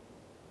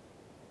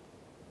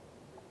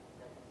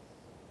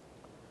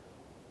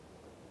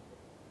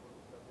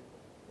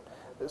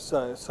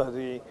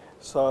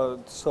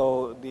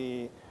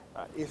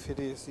 If it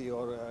is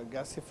your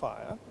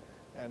gasifier,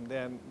 and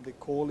then the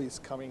coal is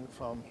coming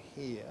from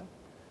here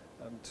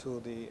and to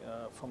the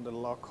from the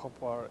lock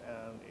hopper,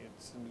 and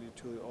it's simply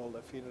to all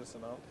the feeders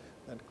and all.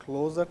 Then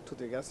closer to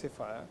the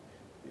gasifier,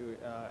 you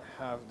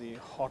have the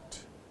hot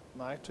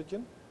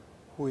nitrogen,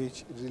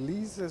 which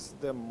releases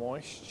the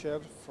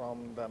moisture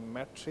from the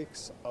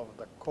matrix of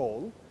the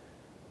coal.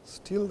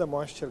 Still the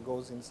moisture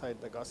goes inside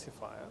the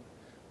gasifier,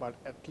 but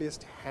at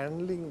least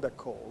handling the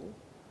coal,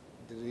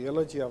 the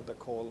rheology of the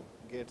coal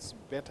gets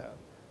better,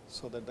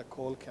 so that the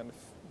coal can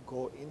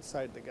go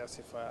inside the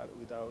gasifier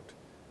without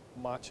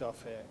much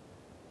of a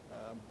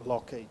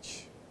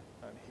blockage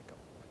and hiccup.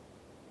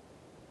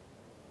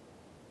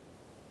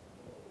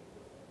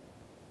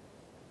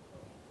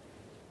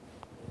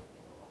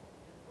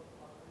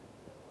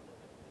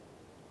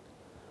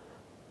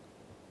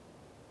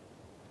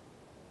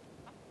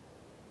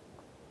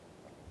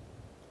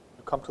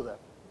 You come to that.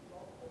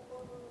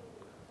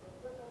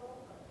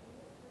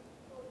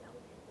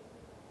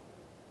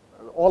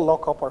 All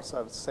lock hoppers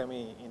are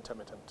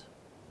semi-intermittent,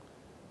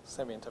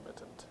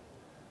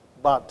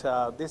 but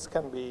this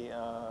can be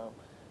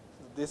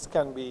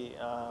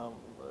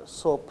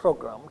so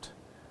programmed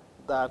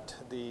that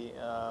the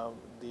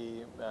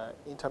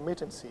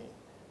intermittency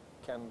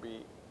can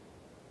be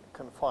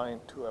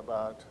confined to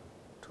about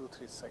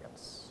 2-3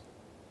 seconds.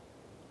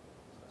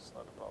 So it's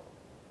not a problem.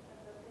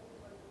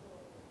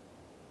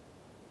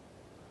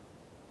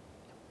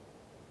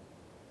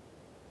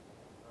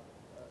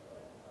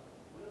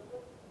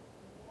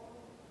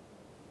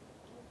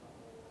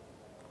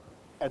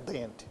 At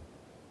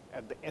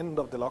the end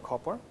of the lock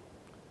hopper,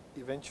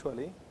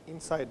 eventually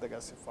inside the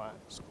gasifier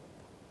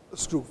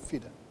screw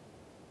feeder.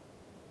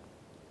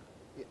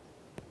 Yeah.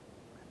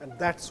 And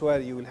that's where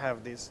you will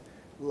have this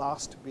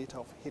last bit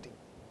of heating.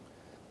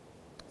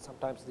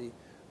 Sometimes the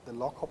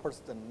lock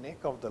hoppers, the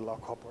neck of the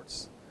lock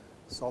hoppers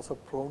is also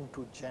prone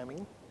to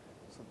jamming,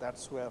 so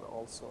that's where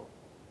also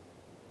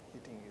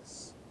heating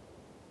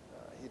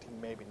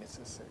may be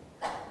necessary.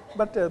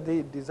 But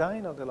the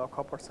design of the lock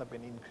hoppers have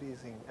been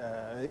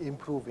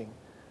improving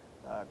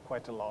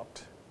quite a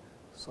lot,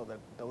 so that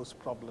those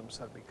problems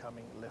are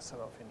becoming lesser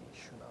of an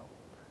issue now.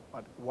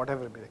 But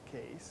whatever be the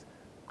case,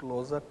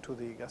 closer to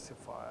the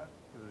gasifier,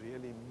 you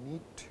really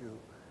need to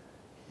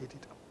heat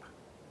it up.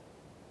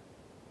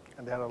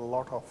 And there are a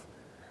lot of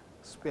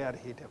spare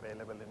heat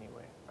available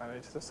anyway. And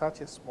it's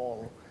such a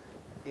small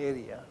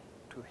area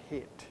to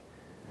heat,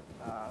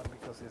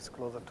 because it's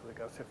closer to the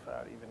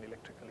gasifier, even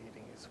electrical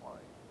heating is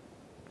fine.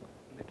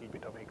 A little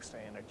bit of extra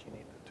energy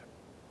needed.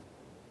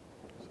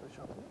 So,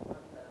 Jonathan?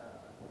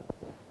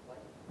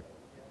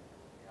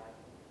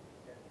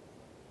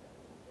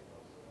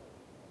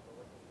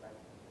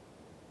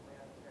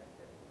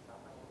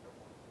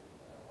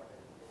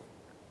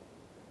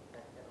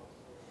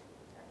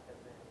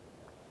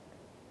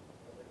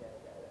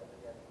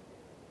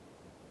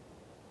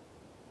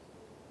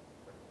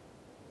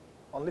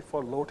 Only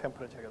for low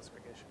temperature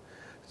gasification.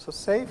 So,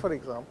 say for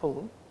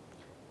example,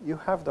 you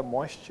have the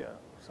moisture,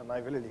 so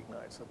Nivelle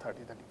lignite, so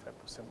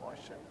 30-35%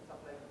 moisture.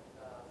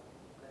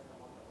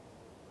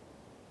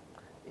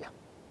 Yeah.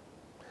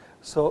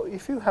 So,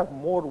 if you have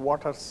more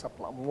water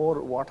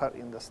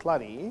in the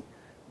slurry,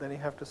 then you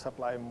have to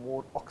supply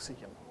more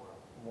oxygen.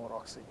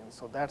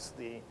 So that's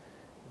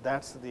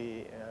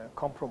the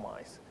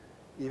compromise.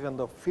 Even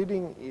though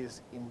feeding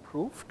is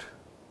improved,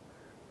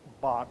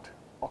 but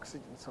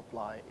oxygen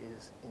supply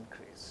is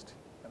increased,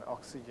 and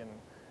oxygen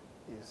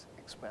is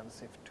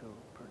expensive to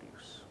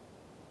produce.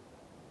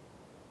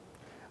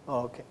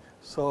 Okay,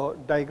 so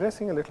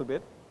digressing a little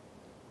bit,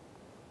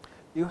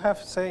 you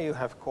have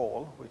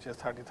coal, which is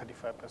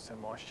 30-35%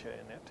 moisture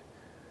in it.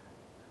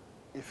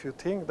 If you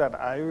think that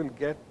I will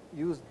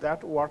use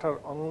that water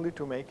only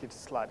to make it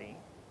slurry,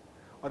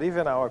 or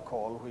even our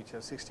coal, which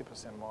has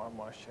 60% more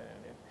moisture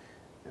in it,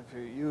 if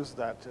you use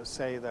that to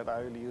say that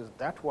I will use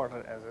that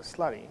water as a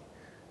slurry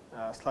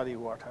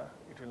water,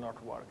 it will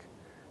not work,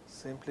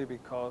 simply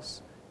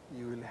because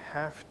you will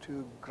have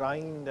to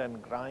grind the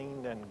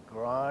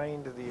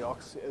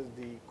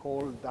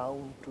coal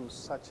down to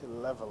such a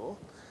level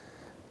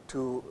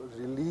to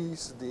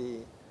release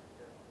the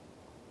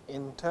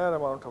entire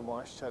amount of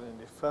moisture. In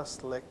the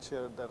first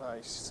lecture that I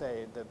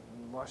said that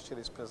moisture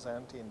is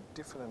present in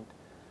different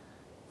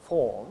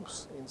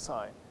forms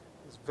inside,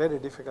 it's very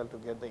difficult to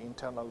get the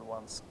internal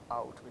ones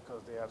out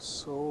because they are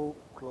so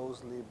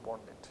closely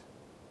bonded.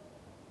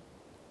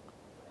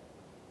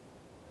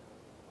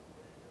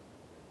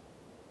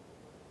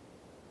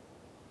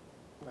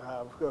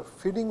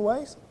 Feeding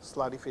wise,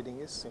 slurry feeding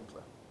is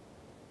simpler,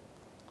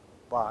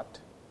 but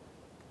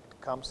it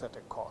comes at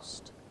a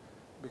cost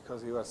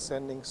because you are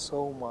sending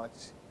so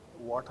much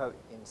water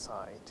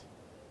inside.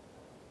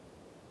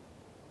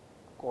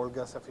 Coal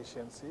gas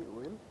efficiency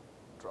will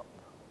drop.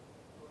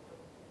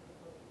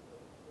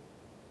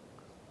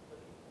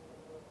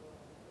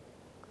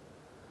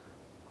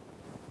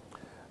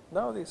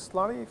 Now the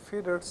slurry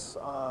feeders,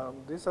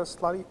 these are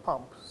slurry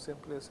pumps,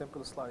 simple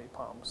slurry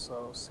pumps.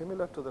 So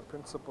similar to the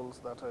principles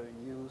that are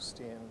used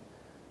in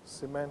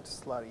cement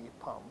slurry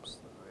pumps,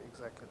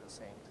 exactly the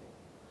same thing.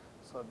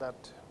 So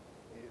that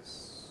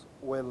is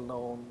well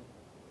known.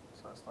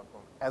 So it's not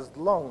known. As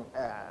long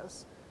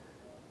as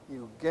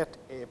you get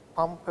a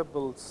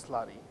pumpable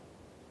slurry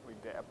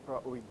with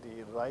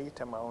the right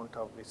amount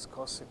of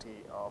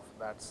viscosity of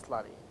that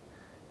slurry,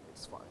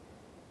 it's fine.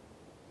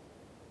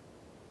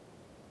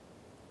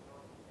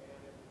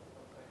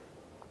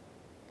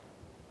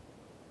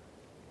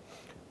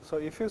 So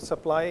if you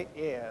supply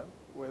air,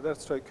 whether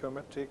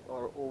stoichiometric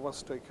or over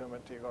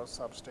stoichiometric or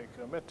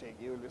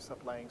substoichiometric, you will be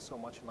supplying so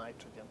much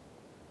nitrogen,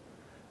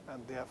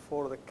 and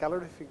therefore the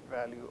calorific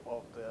value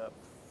of the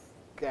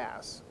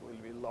gas will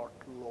be a lot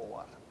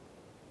lower.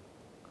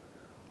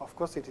 Of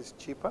course, it is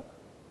cheaper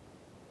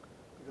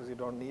because you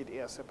don't need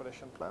air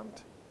separation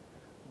plant,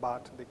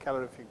 but the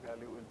calorific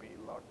value will be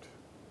a lot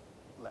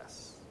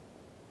less.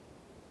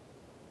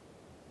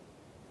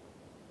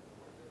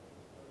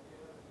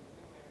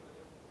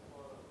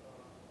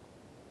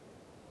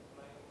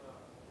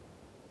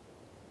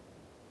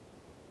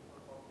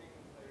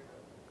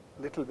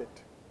 Little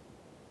bit.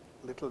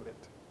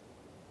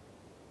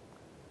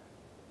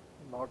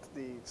 Not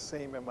the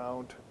same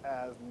amount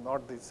as,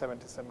 not the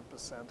 77%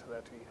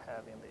 that we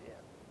have in the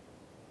air.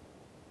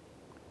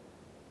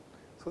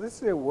 So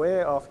this is a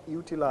way of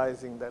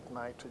utilizing that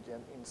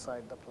nitrogen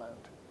inside the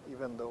plant,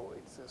 even though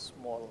it's a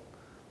small.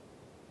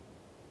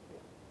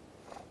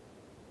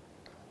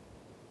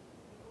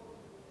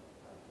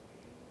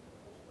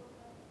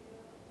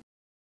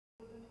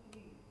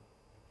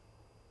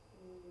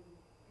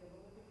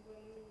 Calorific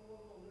value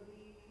was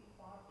already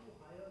far too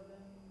higher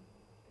than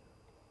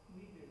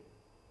needed.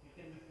 It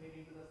can be fed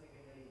into the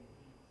secondary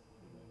endings.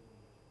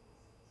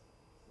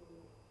 So,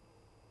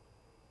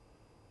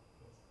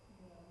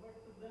 yeah, but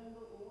then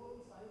the overall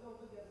size of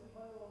the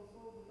gasifier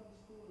also becomes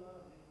too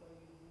large if I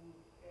do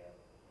air.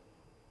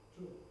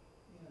 True.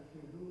 Yeah. If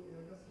you do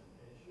air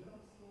gasification,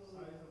 Becomes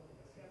size of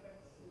the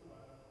capex.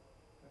 gasifier,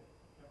 capex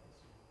will go up.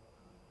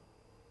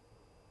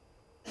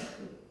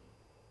 That's it.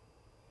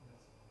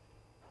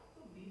 So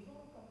these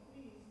all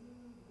companies,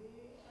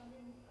 they, I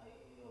mean, I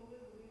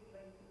always read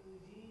like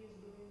GE is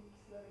doing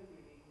slurry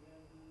feeding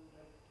and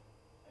like,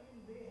 I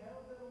mean, they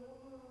have their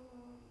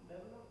own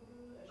developed,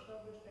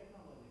 established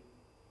technology,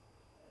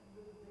 and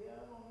they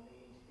are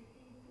only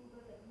sticking to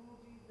the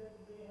technology that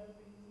they have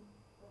been.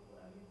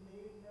 I mean,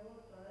 they never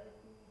try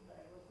to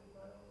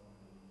diversify or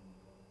something.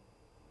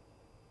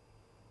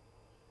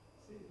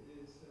 See,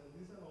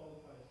 these are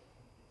all private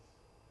companies.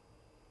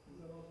 These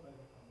are all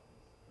private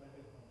companies,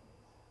 private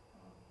companies.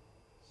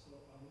 So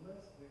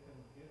unless they can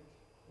get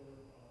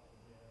hold of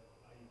their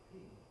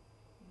IP,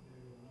 they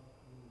will not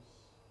lose.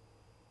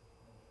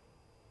 So,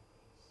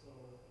 so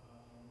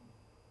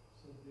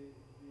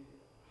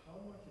how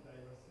much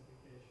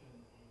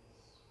diversification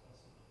is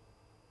possible?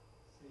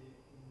 See,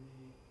 in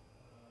the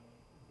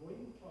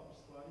going from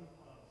slurry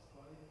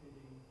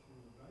feeding to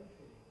dry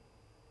feeding,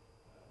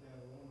 there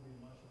won't be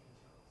much of a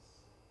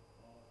chance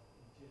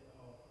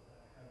of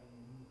having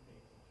a new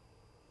patent,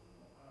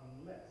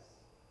 unless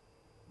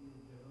you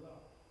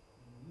develop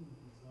a new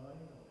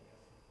design of the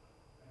gasifier.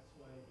 That's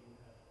why you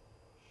have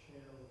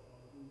Shell or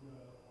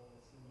Ura or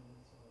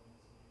Siemens or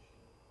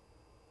Mitsubishi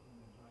in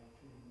the dry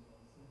feeding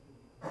zone, simply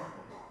because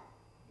of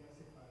the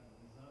gasifier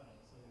design.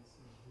 So it's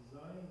a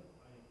design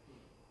IP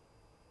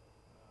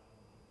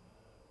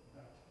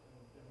that,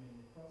 I mean,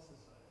 the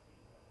process IP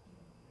that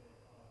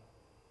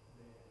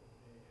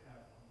they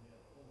have on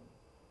their own.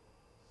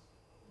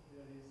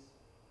 There is,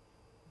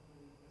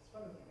 as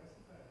far as the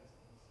gasifier is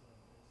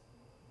concerned, there's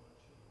not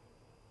much of a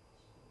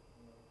scope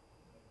for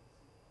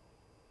diversity.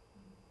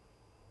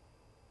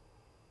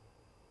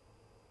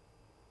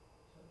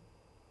 So,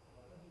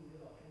 what are the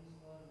usual options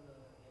for air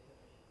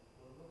separation?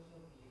 Cold or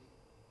PAC?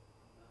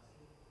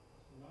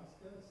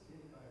 Last year,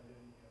 still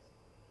cryogenic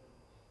gasifier.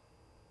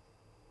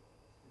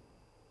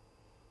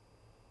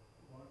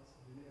 Works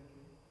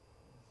brilliantly.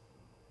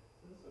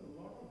 There's a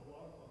lot of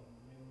work on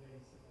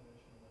membrane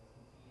separation that's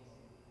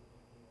happening,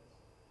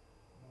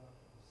 but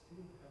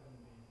still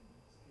haven't been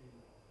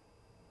scaled up.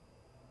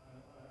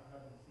 I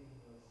haven't seen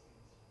those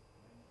things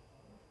playing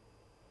out.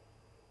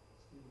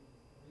 Still,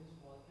 In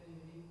small scale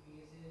unique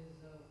PAC is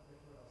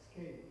preferred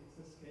option. scale. It's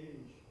a scale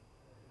issue.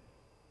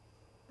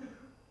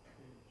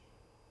 Scale issue.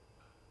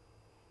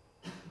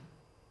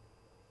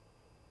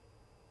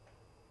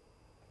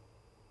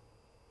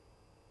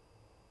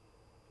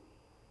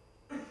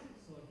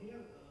 So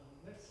here,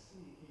 let's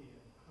see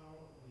here how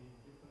the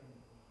different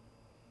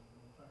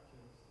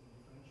manufacturers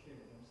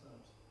differentiate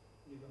themselves,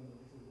 even though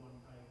this is one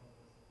type of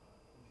gasifier,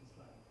 which is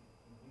slurry feed,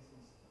 and this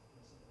is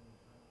just a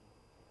different type.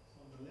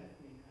 So on the left,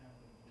 we have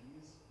the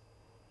Breeze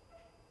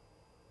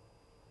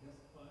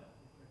gasifier,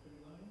 refractory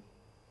lined,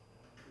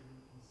 and here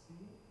you can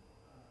see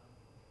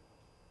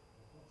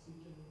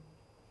oxygen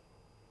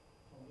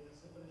from air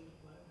separation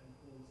plant and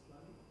cold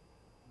slurry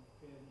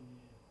paired in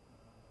a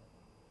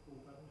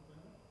co-current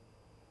manner.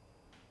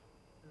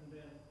 And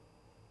then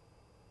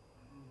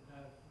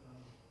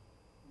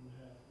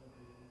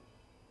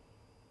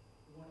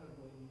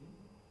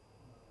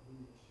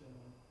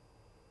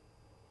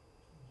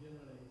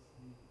generates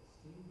the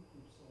steam,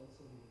 keeps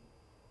also the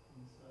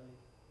inside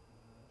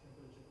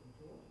temperature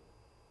control.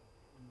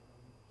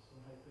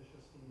 So high pressure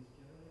steam is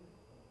generated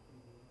from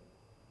the water,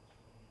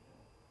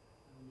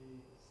 and the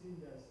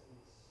syngas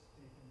is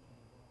taken from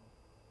the bottom.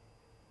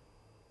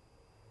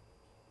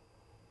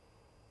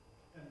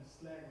 And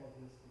slag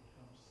obviously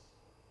comes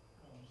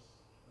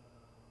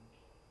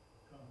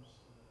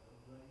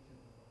right at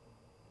the bottom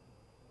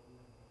for all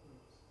the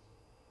purposes.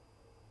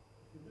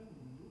 If you then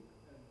look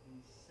at the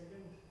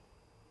second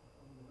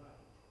on the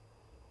right,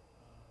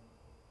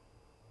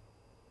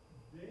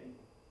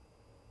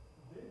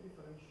 they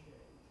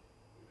differentiate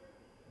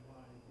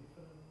by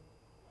different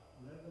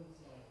levels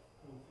of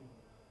coal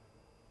feeding.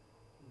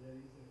 There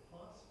is a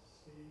fast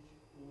stage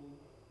coal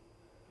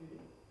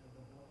feeding at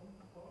the bottom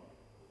part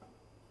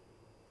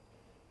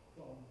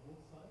from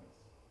both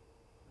sides,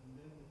 and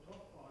then the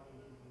top part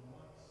which is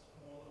much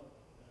smaller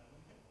than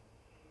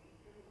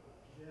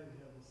there we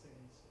have the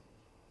second stage.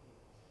 So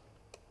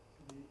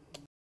the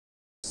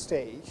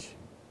Stage,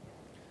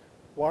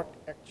 what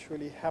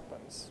actually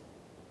happens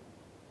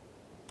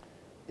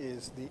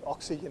is the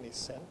oxygen is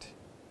sent,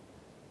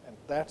 and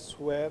that's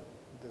where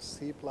the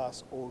C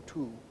plus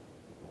O2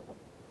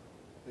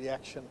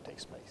 reaction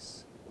takes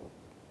place.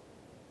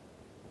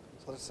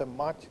 So it's a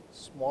much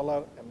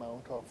smaller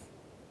amount of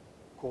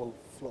coal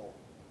flow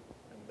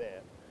in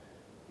there.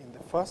 In the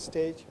first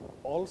stage,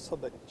 also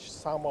the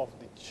sum of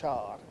the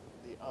char,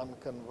 the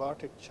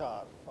unconverted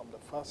char from the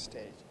first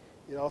stage,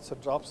 it also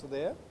drops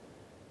there.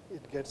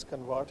 It gets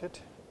converted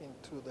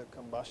into the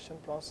combustion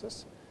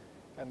process,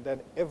 and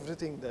then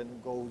everything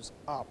then goes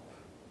up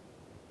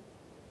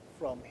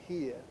from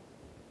here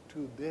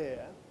to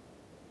there,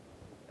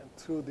 and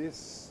through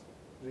this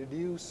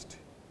reduced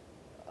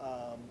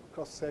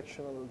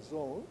cross-sectional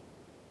zone,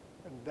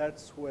 and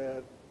that's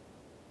where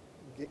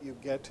you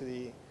get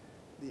the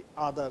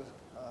other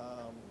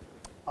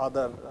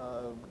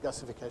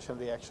gasification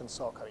reactions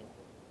occurring.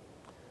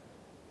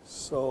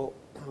 So,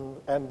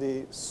 and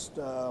the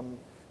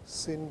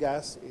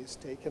syngas is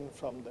taken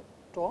from the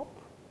top,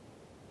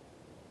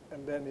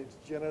 and then it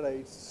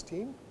generates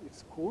steam.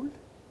 It's cooled,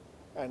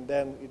 and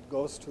then it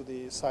goes to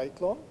the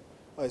cyclone.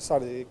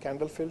 The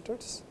candle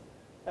filters,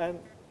 and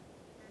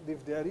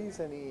if there is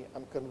any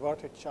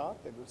unconverted char,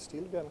 there will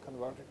still be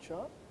unconverted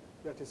char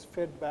that is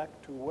fed back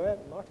to where?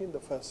 Not in the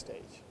first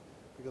stage,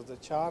 because the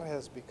char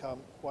has become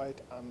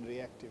quite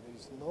unreactive. There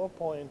is no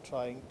point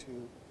trying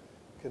to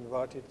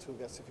convert it through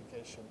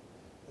gasification.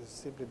 It is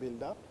simply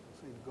build up,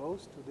 so it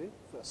goes to the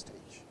first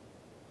stage.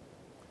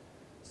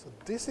 So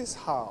this is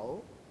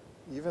how,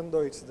 even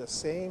though it's the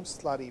same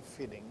slurry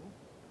feeding,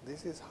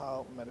 this is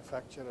how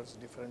manufacturers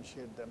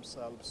differentiate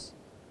themselves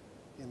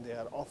in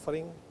their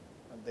offering,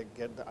 and they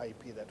get the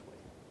IP that way,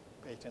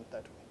 patent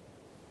that way.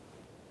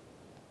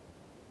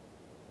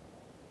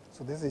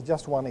 So this is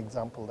just one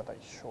example that I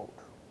showed.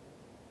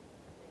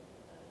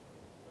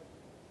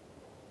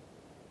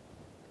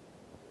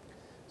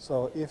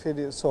 So if it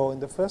is, so in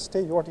the first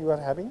stage, what you are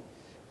having?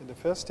 In the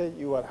first stage,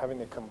 you are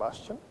having a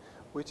combustion,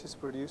 which is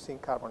producing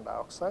carbon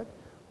dioxide,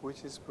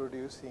 which is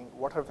producing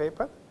water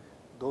vapor.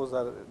 Those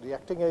are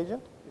reacting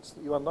agent.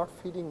 You are not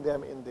feeding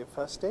them in the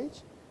first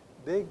stage.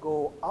 They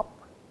go up,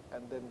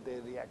 and then they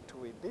react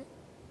with the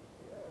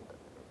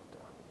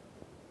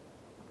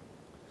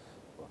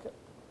okay.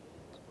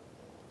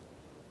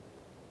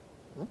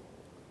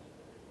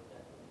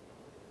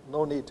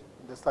 No need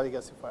in the slurry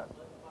gasifier,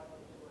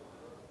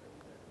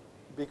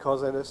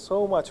 because there is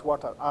so much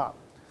water.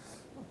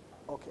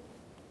 Okay.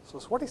 So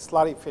what is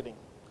slurry feeding?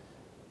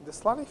 The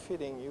slurry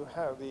feeding, you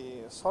have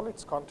the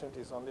solids content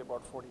is only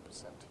about 40%.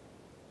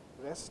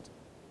 Rest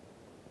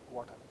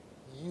water.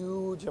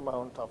 Huge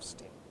amount of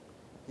steam.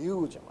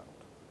 Huge amount.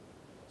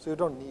 So you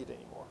don't need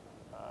any more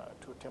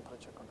to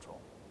temperature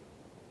control.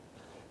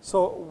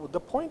 So the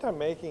point I'm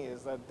making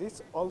is that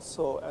this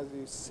also, as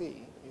you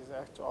see, is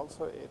actually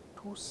also a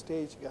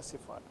two-stage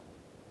gasifier.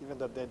 Even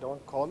though they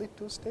don't call it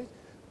two-stage,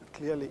 but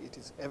clearly it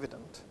is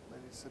evident that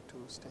it's a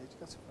two-stage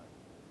gasifier.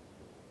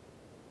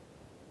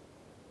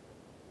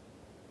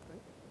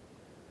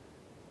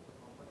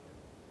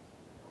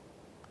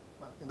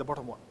 In the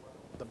bottom one,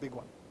 the big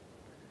one,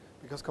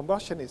 because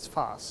combustion is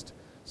fast,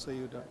 so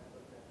you don't.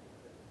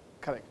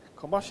 Correct.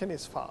 Combustion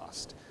is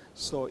fast,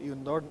 so you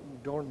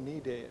don't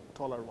need a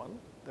taller one.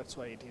 That's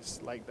why it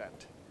is like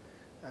that.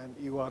 And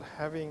you are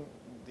having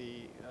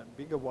the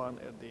bigger one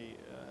at the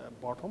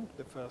bottom,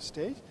 the first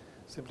stage,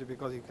 simply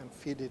because you can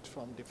feed it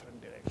from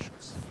different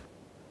directions.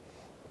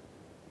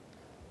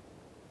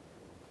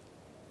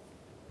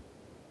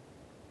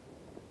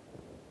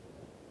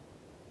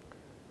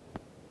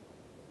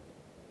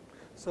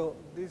 So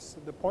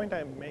the point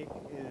I make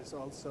is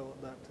also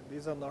that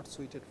these are not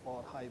suited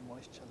for high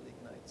moisture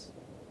lignites,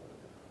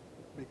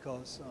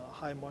 because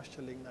high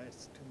moisture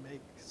lignites, to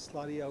make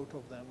slurry out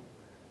of them,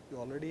 you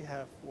already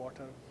have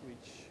water,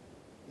 which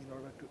in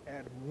order to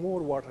add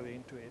more water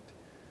into it,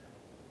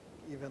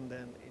 even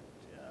then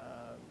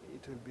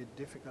it will be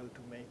difficult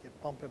to make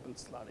a pumpable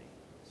slurry,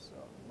 so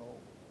no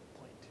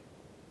point.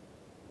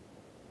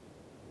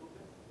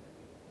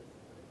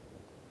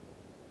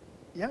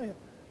 Yeah, yeah.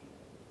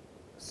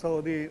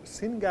 So the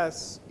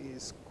syngas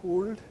is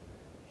cooled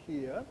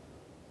here,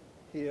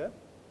 here,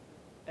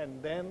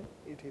 and then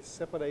it is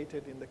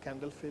separated in the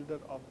candle filter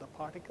of the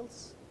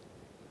particles.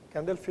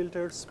 Candle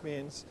filters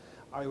means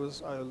I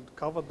will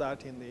cover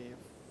that in the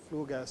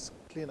flue gas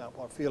cleanup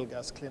or fuel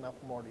gas cleanup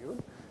module.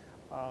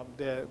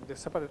 They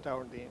separate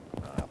out the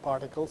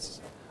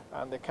particles,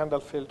 and the candle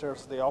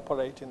filters, they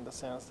operate in the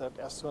sense that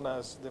as soon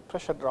as the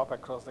pressure drop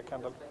across the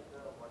candle.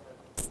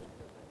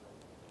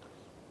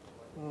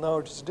 No,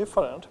 it's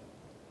different.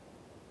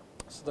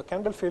 So the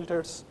candle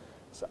filters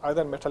is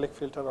either metallic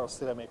filter or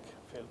ceramic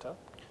filter.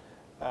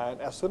 And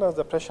as soon as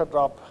the pressure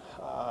drop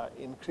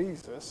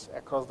increases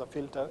across the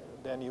filter,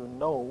 then you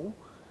know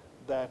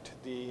that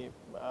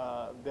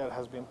there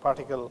has been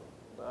particle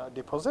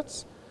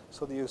deposits.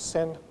 So you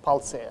send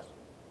pulse air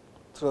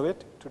through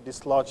it to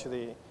dislodge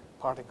the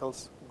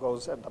particles,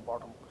 goes at the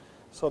bottom.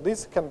 So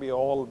this can be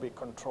all be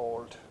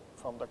controlled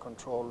from the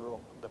control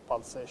room, the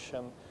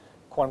pulsation,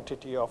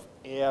 quantity of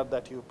air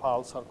that you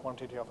pulse or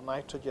quantity of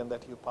nitrogen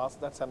that you pulse.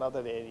 That's another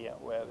area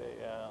where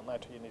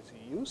nitrogen is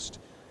used,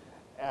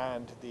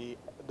 and the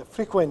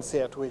frequency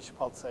at which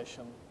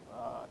pulsation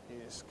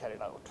is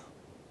carried out.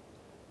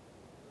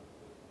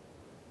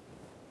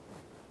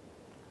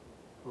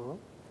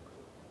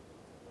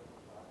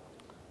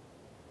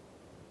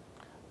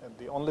 And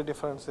the only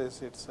difference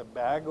is it's a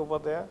bag over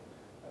there.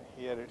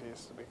 Here it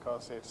is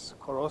because it's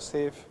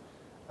corrosive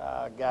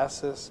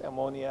gases,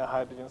 ammonia,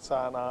 hydrogen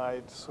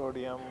cyanide,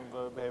 sodium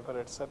vapor,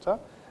 etc.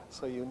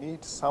 So you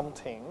need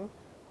something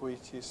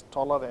which is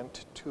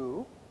tolerant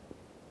to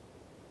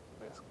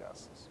these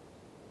gases.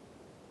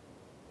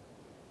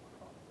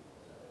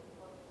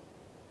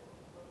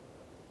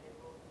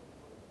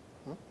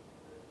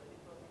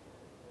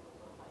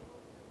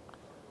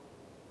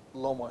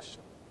 Low moisture.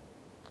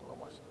 Low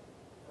moisture.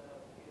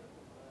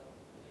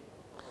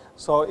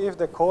 So if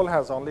the coal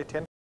has only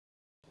 10, it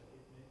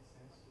makes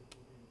sense to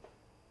put in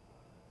 60%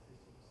 water.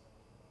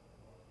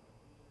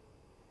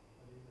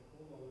 But if the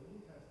coal already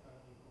has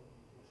 30,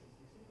 40,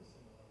 50,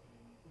 60% water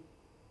in it,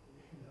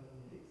 it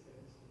doesn't make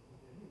sense to put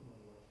any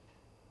more water.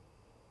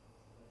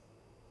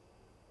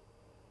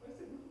 But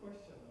it's a good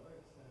question, though.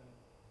 It's a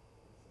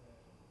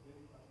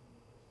very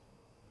pertinent question.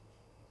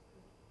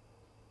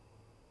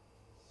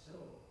 So,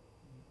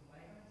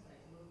 why can't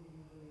cyclone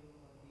be used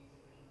for the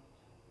separation of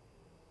chemical?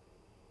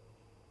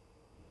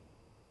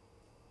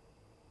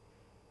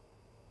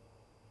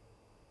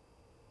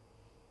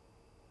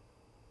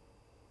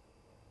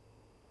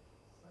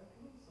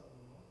 Cyclones are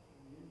not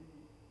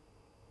really.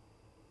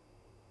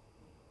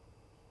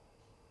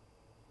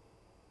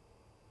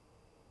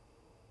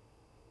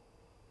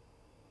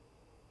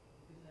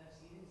 Because I have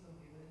seen in some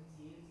paper in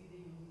CLC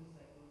they use this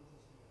cyclone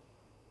system.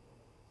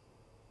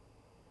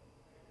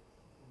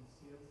 In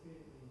CLC,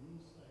 they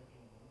use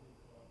cyclone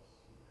because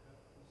you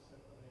have to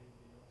separate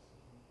the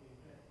oxygen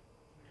payload,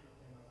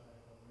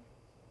 hematite or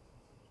metal salts,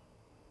 etc.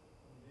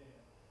 from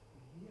there.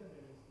 But here,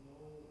 there is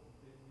no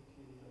dead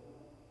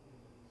material. Here,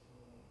 there is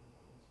no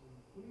anything. So in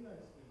fully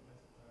isolated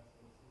gasifiers,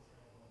 you see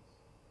cyclones all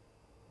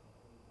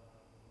the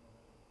time.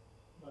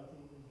 But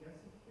in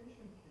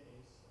gasification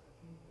case, I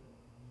think the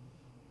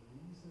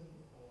reason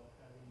for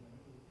having a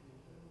metal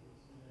filter is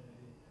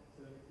ceramic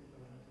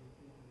filter or metal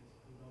filter is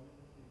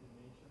predominantly the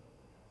nature of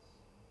the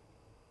gas.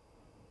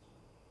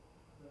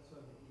 That's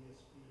why the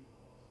ESP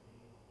or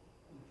the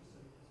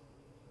ultrasonic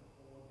precipitation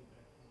or the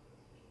vacuum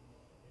filters is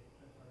not a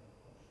preferred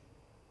option.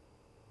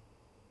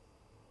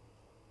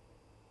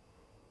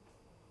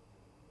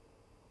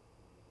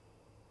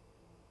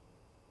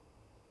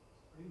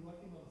 Are you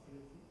working on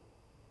CLC?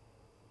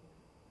 Okay.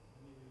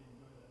 And you will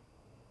enjoy that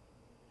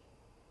presentation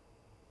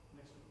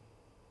next week.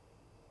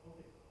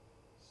 Okay.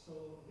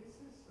 So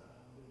this is the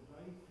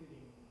dry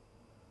filling.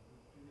 The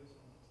previous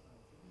one was dry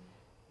filling.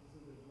 This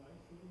is the dry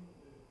filling.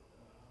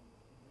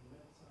 The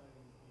left side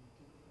is the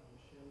typical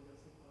shell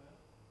gasifier.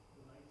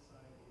 The right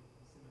side is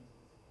the cement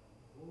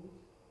gasifier. Both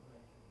dry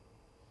filling.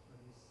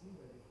 But you see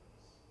the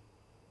difference.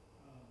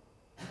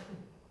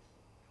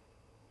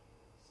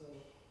 So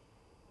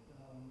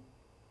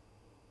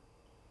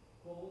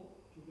coal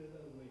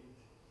together with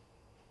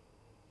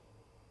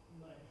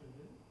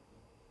nitrogen,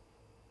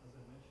 as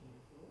I mentioned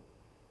before,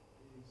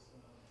 is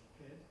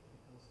fed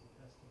because it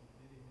has to be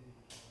very, very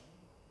dry,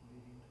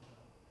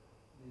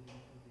 leading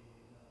to the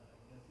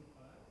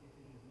gasifier. If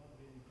it is not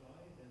very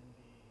dry, then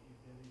if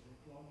there is a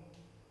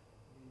clogging,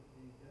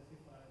 the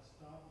gasifier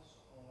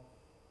starts off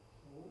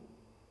cold.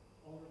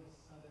 All of a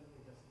sudden,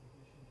 the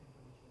gasification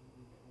temperature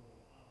will go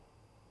up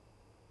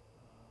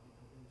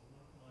because there is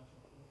not much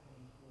of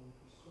incoming coal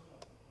to soak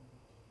up the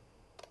temperature.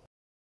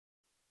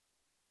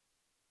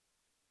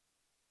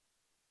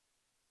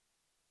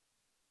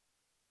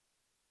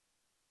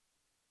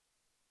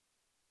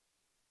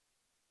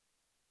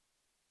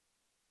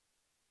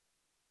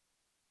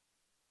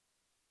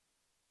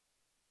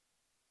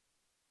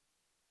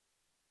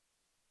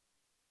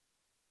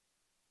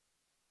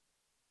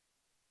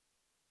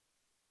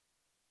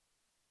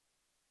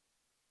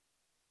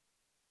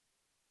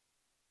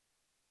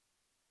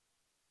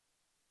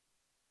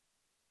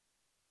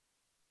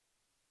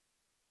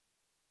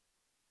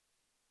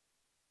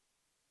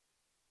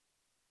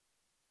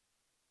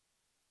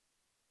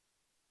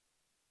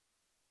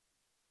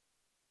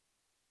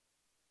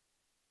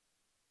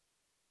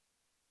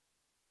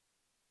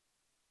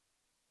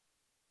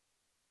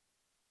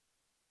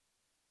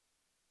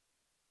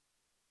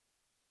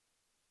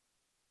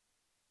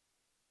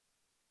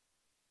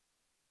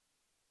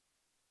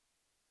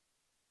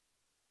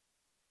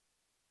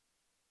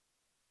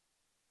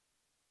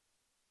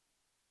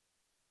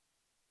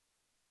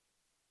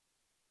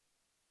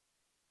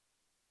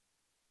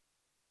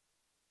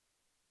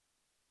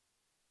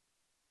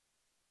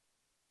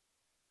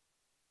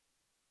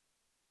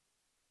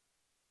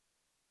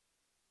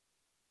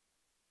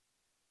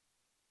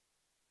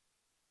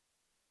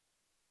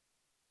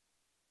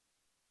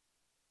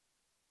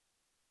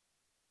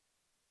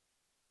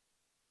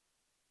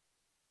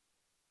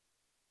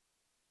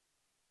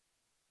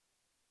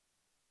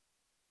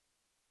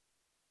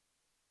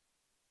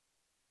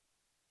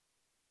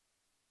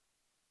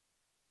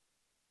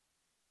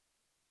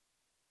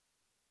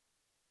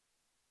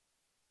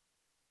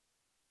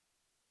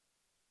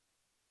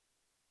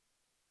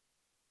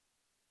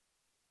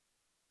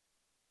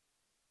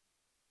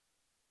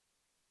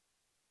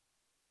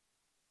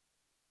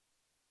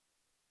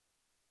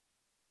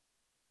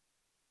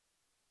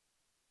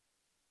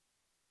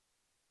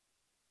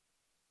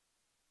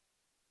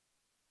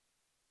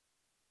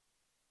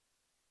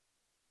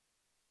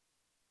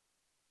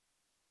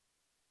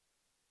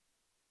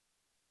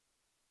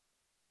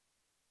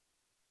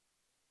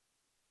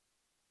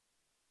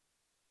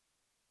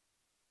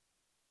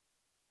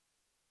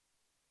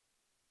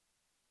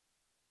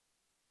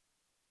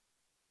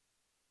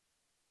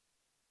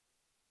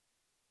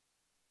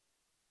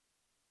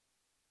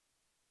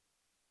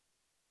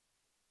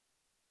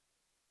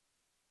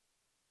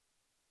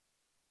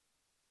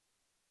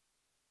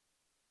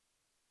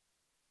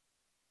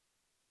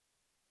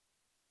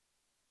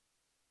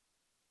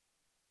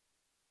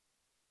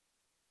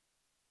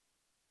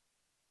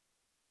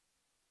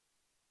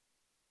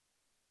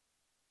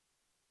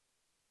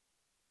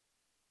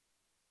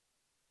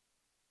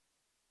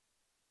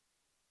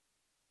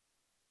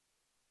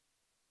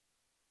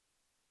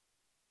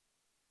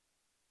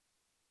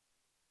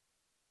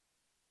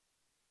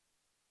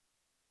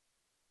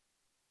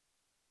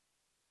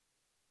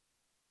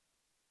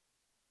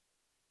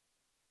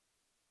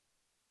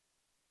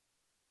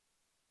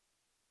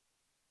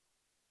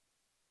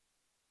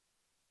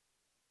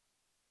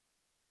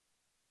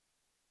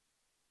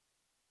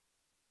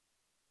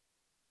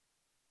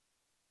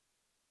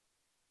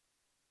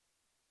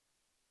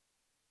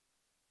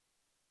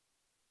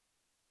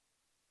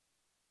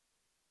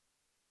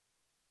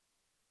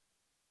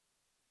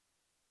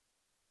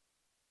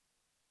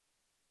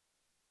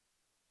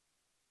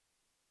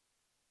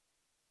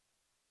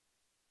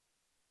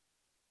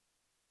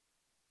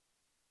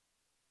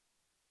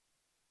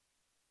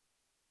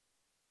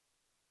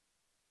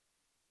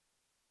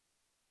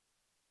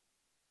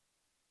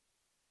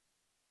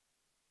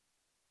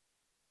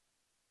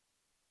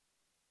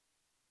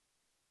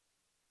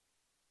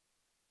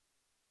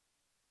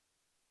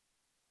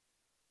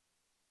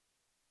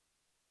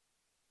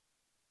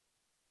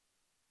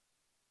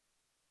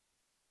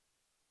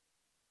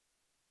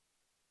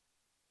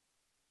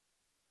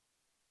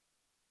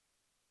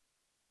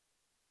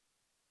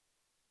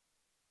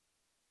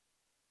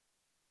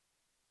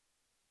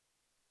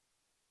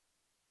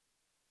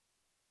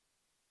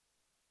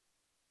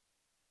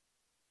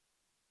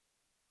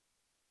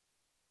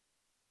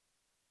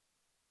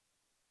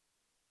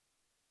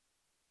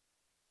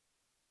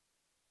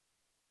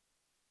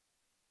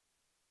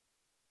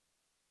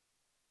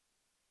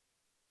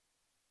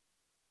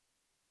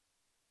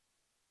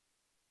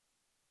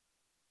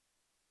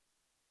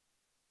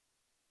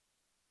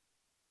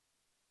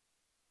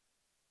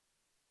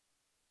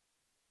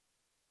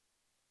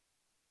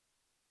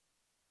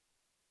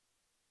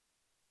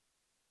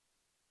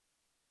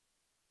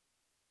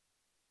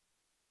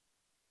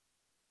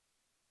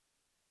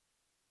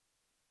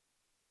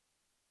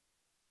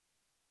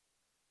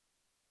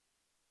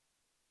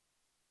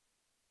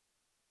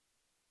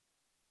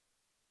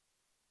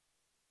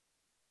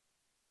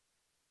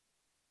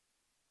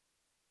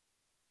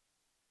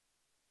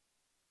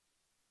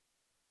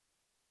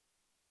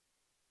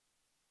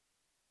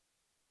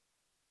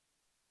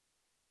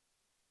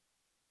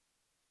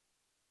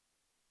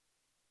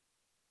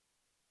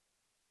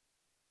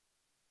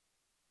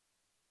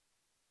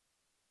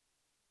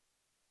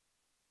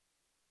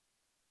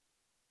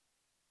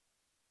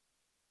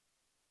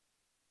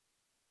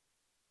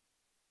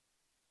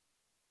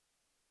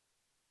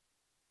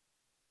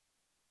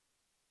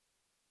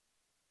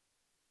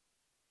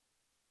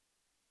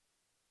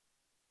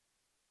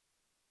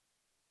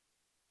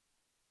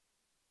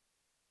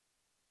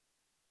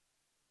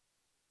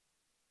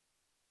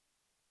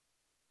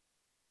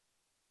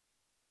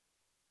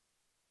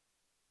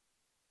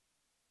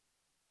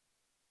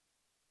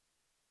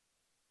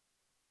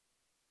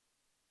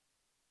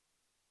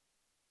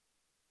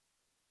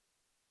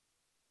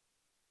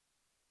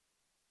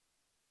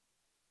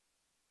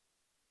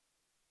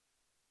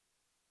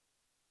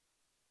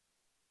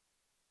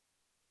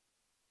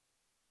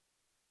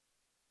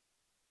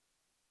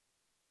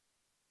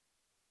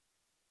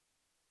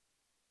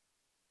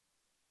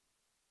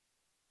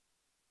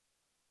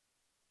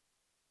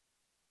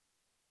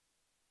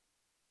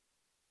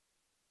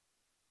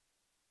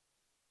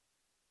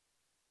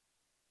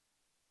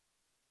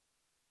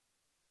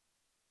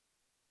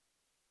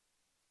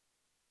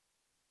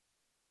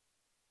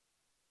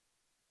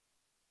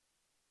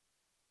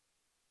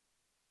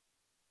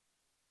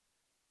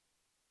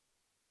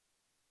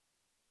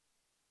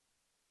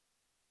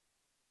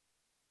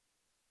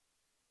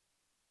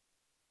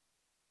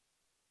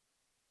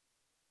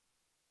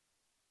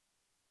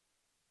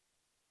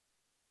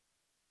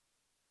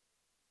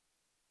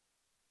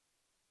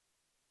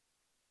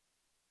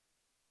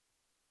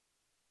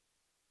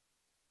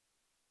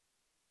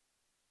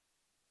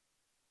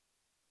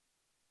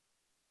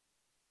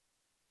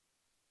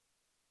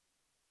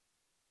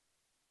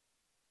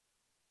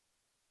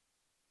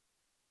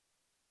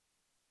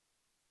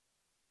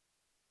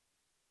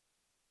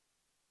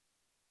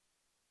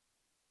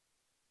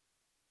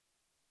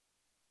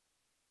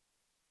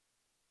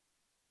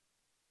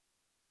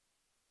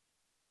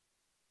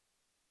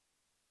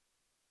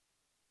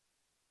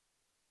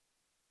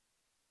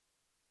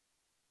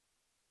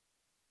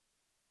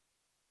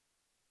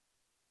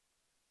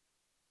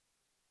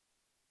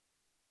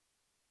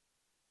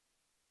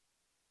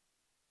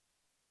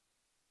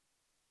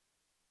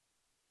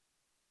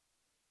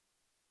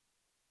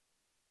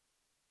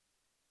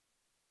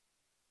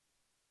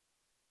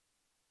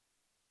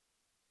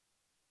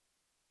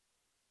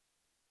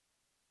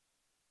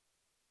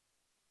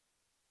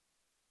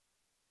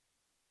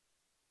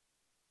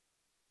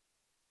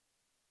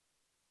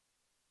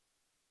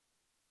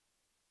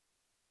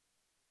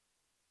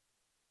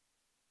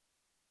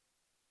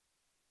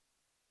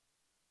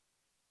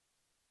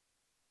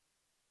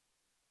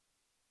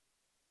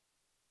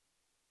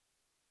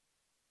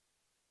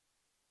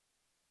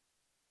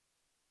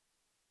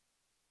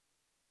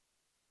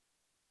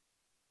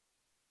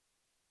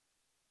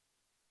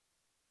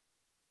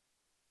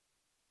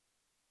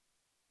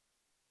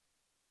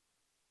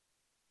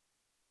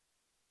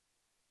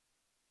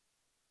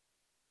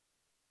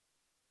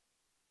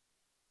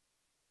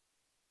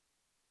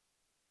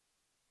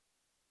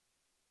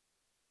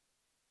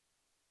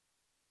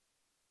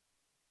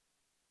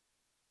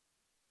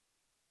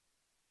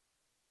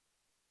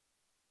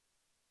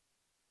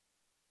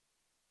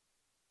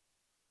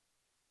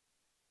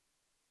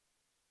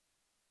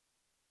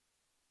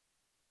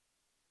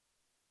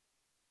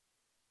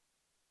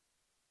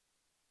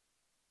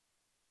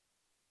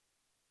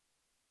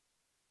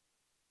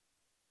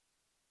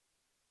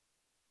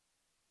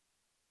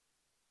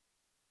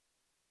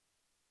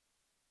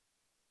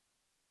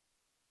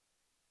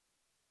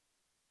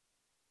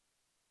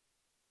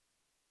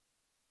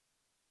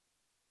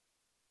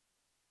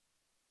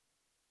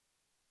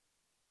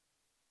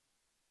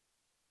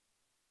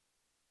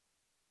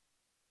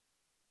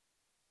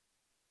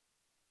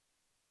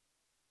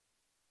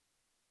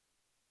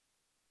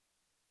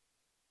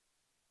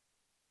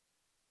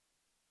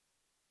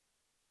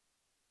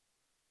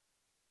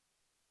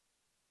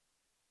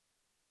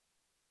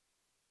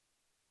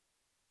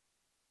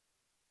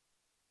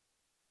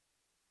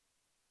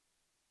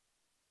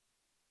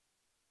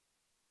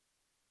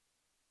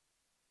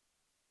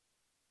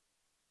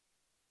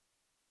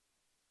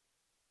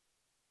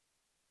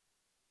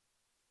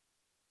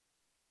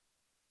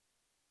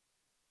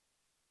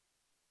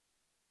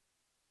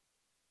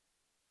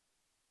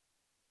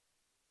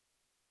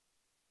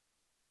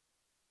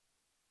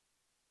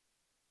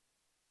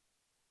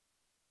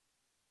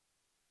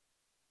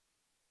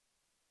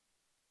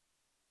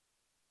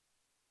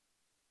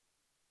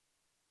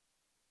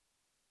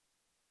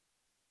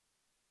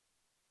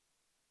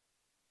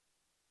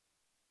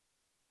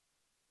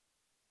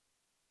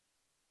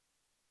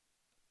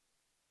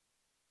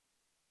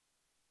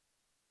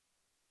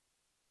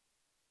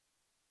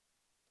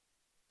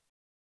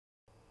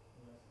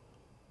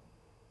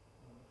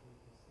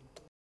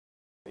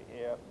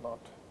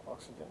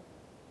 oxygen.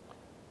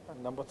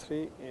 And number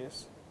 3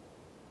 is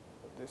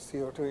the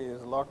CO2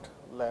 is a lot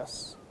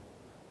less,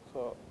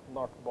 so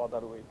not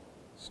bother with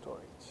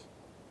storage.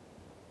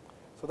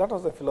 So that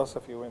was the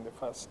philosophy when they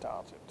first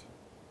started.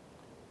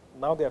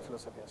 Now their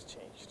philosophy has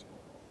changed.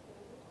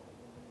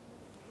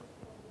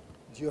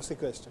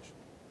 Geosequestration.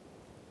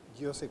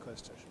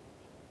 Geosequestration.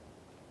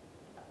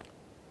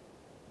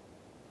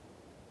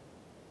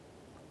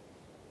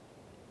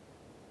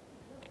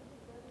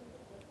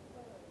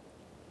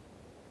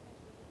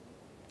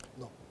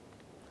 No.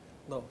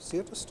 No,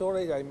 CO2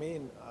 storage, I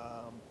mean,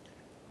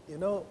 you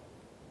know,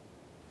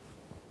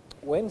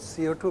 when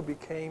CO2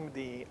 became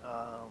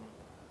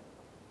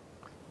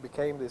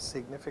the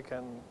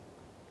significant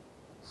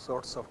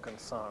source of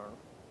concern,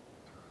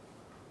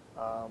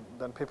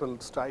 then people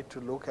tried to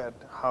look at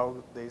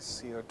how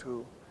this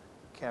CO2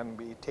 can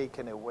be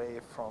taken away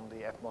from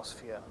the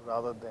atmosphere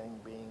rather than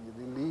being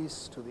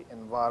released to the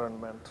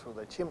environment through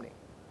the chimney.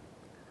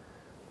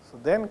 So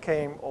then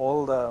came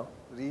all the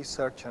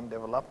research and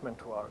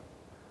development work,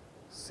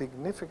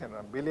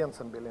 significant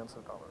billions and billions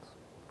of dollars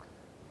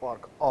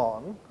work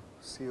on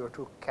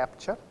CO2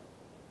 capture,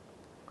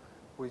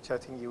 which I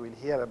think you will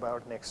hear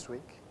about next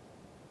week.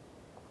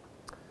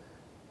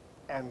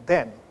 And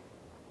then,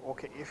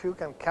 okay, if you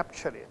can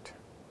capture it,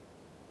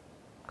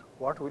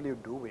 what will you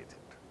do with it?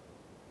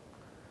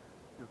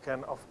 You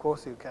can, of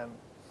course, you can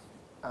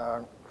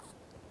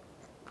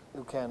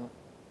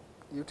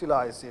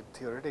utilize it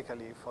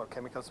theoretically for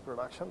chemicals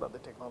production, but the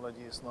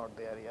technology is not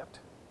there yet.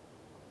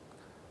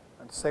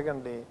 And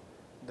secondly,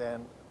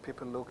 then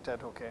people looked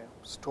at, okay,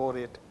 store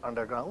it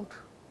underground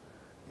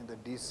in the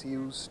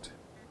disused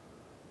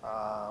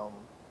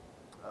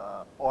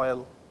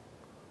oil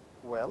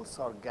wells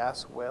or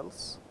gas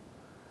wells,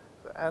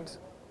 and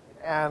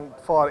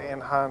for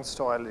enhanced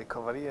oil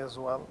recovery as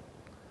well.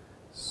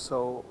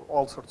 So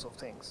all sorts of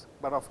things.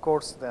 But of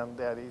course, then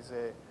there is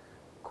a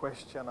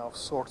question of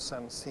source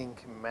and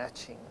sink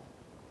matching,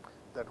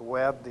 that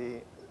where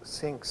the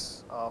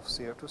sinks of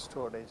CO2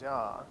 storage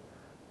are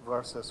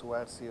versus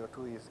where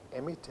CO2 is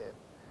emitted.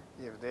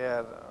 If they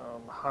are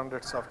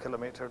hundreds of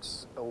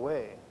kilometers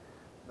away,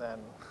 then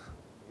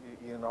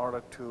in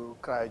order to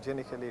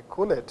cryogenically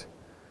cool it,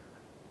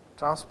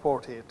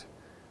 transport it,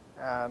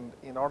 and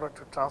in order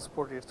to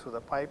transport it through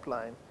the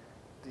pipeline,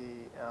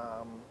 the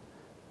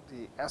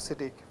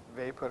acidic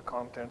vapor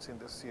contents in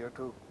the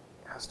CO2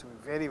 has to be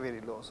very, very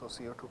low. So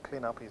CO2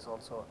 cleanup is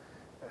also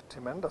a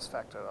tremendous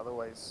factor.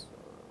 Otherwise,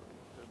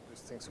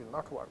 these things will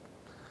not work.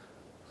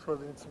 So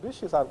the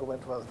Mitsubishi's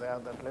argument was there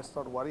that let's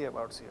not worry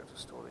about CO2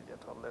 storage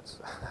at all. Let's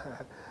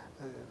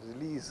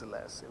release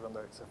less, even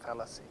though it's a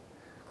fallacy.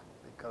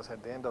 Because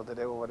at the end of the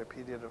day, over a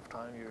period of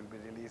time, you will be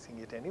releasing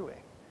it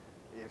anyway.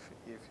 If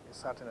a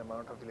certain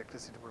amount of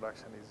electricity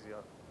production is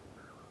your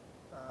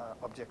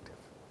objective,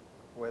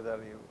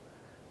 whether you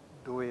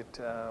do it,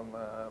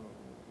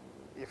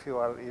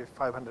 if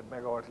 500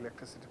 megawatt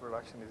electricity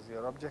production is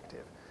your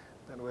objective,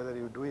 then whether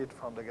you do it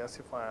from the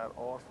gasifier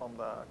or from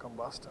the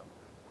combustion,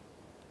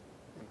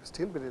 you'll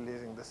still be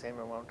releasing the same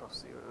amount of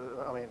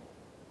CO2. I mean,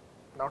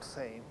 not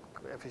same,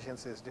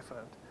 efficiency is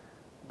different,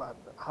 but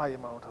high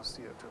amount of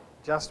CO2.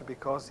 Just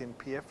because in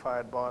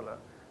PF-fired boiler,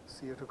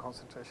 CO2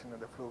 concentration in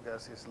the flue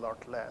gas is a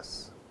lot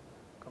less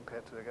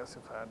compared to the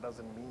gasifier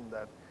doesn't mean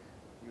that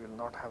you will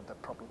not have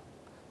that problem.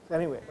 So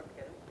anyway.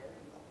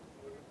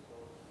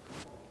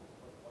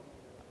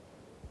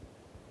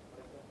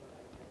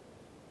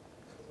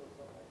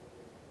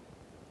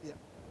 Yeah.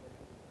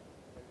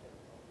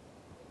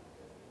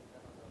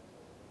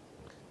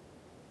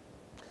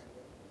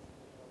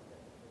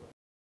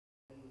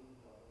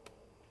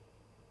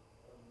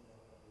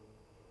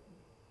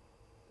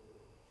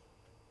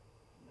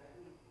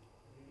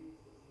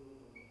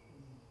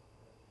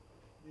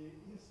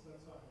 Yes,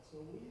 that's right. So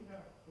we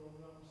have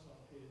programs of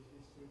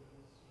PhD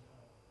students who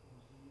have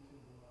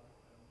completed work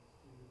and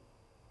still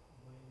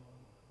going on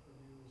to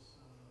produce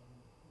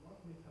not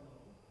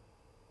methanol,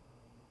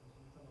 because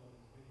methanol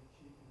is very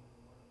cheap in the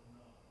world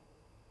now.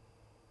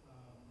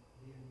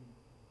 DME,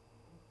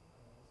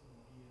 also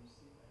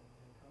DMC,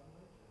 dimethyl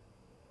carbonate.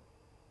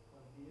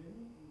 For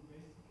DME, you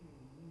basically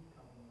need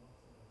carbon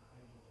monoxide and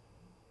hydrogen.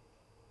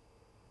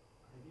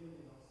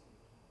 Ideally not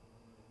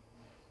CO2,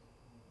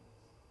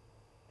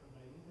 but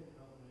dimethyl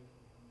carbonate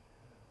you can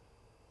have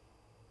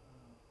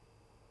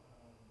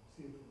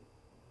CO2.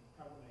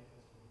 Carbonate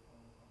has to be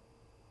found from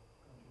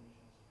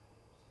contributions of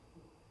CO2.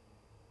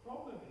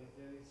 Problem is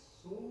there is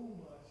so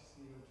much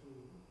CO2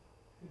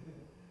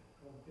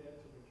 compared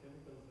to the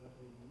chemicals that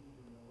we need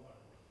in the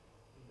world.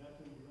 And that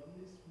will be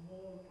only a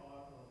small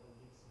part of the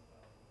jigsaw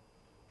puzzle.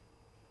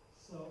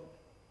 So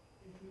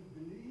if we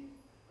believe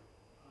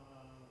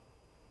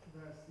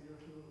that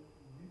CO2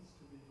 needs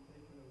to be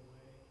taken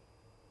away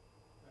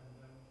and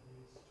then to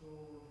be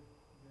stored,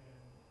 then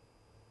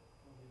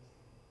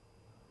obviously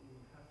you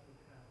will have to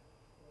have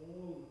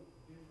all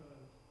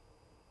different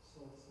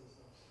sources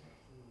of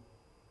CO2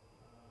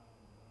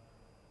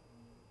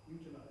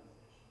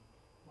 utilization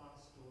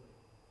plus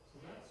storage. So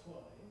that's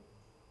why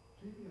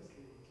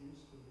previously it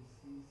used to be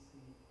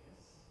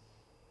CCS,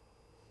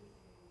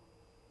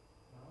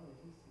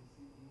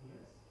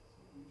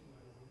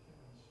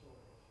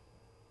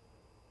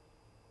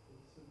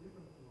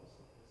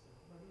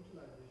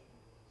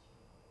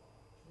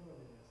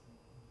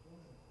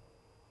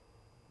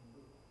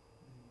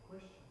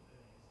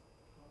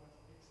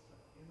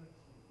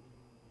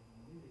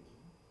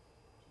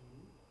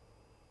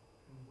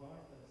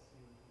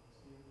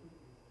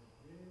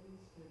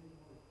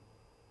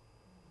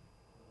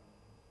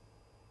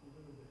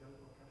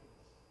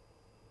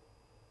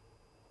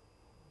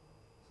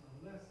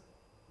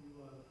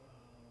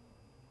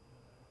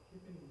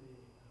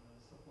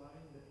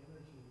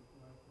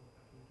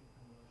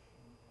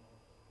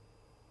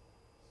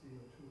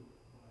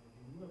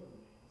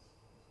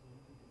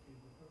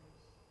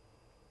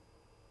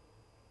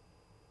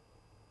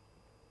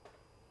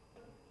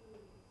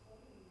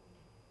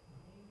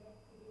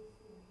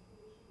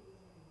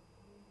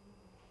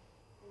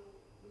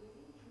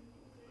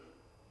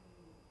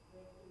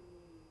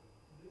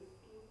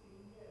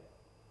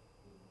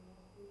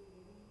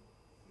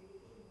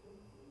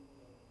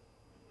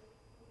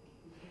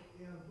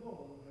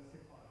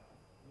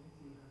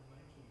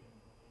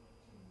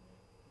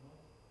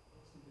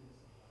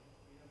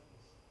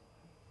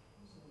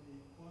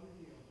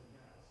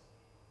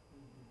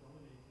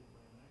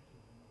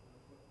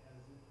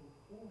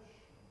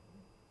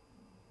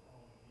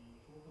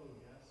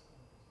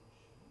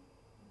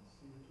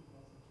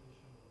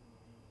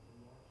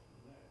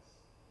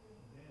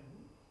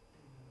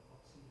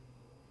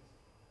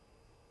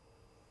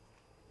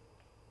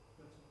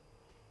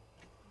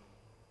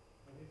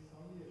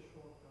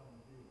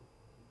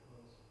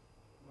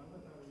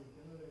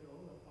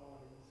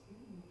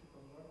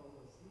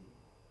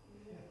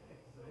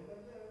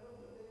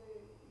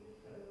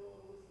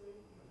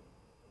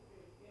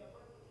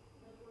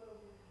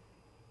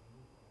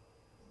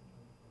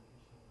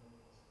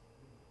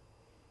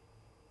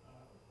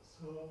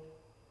 So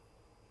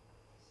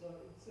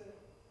it's a,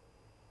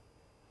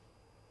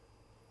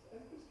 so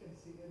as you can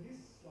see,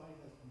 this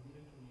slide has been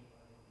given to me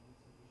by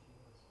Mitsubishi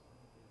as part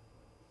of their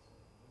project. So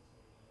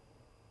that's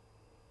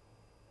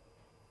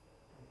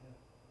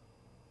why I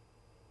have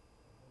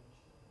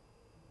arranged it.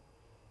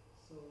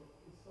 So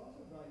it sort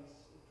of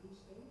guys two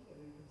stage, and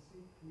you can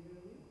see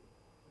clearly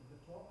at the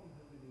top you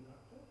have the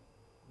reductor,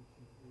 which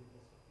is the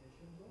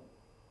gasification zone,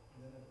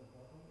 and then at the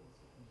bottom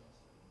it's a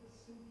combustor. The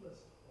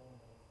simplest form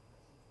of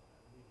gasifier.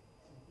 The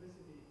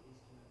simplicity is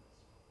tremendous.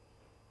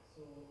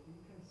 So you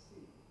can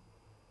see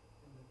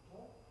in the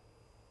top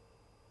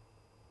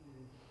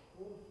is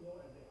cold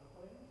flow at the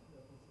upper end,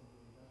 that is in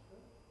the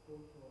reductor,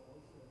 cold flow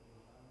also at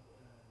the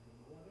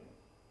lower end,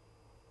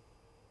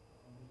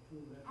 on the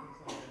two left-hand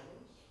side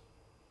levels,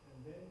 and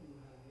then you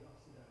have the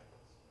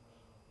oxidizers,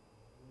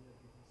 whether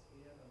it is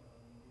air or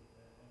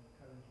and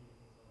currently it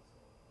is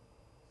also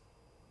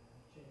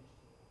changed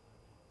to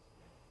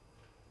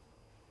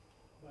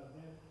but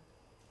then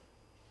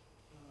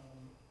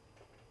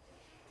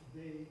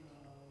they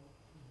have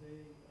the,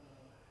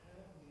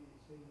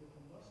 so in the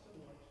combustor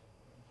what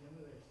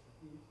generates the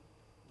heat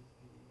is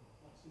the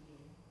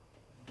oxygen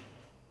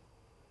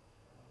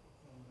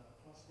from the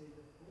first stage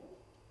of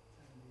flow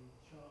and the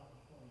charge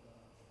from the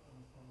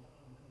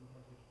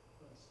unconverted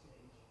first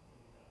stage.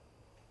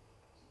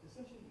 So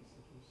essentially it's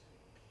a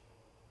two-stage,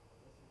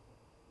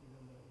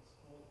 even though it's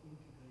all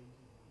integrated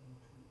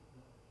into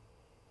one.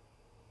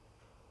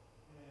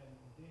 And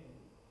then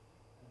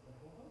at the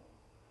bottom,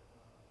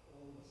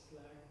 all the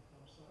slag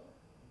comes out.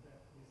 And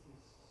that this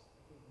is,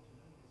 according to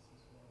them, this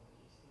is what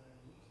the slag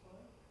looks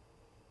like.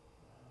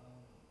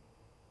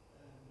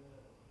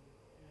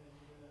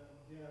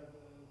 Their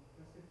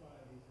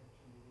gasifier is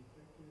actually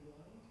refractory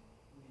lined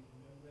with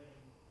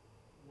membrane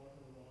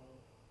water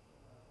wall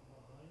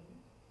behind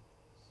it.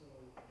 So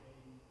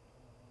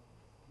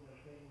their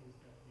claim is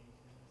that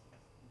maintenance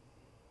is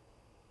easy.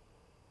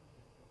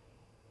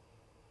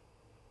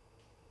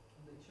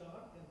 And the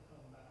char can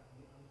come back.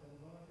 The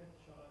unconverted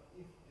char,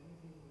 if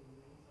anything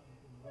remains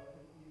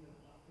unconverted even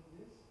after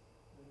this,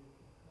 then it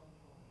can come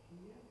from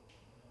here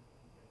and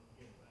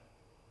get back.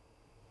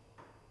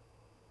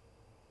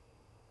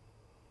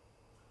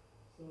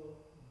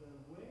 So the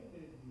way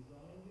they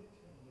designed it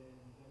and they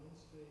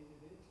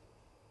demonstrated it,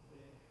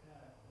 they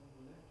have on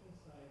the left-hand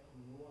side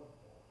lower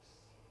box.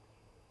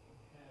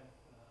 They have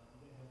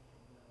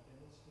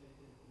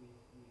demonstrated with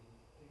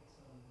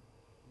Texan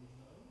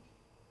design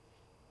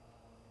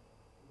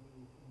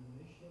with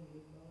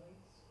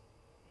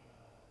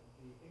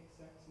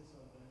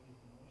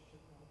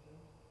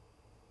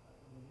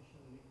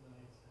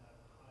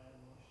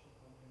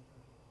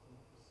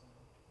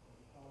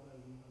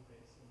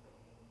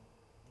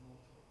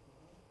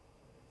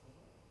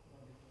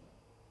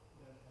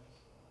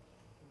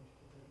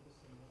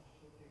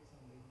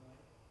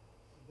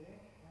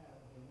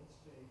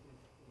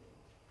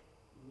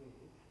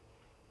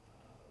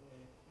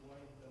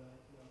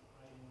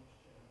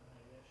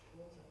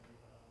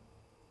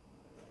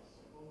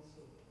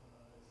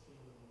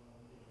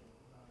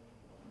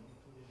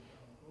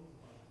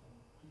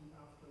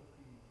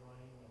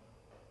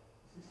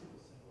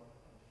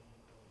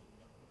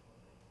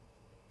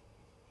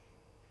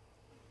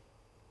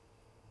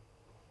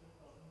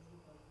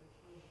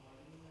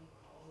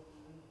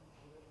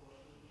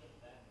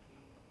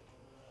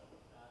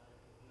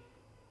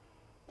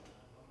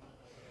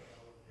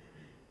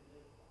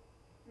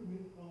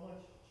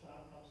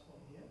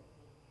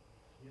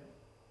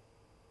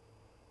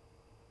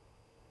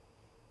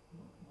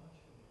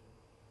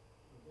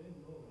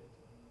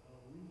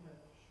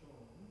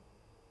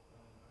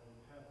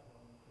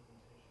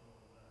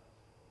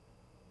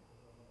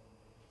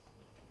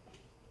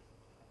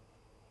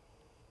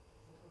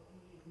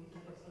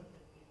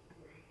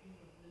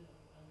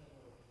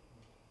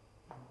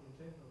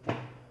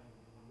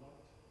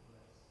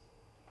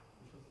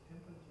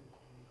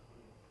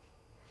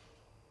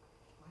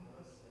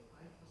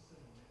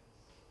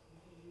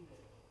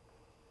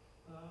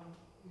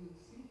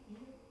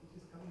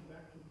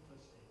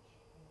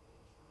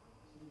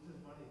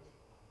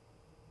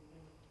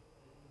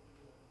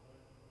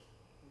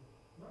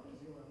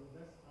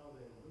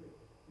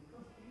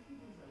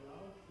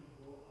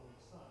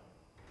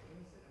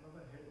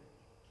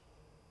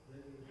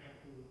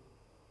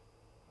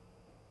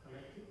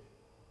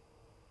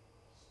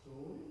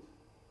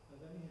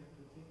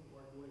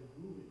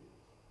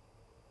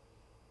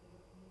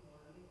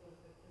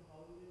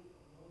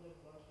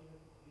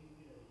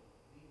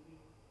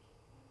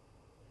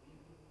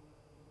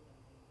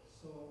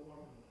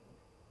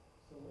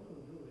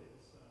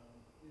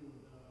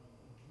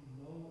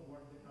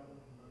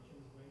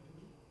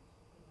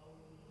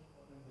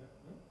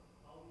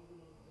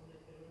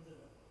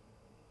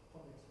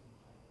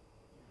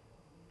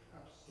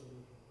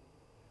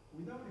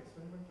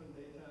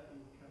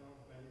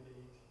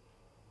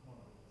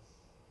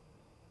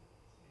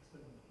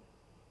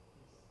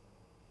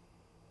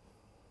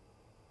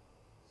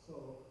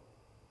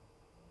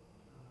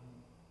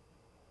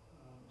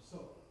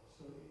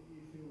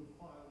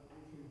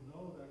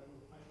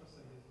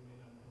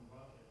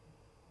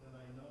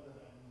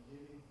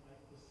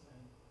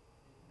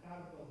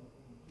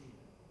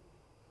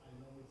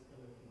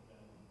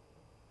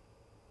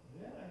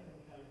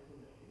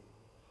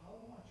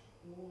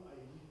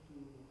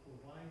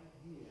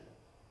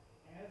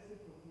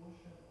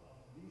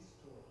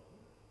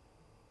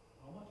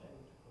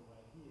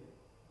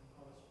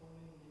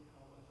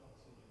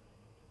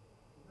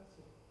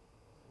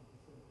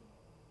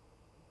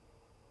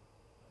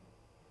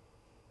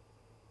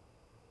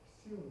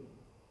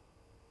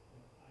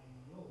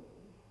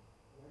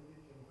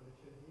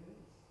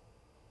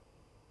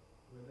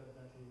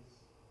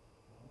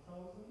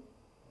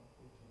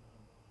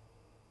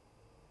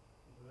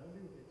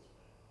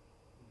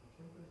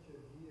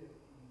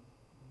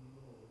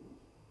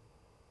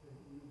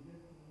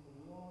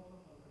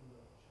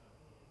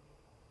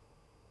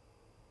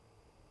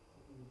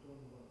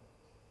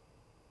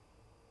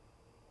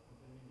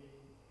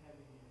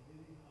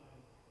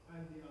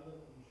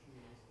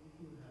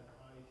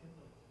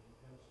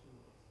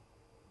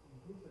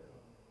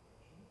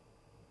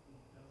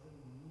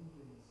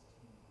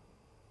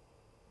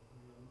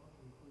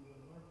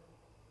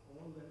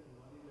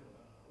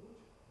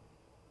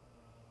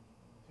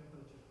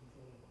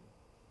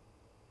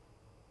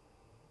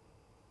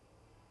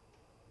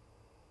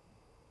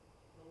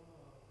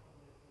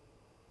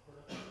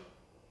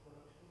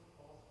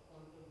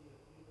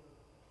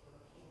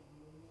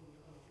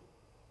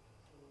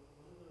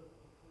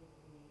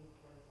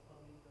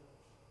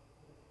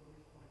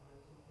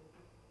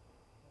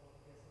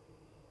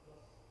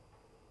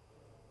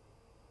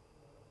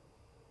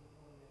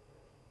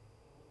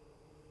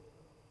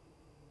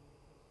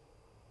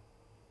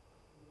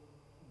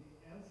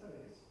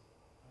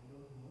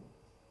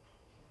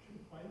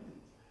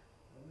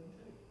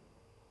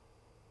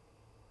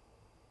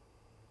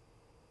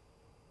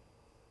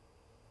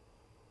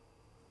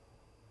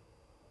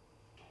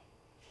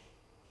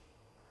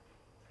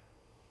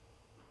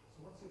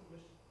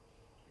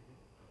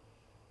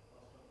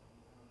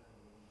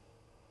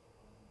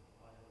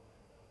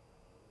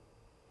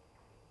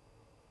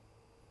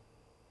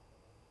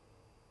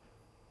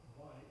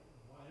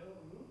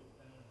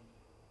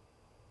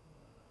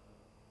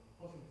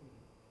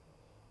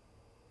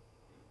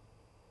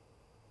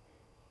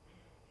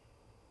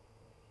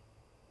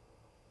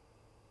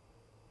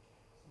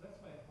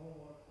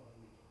homework for a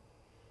week.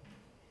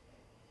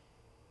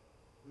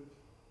 Good.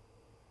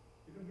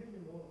 You can give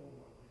me more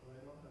homework because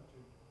I don't have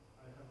to,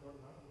 I have got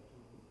nothing to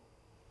do.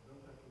 I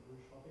don't have to do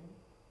shopping.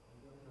 I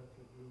don't have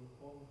to do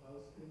home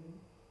house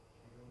cleaning.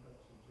 I don't have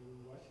to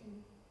do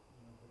washing.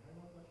 You know, the hang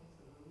out washing,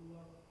 so there's a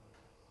lot of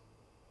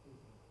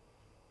things.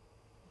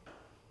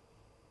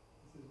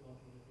 This is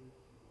one thing that you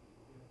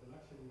have the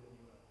luxury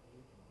when you are away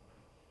from home.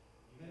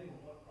 Even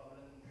more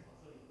problems,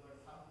 also you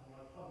got some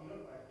more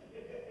problem, right?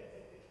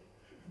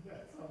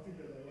 That's something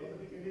that I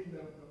wasn't getting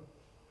them though.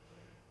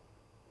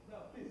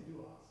 Now, please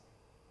do ask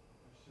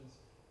questions.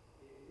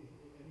 If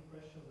any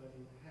questions that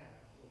you have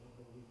over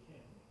the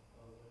weekend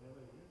or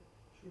whenever you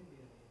shoot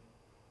me an email.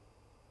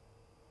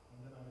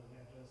 And then I will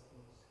address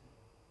those here.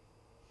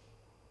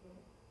 Okay.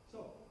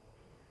 So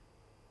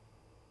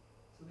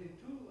the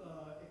two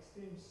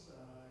extremes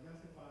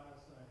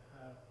gasifiers I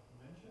have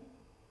mentioned.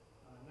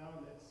 Now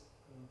let's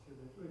go to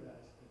the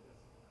fluidized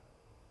gasifier.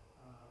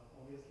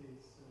 Obviously,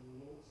 it's still a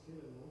low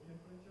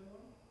temperature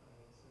one, and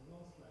it's a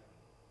non-slack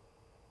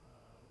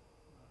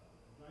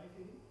dry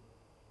feeding.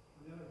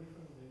 There are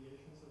different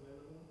variations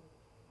available.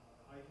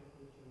 High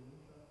temperature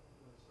ultra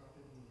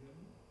started in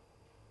Germany.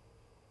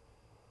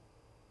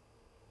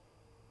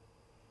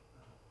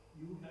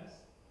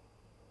 UHAS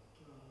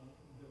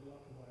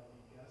developed by the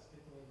Gas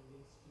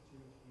Technology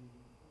Institute in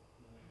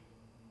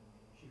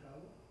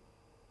Chicago.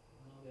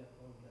 Now they are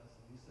called Gas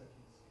Research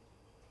Institute.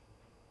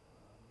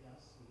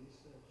 Gas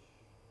Research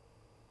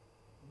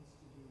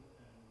Institute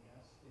and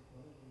Gas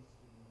Technology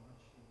Institute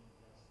merged into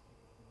Gas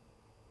Technology.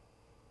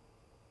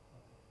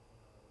 Okay.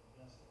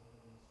 Gas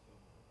Technology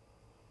Institute.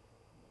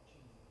 So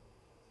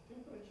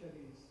temperature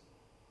is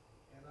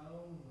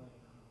around 900.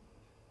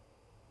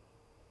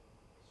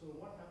 So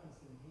what happens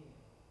in here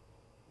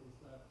is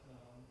that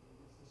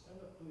it's a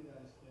standard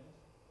fluidized plant.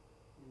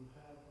 You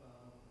have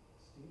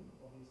steam,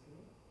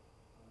 obviously,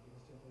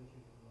 because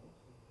temperature is low,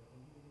 so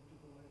definitely you need to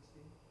provide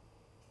steam.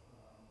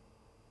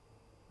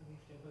 And if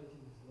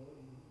temperature is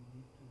low, you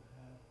need to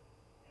have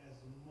as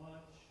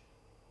much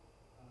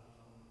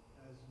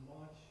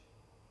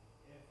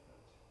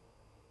effort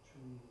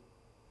to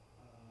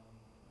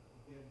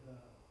get the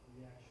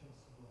reactions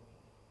going.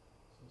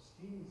 So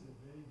steam is a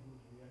very good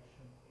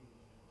reaction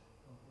agent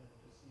compared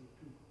to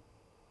CO2.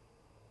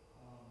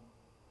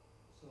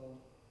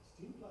 So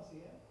steam plus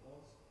air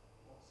plus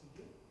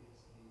oxygen is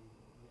the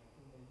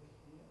reacting agent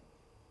here,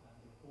 and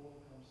the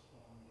coal comes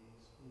from the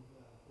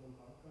coal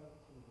bunker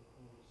through the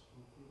coal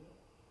screw feeder.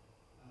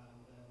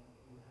 And then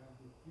you have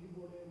the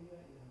freeboard area,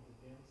 you have the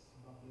dense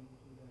bubbling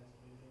fluidized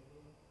bed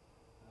area,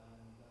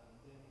 and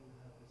then you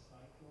have the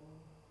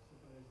cyclone,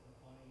 separates the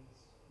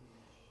fines,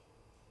 which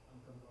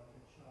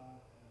unconverted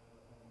char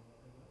and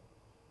whatever,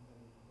 and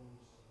then it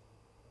goes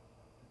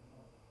at the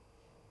bottom.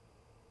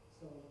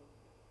 So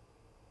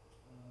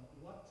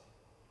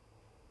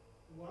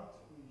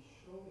what we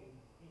show in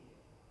here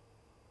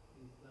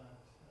is that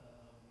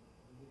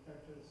the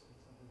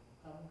characteristics of the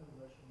carbon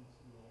conversion is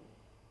low,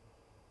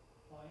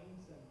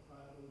 fines and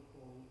friable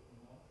coal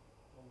not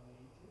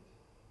tolerated,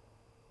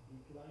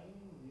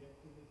 declining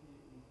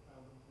reactivity with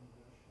carbon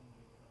conversion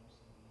becomes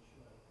an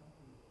issue. I'll come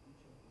to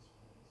each of these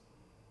points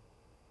later.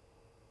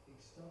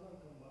 External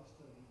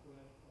combustor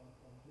required for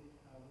complete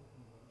carbon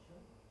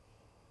conversion,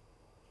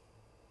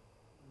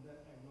 and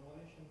that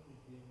agglomeration could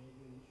be a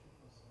major issue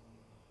for some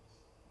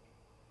units.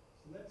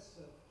 So let's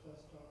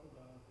first talk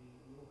about the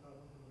low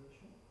carbon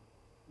conversion.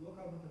 Low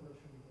carbon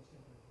conversion because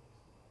temperature is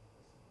low.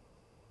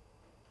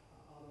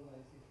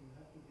 Otherwise, if you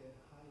have to get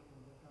high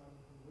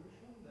carbon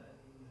conversion, then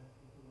you will have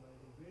to provide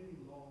a very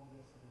long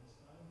residence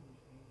time,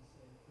 which means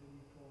a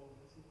very tall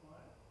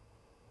gasifier.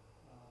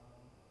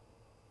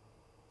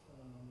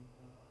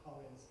 How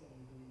else can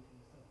you do it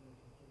in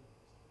circulating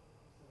fluids?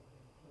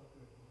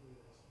 Circulating fluid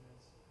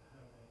estimates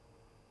have a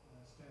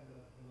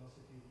standard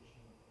velocity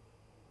regime.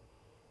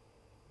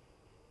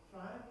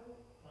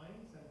 Friable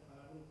fines and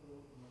friable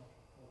coal not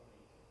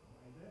tolerated.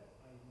 By that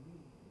I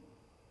mean,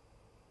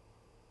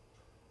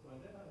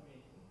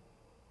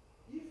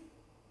 if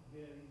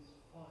there is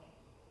fine,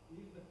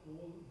 if the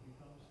coal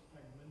becomes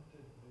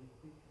fragmented very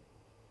quickly,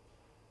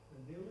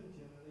 then they will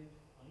generate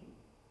fine,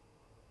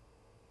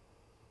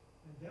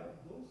 and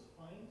those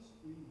fines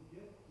will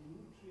get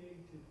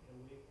nutriated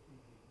away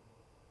quickly.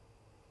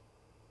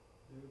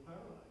 They will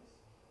paralyze,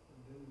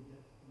 and they will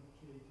get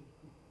nutriated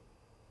quickly.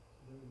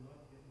 So they will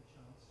not get a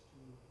chance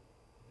to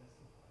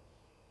gasify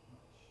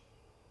much.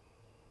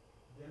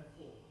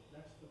 Therefore,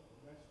 that's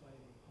why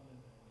the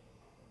comment I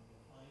made. The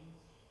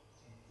fines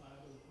and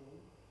friable coal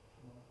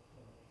not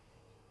tolerated.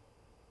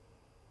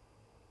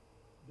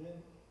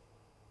 Then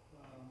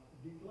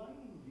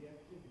declining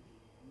reactivity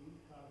with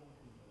carbon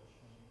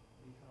conversion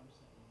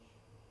becomes an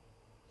issue.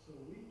 So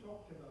we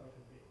talked about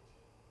a bit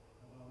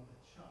about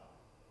the char.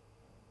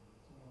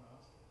 Someone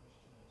asked a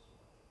question as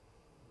well.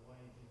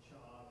 Why the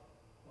char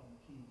from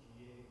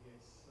TGA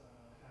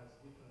has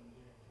different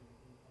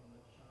reactivity from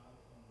the char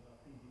from the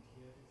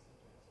PDTF,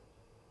 etc.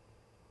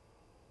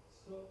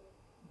 So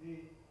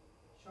the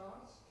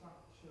char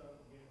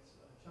structure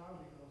char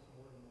becomes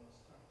more and more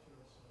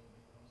structured, so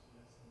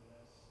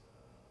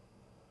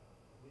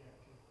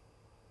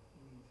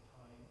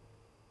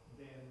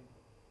then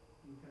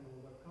you can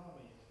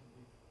overcome it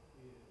if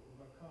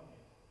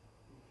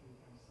you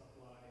can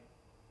supply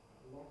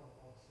a lot of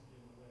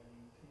oxygen where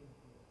you think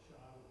your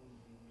char will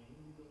be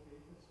mainly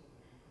located so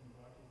that you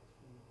convert it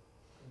through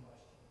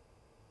combustion.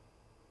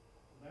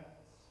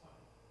 That's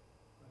fine.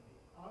 But the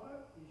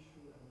other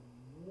issue and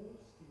the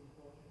most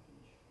important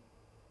issue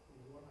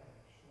is what I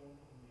have shown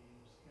in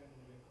the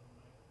scanning electron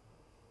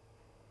micrograph.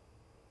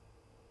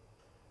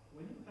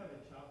 When you have a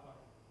char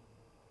particle,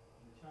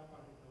 and the char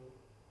particle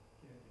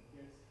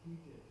gets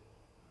heated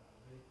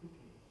very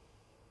quickly,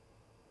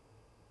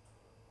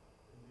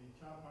 the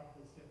char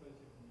particle's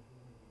temperature can be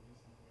 200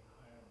 degrees centigrade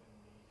higher than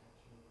the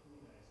actual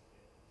fluidized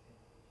bed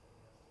temperature, gas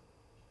temperature.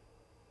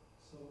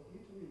 So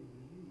it will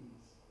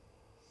release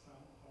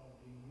some of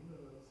the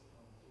minerals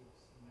from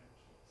its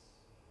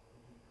matrix. It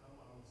will come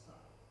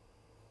outside.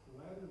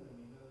 Where do the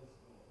minerals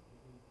go?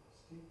 It will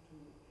stick to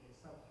a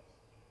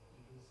surface.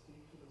 It will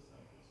stick to the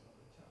surface of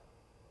the char.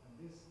 And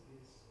this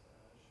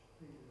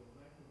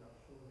micrograph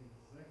shows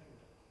exactly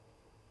that.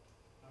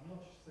 I'm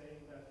not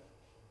saying that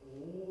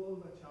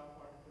all the char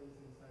particles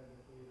inside the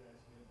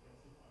fluidized bed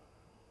gasifier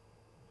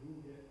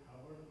do get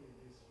covered with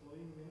these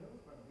flowing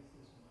minerals, but this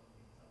is one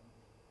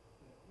example.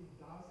 It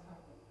does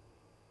happen.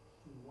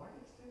 To what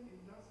extent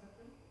it does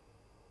happen,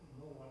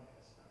 no one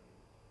has studied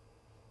it.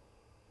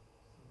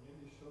 So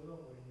maybe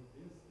Shodron, when he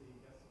builds the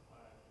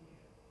gasifier here,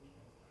 we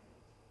can study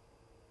it.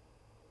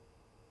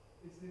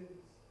 It's a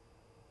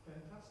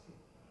fantastic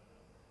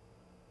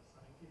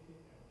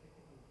scientific and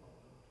technical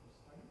problem to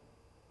study,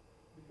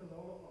 because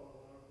all of our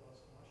work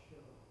was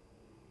commercially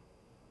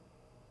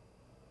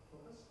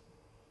focused.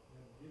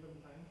 We have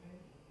given time frame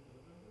to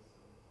deliver this,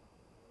 so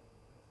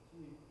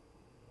we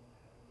don't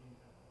have any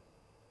time.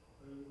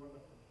 Very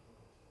wonderful to do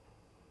it.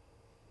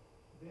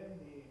 Then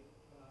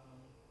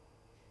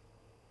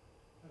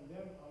and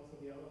then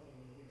also the other thing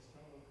is the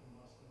external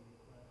combustion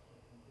required for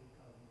complete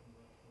carbon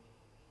conversion.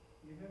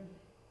 Even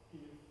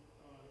if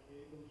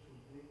able to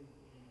bring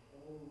in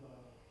all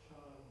the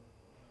char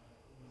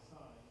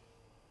inside,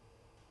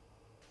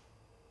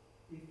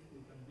 if you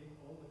can bring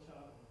all the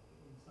char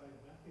inside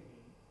back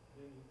again,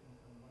 then you can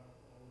convert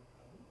all the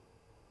carbon.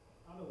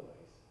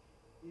 Otherwise,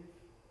 if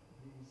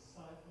the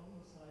on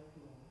the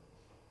cyclone,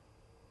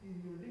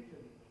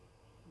 periodically,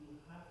 you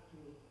have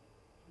to,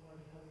 what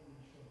has been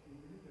shown,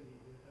 periodically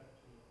you have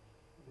to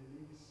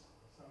release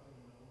certain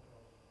amount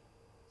of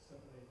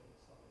separated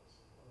solids.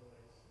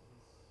 Otherwise,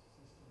 this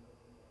system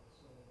doesn't work.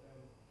 So then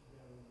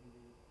there will be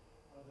the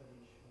other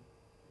issue.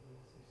 There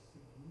is a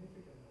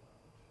significant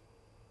amount,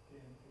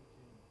 10, 15,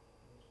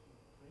 most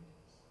people 20%.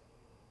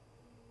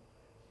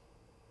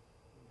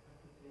 You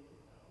have to take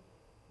it out,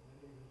 and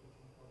then you have to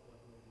think of what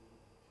will you do.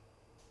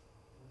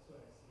 That's why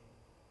I say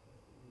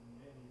that you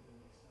may need an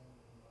external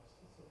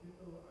combustor. So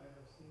I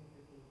have seen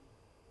people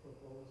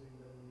proposing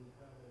that we will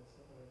have a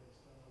separate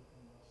external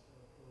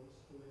combustor close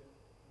to it,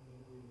 and then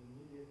we will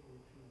immediately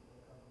feed the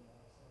carbon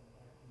dioxide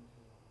back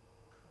into the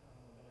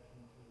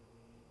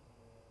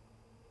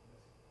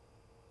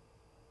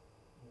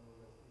more or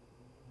less the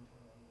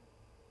internal.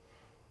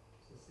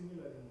 So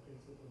similar in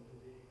principle to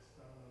the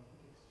external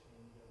heat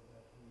exchanger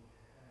that we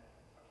had,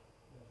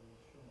 that we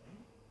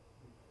shown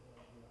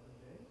before the other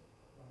day,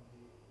 but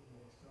the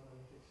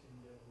external heat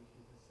exchanger, which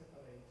is a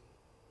separate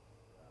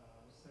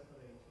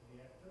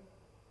reactor,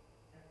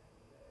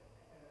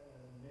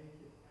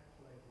 make it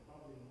act like a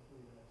bubbling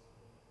fluidized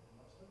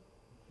combustor,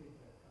 and treat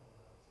that carbon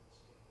dioxide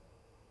stream.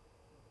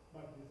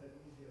 But it's an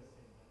easier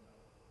thing than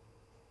that.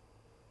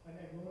 And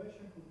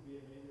agglomeration could be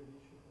a major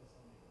issue for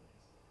some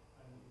units.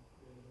 And if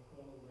you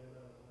recall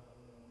whether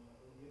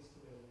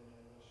yesterday when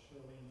I was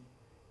showing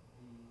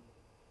the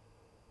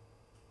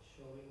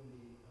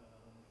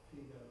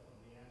figure of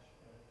the ash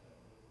character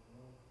with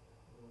no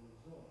gold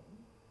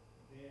zone,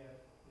 there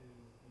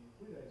is the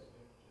fluidized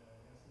bed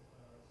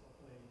gasifier's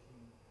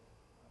operating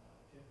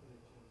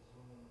temperature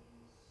zone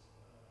is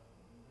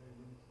very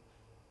limited.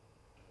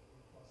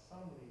 If for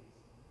some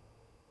reason it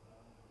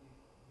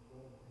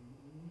go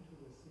into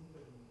the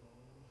sintering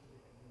zone, into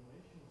the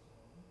agglomeration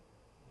zone,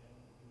 then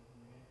you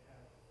may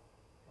have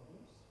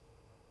problems,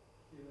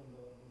 even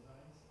though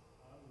designs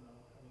are now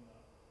coming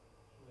up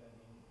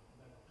wherein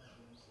that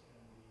problems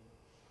can be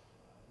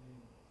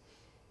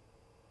minimized.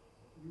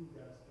 So flue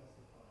gas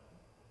gasifier,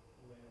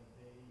 where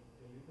they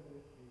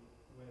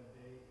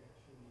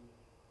actually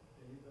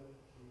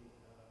deliberately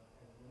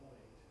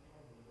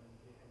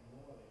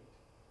agglomerate,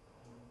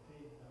 and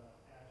take the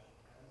ash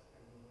as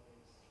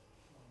agglomerates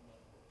from the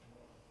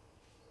bottom.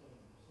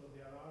 So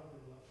there are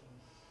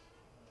developments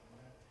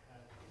that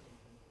have taken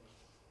place,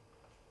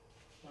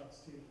 but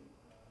still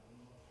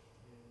not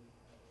really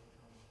have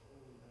become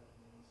all that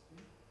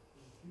mainstream.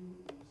 A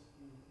few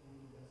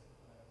new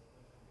gasifiers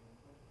that have been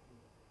quite a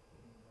few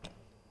in China.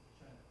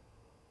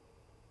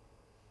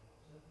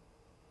 So,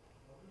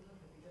 what is the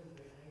typical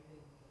behind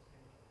in those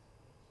kind of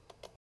experiments?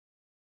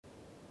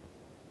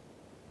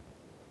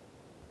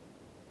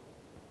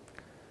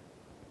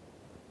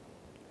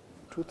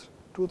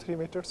 2-3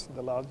 meters,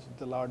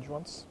 the large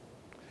ones.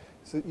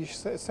 So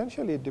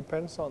essentially, it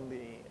depends on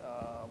the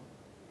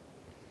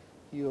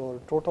your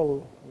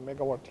total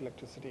megawatt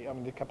electricity, I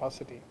mean the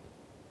capacity.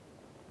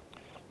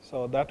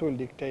 So that will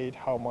dictate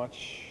how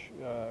much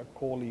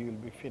coal you will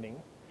be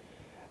feeding,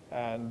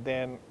 and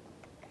then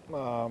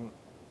that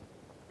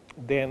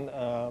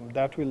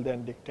will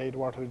then dictate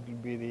what will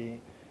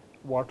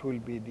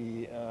be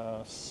the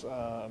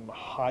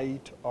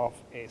height of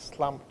a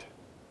slumped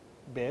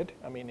bed,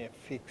 I mean a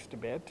fixed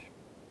bed,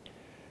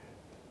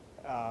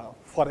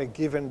 for a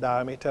given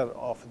diameter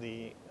of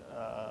the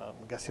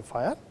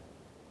gasifier,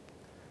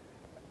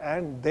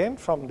 and then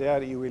from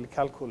there you will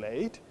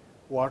calculate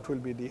what will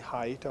be the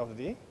height of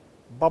the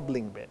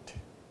bubbling bed.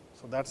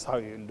 So that is how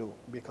you will do,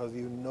 because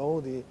you know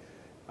the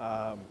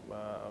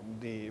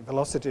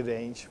velocity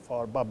range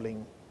for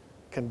bubbling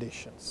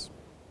conditions,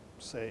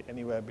 say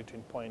anywhere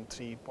between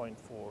 0.3,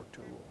 0.4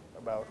 to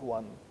about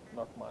 1,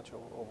 not much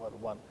over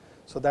 1.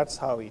 So that is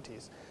how it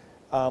is.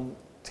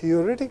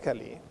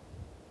 Theoretically,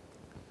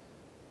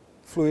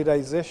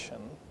 fluidization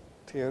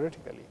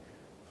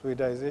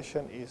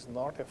is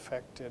not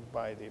affected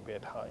by the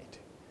bed height.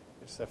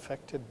 It is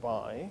affected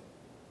by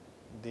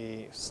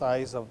the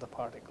size of the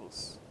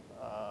particles.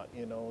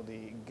 You know,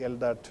 the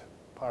Geldert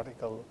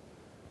particle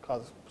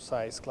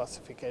size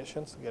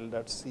classifications,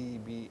 Geldert C,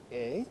 B,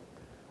 A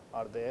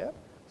are there.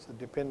 So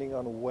depending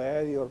on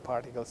where your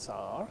particles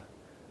are,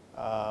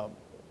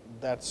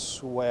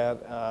 that's where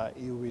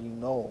you will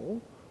know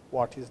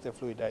what is the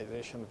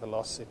fluidization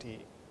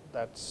velocity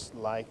that's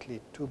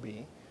likely to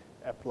be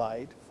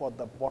applied for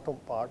the bottom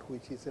part,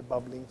 which is a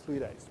bubbling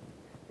fluidized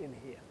in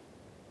here.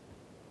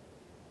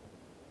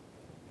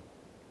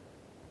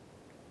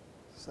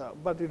 So,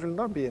 but it will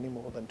not be any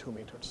more than 2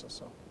 meters or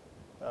so,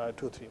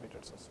 2-3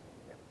 meters or so.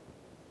 Yeah.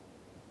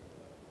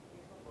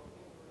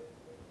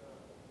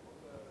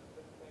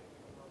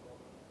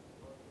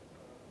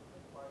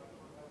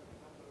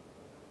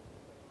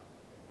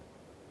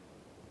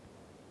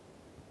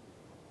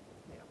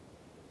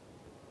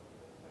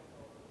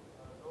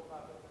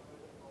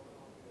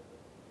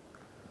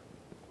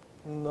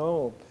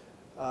 No,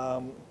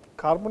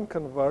 carbon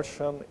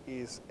conversion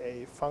is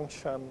a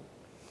function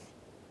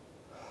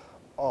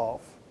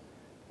of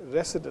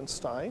residence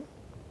time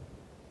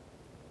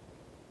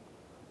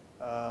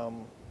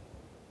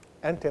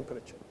and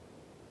temperature.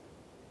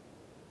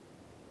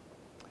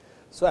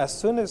 So as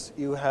soon as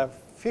you have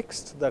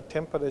fixed the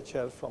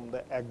temperature from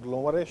the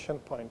agglomeration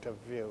point of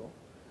view,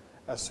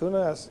 as soon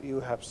as you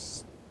have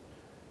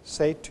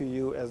said to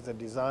you as the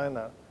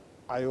designer,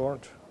 I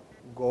won't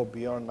go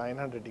beyond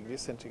 900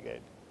 degrees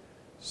centigrade.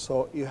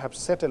 So you have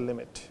set a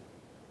limit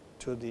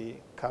to the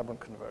carbon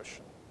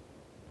conversion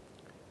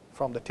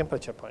from the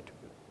temperature point of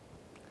view.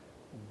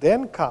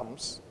 Then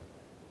comes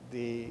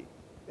the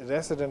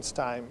residence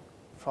time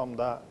from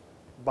the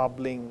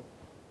bubbling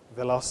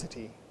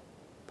velocity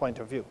point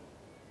of view.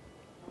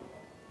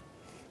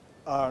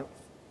 The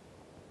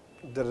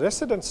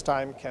residence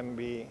time can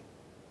be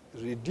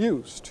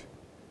reduced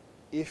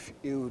if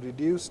you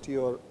reduce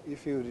your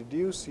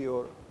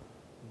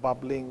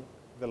bubbling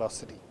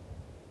velocity,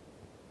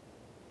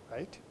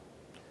 right?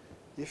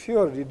 If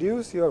you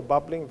reduce your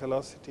bubbling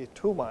velocity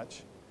too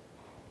much,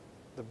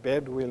 the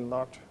bed will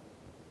not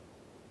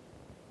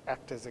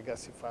act as a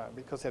gasifier,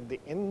 because at the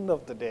end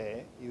of the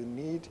day you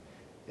need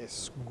a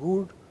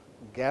good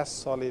gas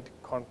solid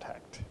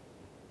contact.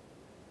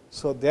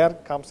 So there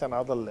comes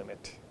another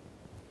limit,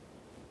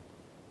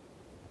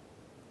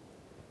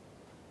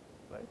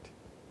 right?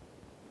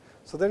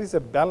 So there is a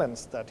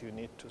balance that you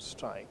need to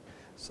strike.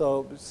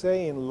 So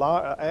say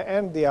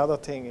and the other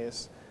thing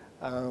is,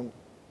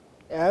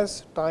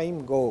 as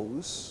time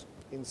goes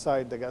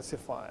inside the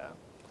gasifier,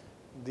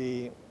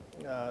 the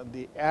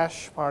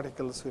ash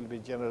particles will be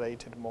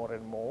generated more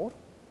and more.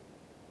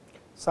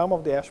 Some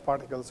of the ash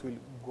particles will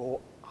go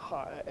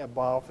high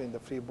above in the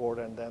freeboard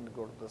and then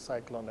go to the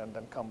cyclone and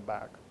then come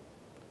back.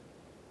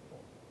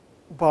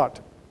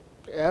 But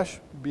ash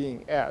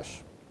being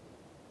ash,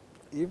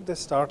 if they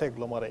start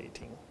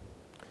agglomerating,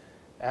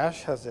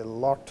 ash has a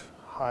lot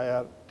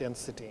higher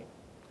density,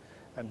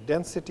 and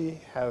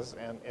density has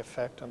an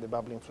effect on the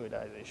bubbling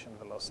fluidization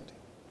velocity.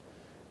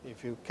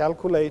 If you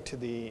calculate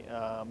the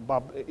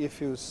if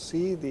you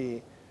see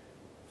the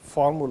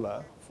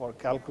formula for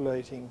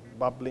calculating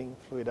bubbling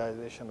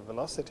fluidization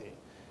velocity,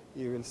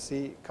 you will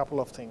see a couple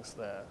of things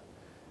there.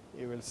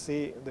 You will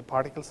see the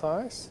particle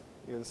size,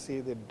 you will see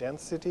the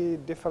density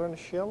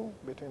differential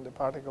between the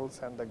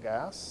particles and the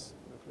gas,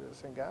 the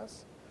fluidizing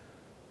gas,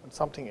 and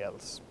something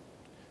else.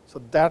 So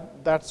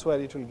that's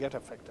where it will get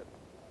affected.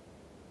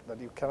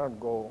 That you cannot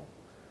go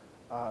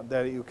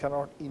there, you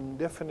cannot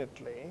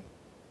indefinitely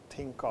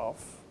think of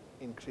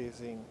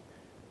increasing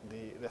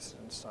the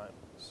residence time.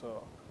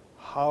 So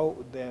how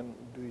then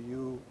do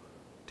you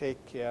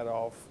take care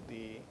of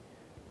the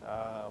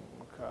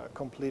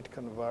complete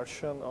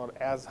conversion, or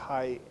as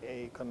high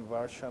a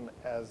conversion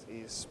as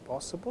is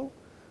possible,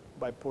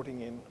 by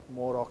putting in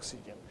more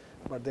oxygen?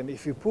 But then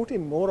if you put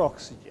in more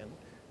oxygen,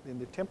 then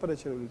the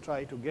temperature will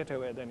try to get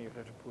away, then you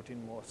have to put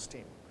in more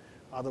steam.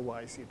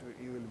 Otherwise,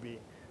 you will be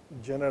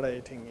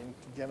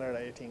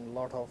generating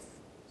lot of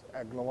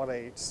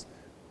agglomerates,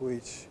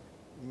 which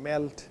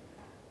melt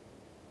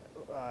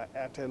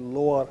at a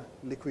lower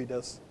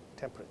liquidus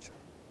temperature.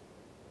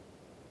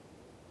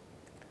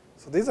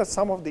 So these are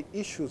some of the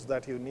issues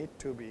that you need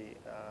to be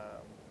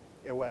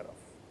aware of.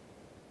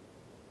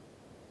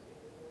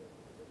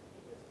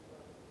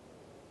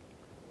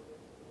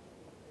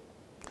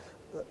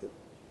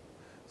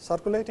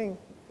 Circulating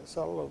is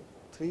all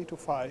 3 to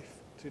 5,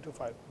 3 to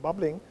 5.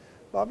 Bubbling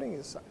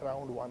is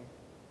around 1.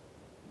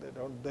 They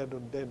don't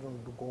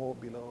go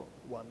below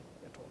 1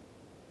 at all.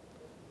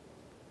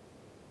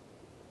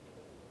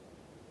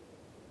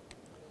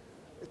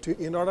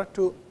 In order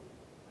to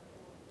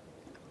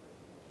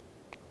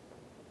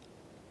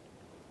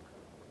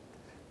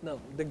now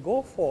they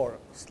go for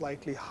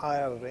slightly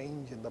higher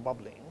range in the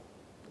bubbling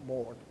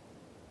mode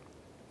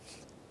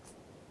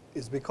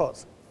is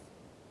because,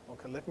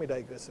 okay, let me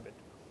digress a bit.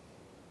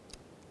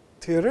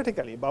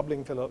 Theoretically,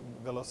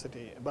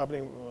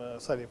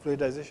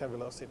 fluidization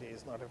velocity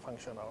is not a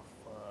function of,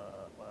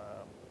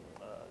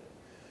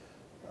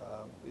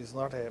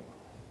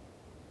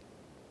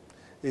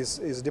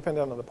 is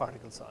dependent on the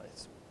particle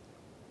size.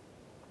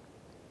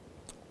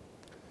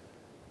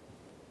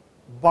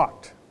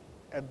 But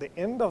at the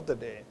end of the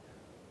day,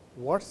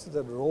 what's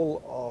the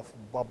role of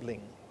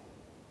bubbling?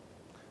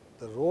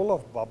 The role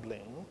of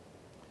bubbling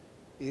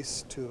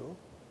is to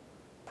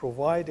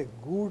provide a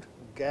good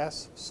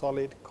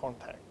gas-solid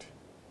contact.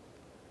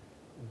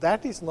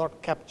 That is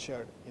not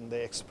captured in the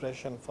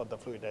expression for the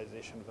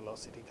fluidization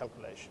velocity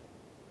calculation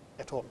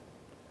at all.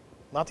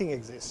 Nothing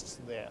exists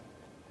there.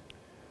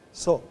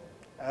 So,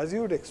 as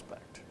you would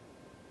expect,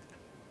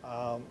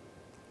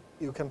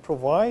 you can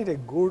provide a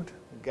good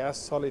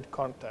gas-solid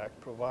contact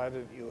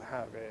provided you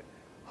have a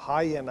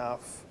high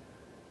enough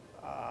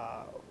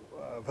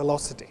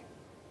velocity,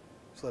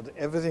 so that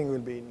everything will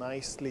be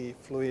nicely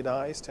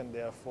fluidized, and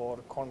therefore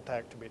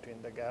contact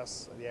between the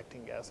gas,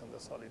 reacting gas, and the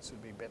solids will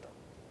be better.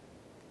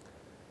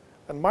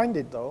 And mind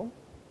it though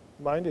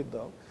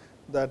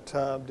that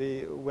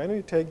when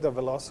we take the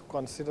velocity,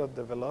 consider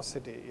the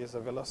velocity is a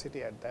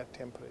velocity at that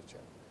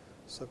temperature.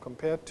 So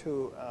compared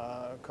to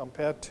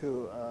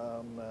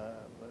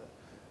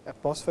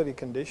atmospheric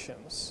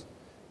conditions,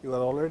 you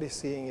are already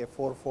seeing a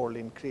 4-fold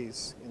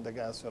increase in the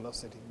gas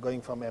velocity,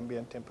 going from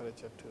ambient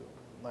temperature to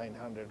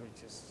 900,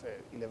 which is say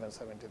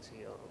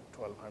 1173 or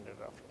 1200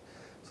 roughly.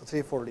 So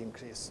 3-fold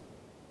increase,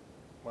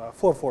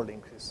 4-fold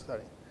increase,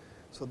 sorry.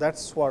 So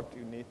that's what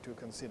you need to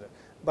consider.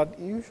 But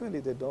usually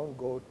they don't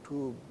go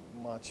too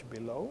much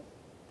below.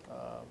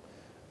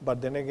 But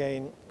then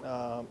again,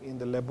 in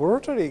the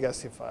laboratory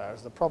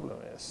gasifiers, the problem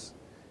is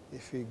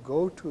if you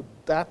go to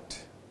that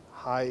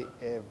high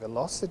a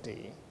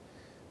velocity,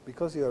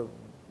 because your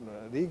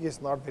rig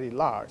is not very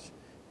large,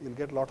 you'll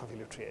get a lot of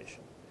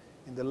elutriation.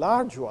 In the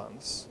large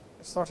ones,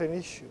 it's not an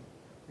issue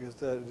because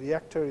the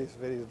reactor is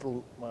very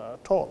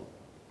tall.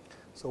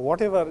 So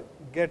whatever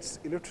gets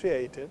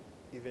elutriated,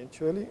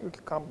 eventually it will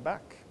come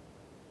back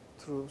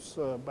through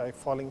by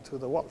falling through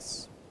the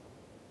walls.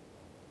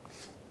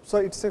 So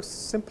it's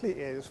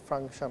simply a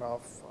function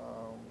of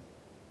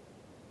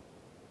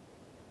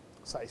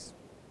size.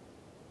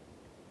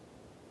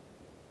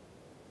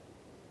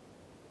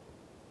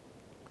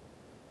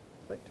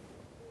 Right.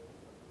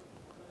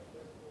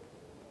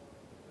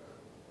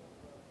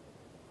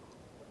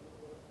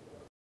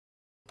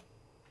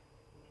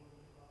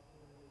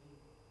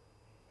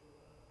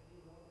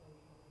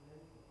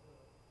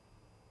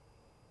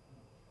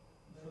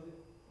 So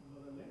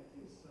the length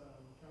is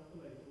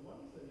calculated. One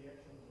is the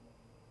reaction zone.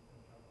 You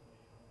can calculate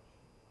how much.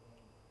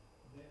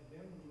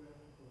 Then you have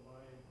to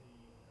provide the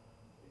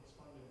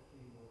expanded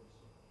free load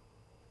zone.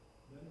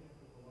 Then you have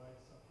to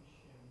provide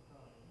sufficient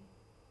time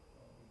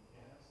for the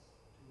gas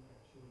to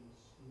actually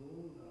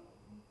slow down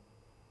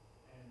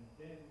and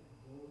then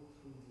go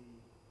through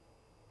the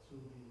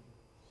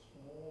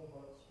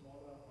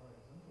smaller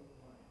horizontal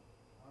line.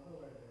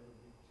 Otherwise, there will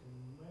be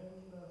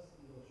tremendous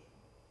erosion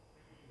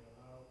if you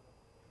allow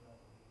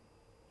gravity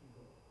to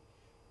go.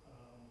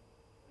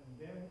 And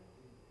then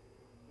in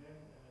the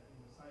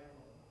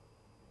cyclone,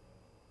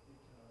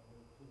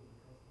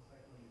 because the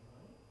cyclone is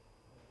high,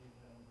 through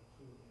the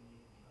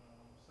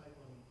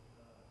cyclonic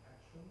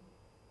action,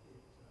 it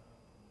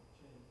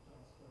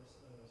transfers,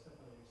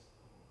 separates the cycles.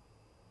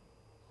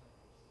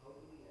 How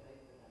do we arrive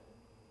at that?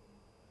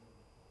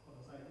 For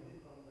the Is cyclone,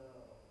 it from the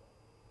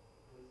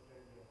fluid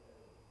reactor?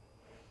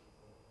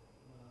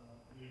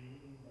 you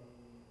mean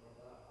From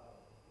the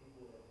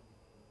people that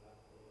the black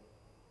hole?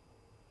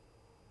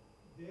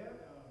 there,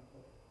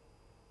 okay.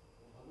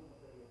 How much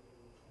of the reactor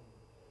is from?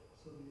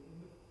 So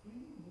in the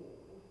free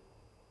wall,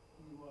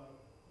 you are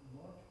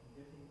not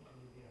getting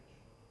any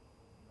reaction.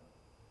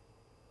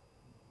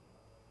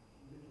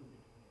 Little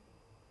bit maybe.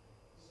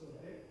 So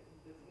there,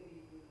 Basically,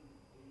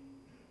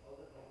 all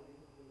the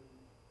calculations will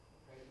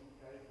try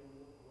to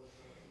move towards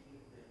the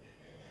equilibrium.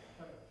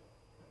 correct.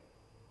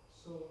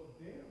 So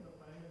there, the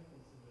primary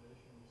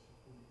consideration is to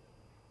cool it down.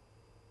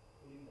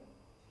 Cooling down.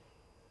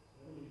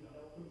 Cool it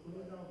down. To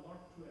cool it down,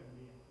 not to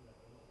ambient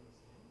level,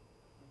 obviously.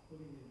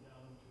 Cooling it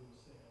down to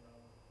say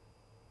around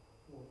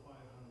 400 or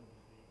 500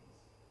 degrees,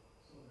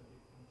 so that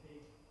it can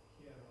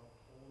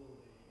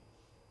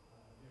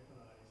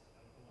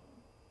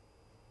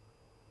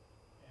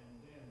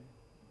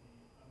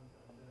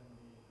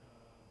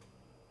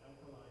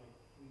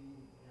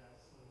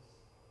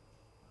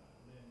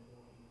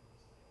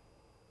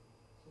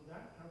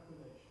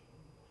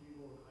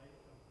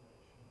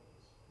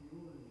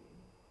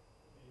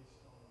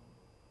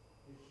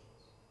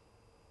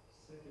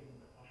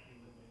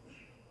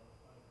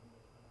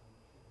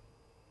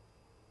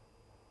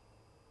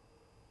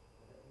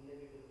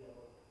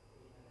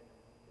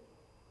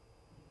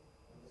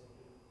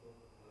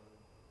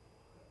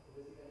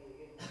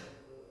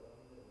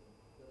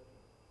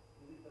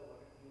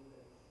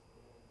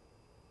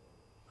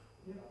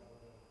Yeah.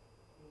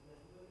 So that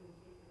is already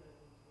inspected, I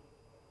think so.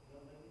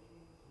 The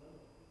magazine is none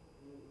of it.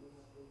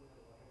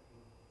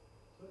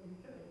 So you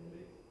can,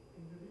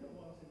 in the real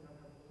ones, you can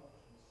have both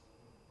options.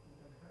 You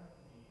can have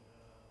the,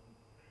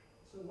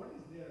 so what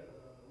is there,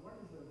 what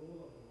is the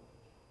role of the water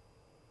tube?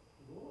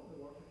 The role of the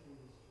water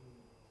tube is to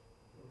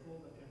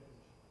control the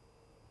temperature.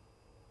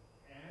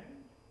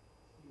 And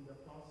in the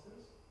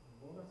process,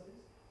 bonus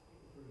is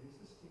it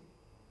produces steam.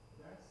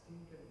 That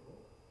steam can go.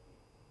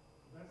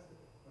 That's the,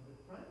 but the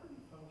primary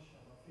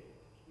function of it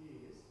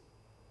is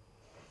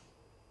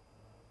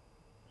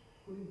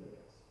cooling the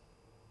gas.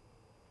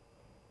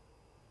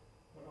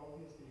 But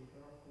obviously you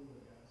cannot cool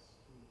the gas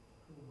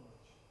too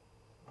much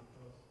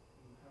because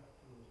you have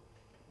to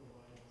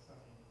provide a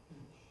certain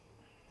pinch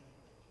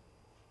temperature.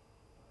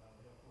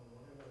 Therefore,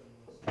 whatever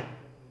your steam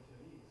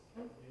temperature is,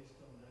 based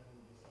on that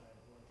you decide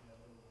what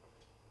level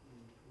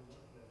to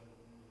what level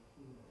you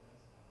cool the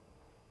gas down.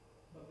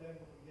 But then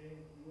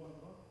again, you are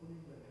not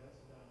cooling the gas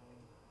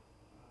down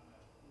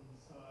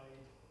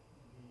inside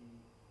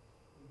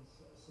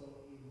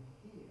so in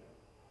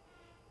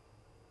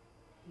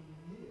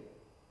here,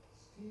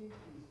 steam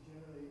is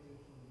generated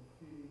from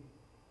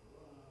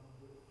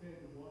the fed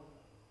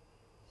water,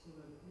 so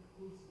that it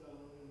cools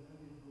down and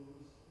then it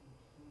goes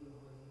through the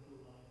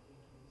horizontal line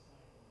into the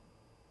cyclone.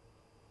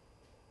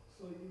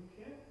 So you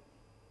can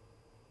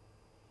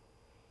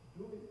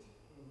do it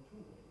in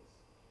two ways.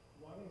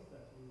 One is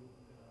that you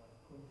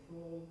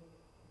control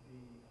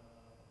the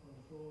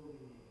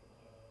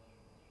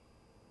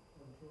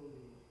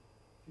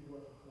feed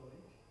water flow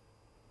rate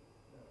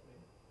that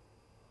way,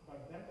 but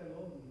that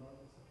alone will not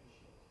be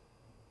sufficient.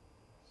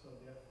 So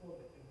therefore,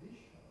 the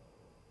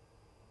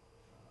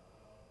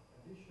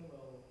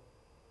additional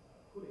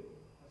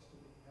cooling has to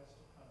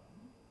come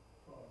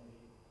from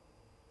the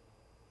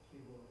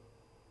freeboard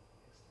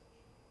extension.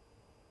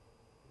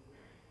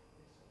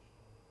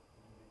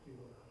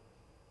 Freeboard height.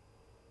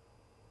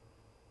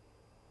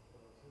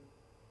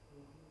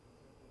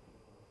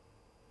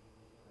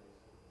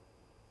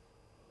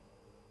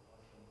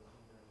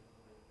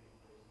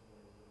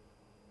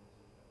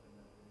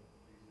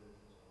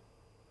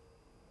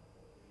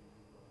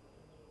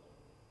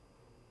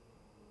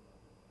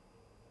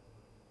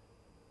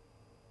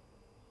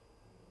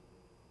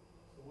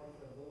 So what's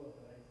the role of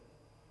the riser?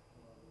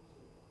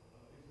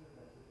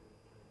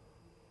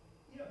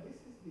 Yeah, this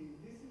is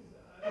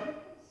I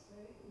can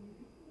say,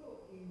 even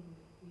though in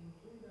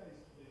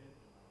fluidized bed,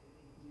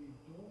 we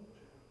don't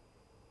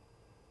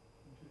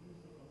introduce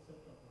the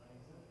concept of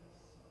riser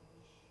as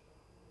such,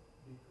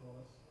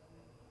 because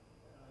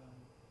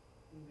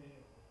in a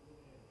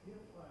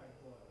purified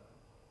water,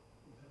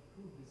 you have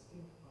two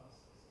distinct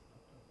passes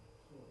after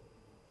flow.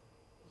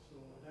 So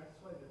that's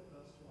why the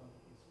first one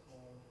is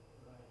called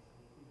riser.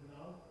 You can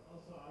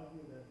also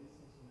argue that this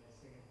is my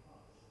second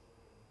pass.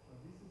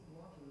 But this is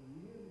not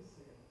really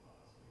second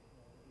pass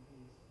because it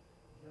is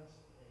just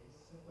a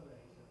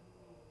separator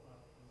of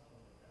particles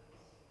from the gas.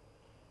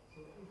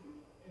 So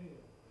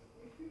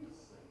if you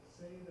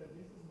say that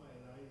this is my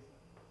riser,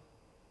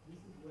 this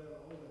is where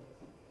all the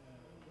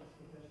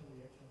gasification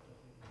reactions are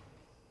taking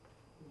place.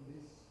 In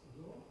this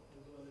zone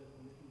as well as a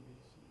little bit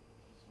here.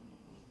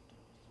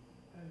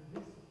 And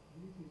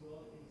this is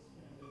all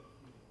expanded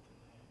fluid.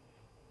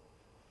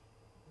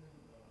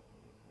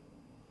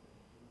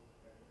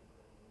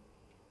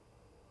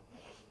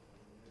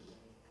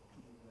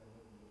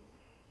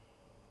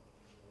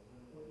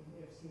 Or in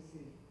FCC.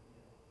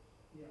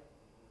 Yeah.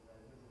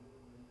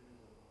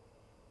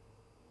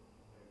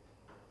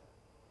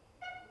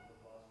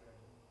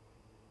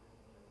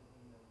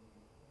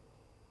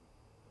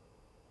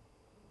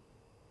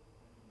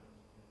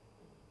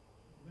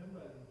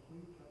 Remember, in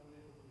fluid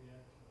catalytic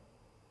reactor,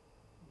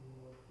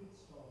 your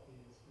feedstock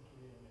is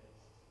petroleum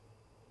based,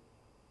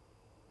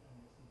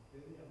 and it's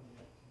very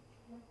unreactive.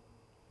 Yeah,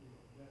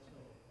 that's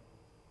why they have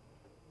it.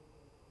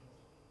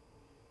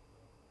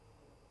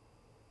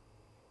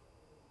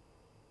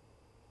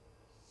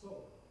 So,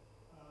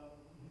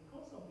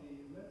 because of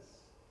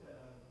let's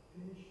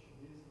finish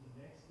this in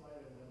the next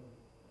slide and then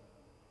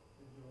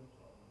we'll go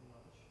to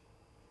lunch.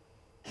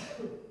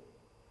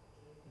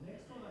 The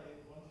next one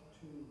I wanted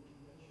to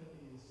mention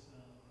is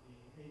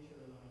the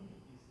HLI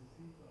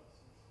ECC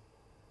process,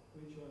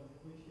 which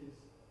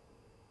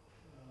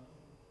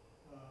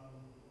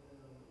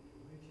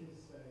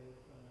is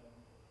a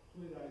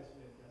fluidized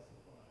bed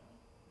gasifier.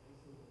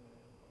 This is an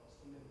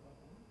Australian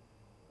company,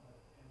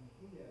 and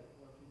here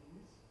what it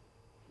is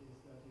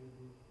that you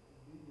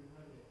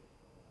have a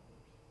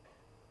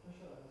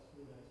pressurized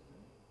fluidized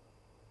bed.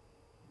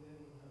 Then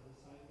you have a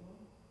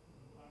cyclone.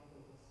 The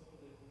particles are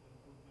separated and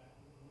put back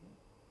in here.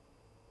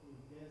 You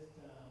get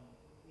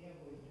air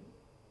going in.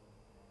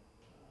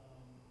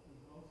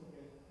 You also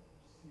get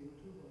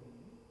CO2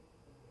 going in.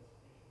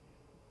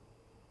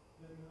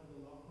 Then you have the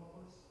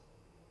lockhoppers.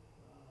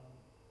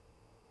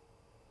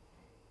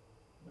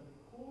 But the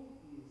coal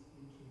is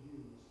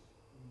introduced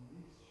in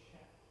this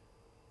shaft,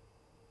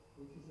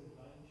 which is a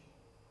drying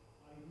shaft.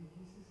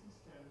 IDGCC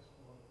stands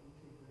for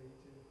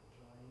Integrated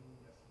Drying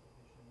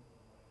Gasification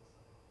Combined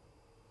Cycle.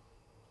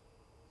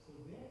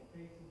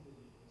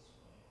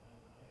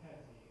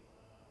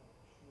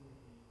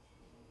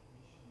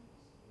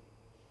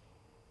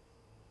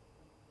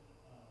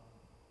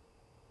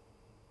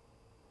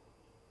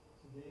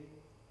 they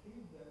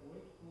feed the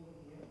wet cool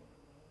in.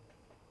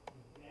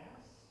 The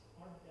gas,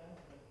 hot gas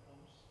that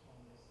comes from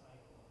the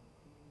cyclone,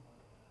 clean hot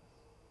gas,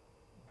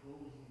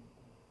 goes in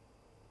here.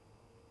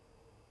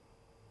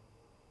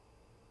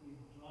 It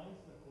dries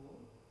the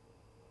coal,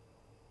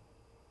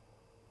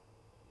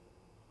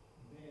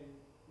 then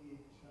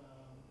it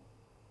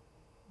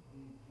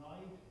the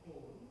dried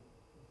coal,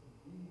 it's a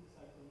big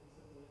cyclonic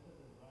separator,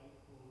 the dried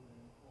coal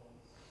then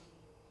falls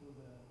to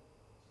the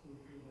screw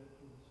feeder,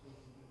 to the screw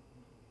feeder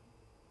into the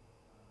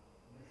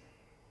mesa.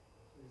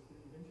 So it's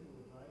eventually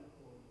the dried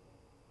coal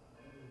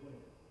that is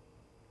wet.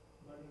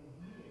 But in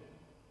here,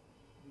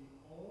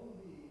 all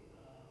the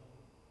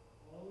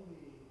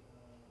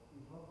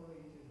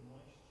evaporated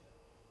moisture,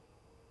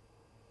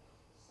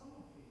 some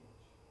of it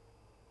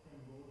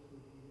can go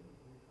through here,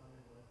 we can't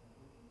avoid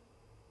completely.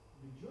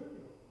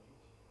 Majority of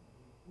which,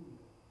 the cool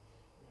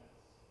gas,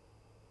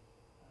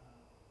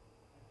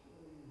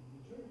 actually the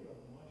majority of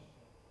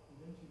moisture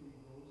eventually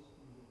goes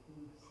to the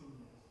cool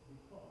syngas,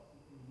 because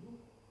if you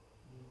look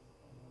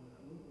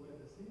look where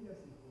the syngas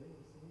is going,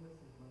 the syngas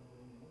is not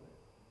going anywhere.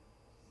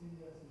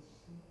 Syngas is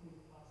simply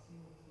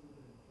passing through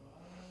the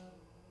dryer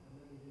and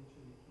then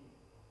eventually here.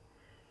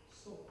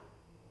 So,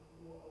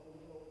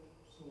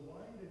 so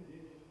why they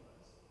did it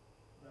was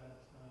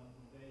that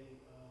they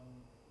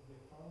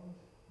found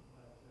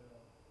that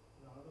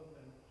rather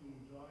than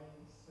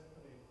drying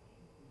separately,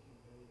 which is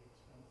very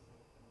expensive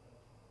at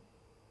that time,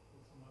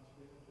 it's much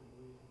better to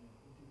do it in an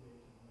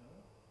integrated manner.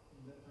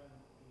 In that time,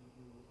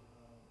 you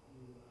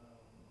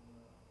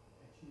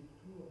achieve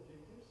two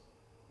objectives.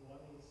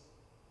 One is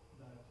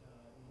that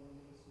you don't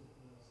need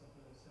a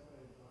separate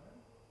dryer.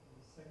 And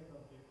the second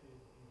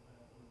objective is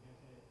that you get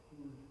a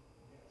cooled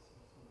gas.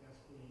 So gas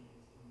cooling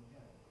is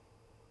inherent.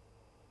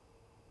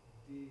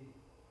 The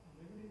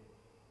negative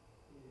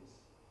is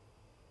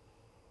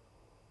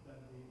that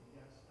the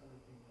gas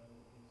calorific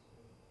value is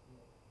very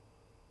low,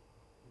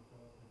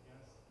 because the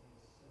gas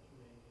is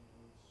saturated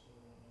with so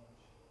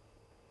much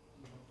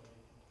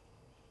evaporated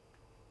moisture.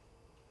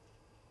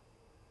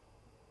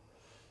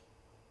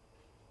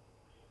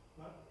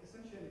 But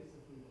essentially it's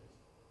a fluidized,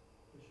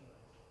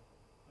 pressurized,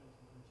 high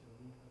temperature,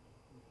 room temperature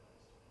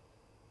fluidized.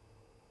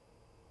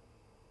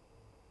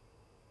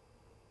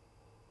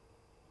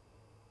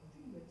 I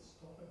think let's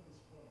stop at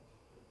this point.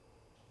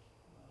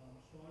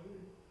 So I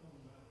will come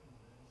back and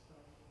then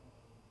start on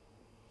the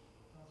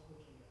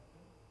transport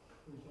reactor,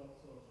 which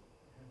also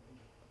can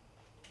be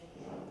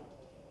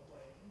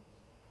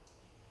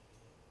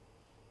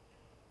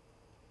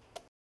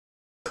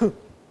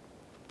operating.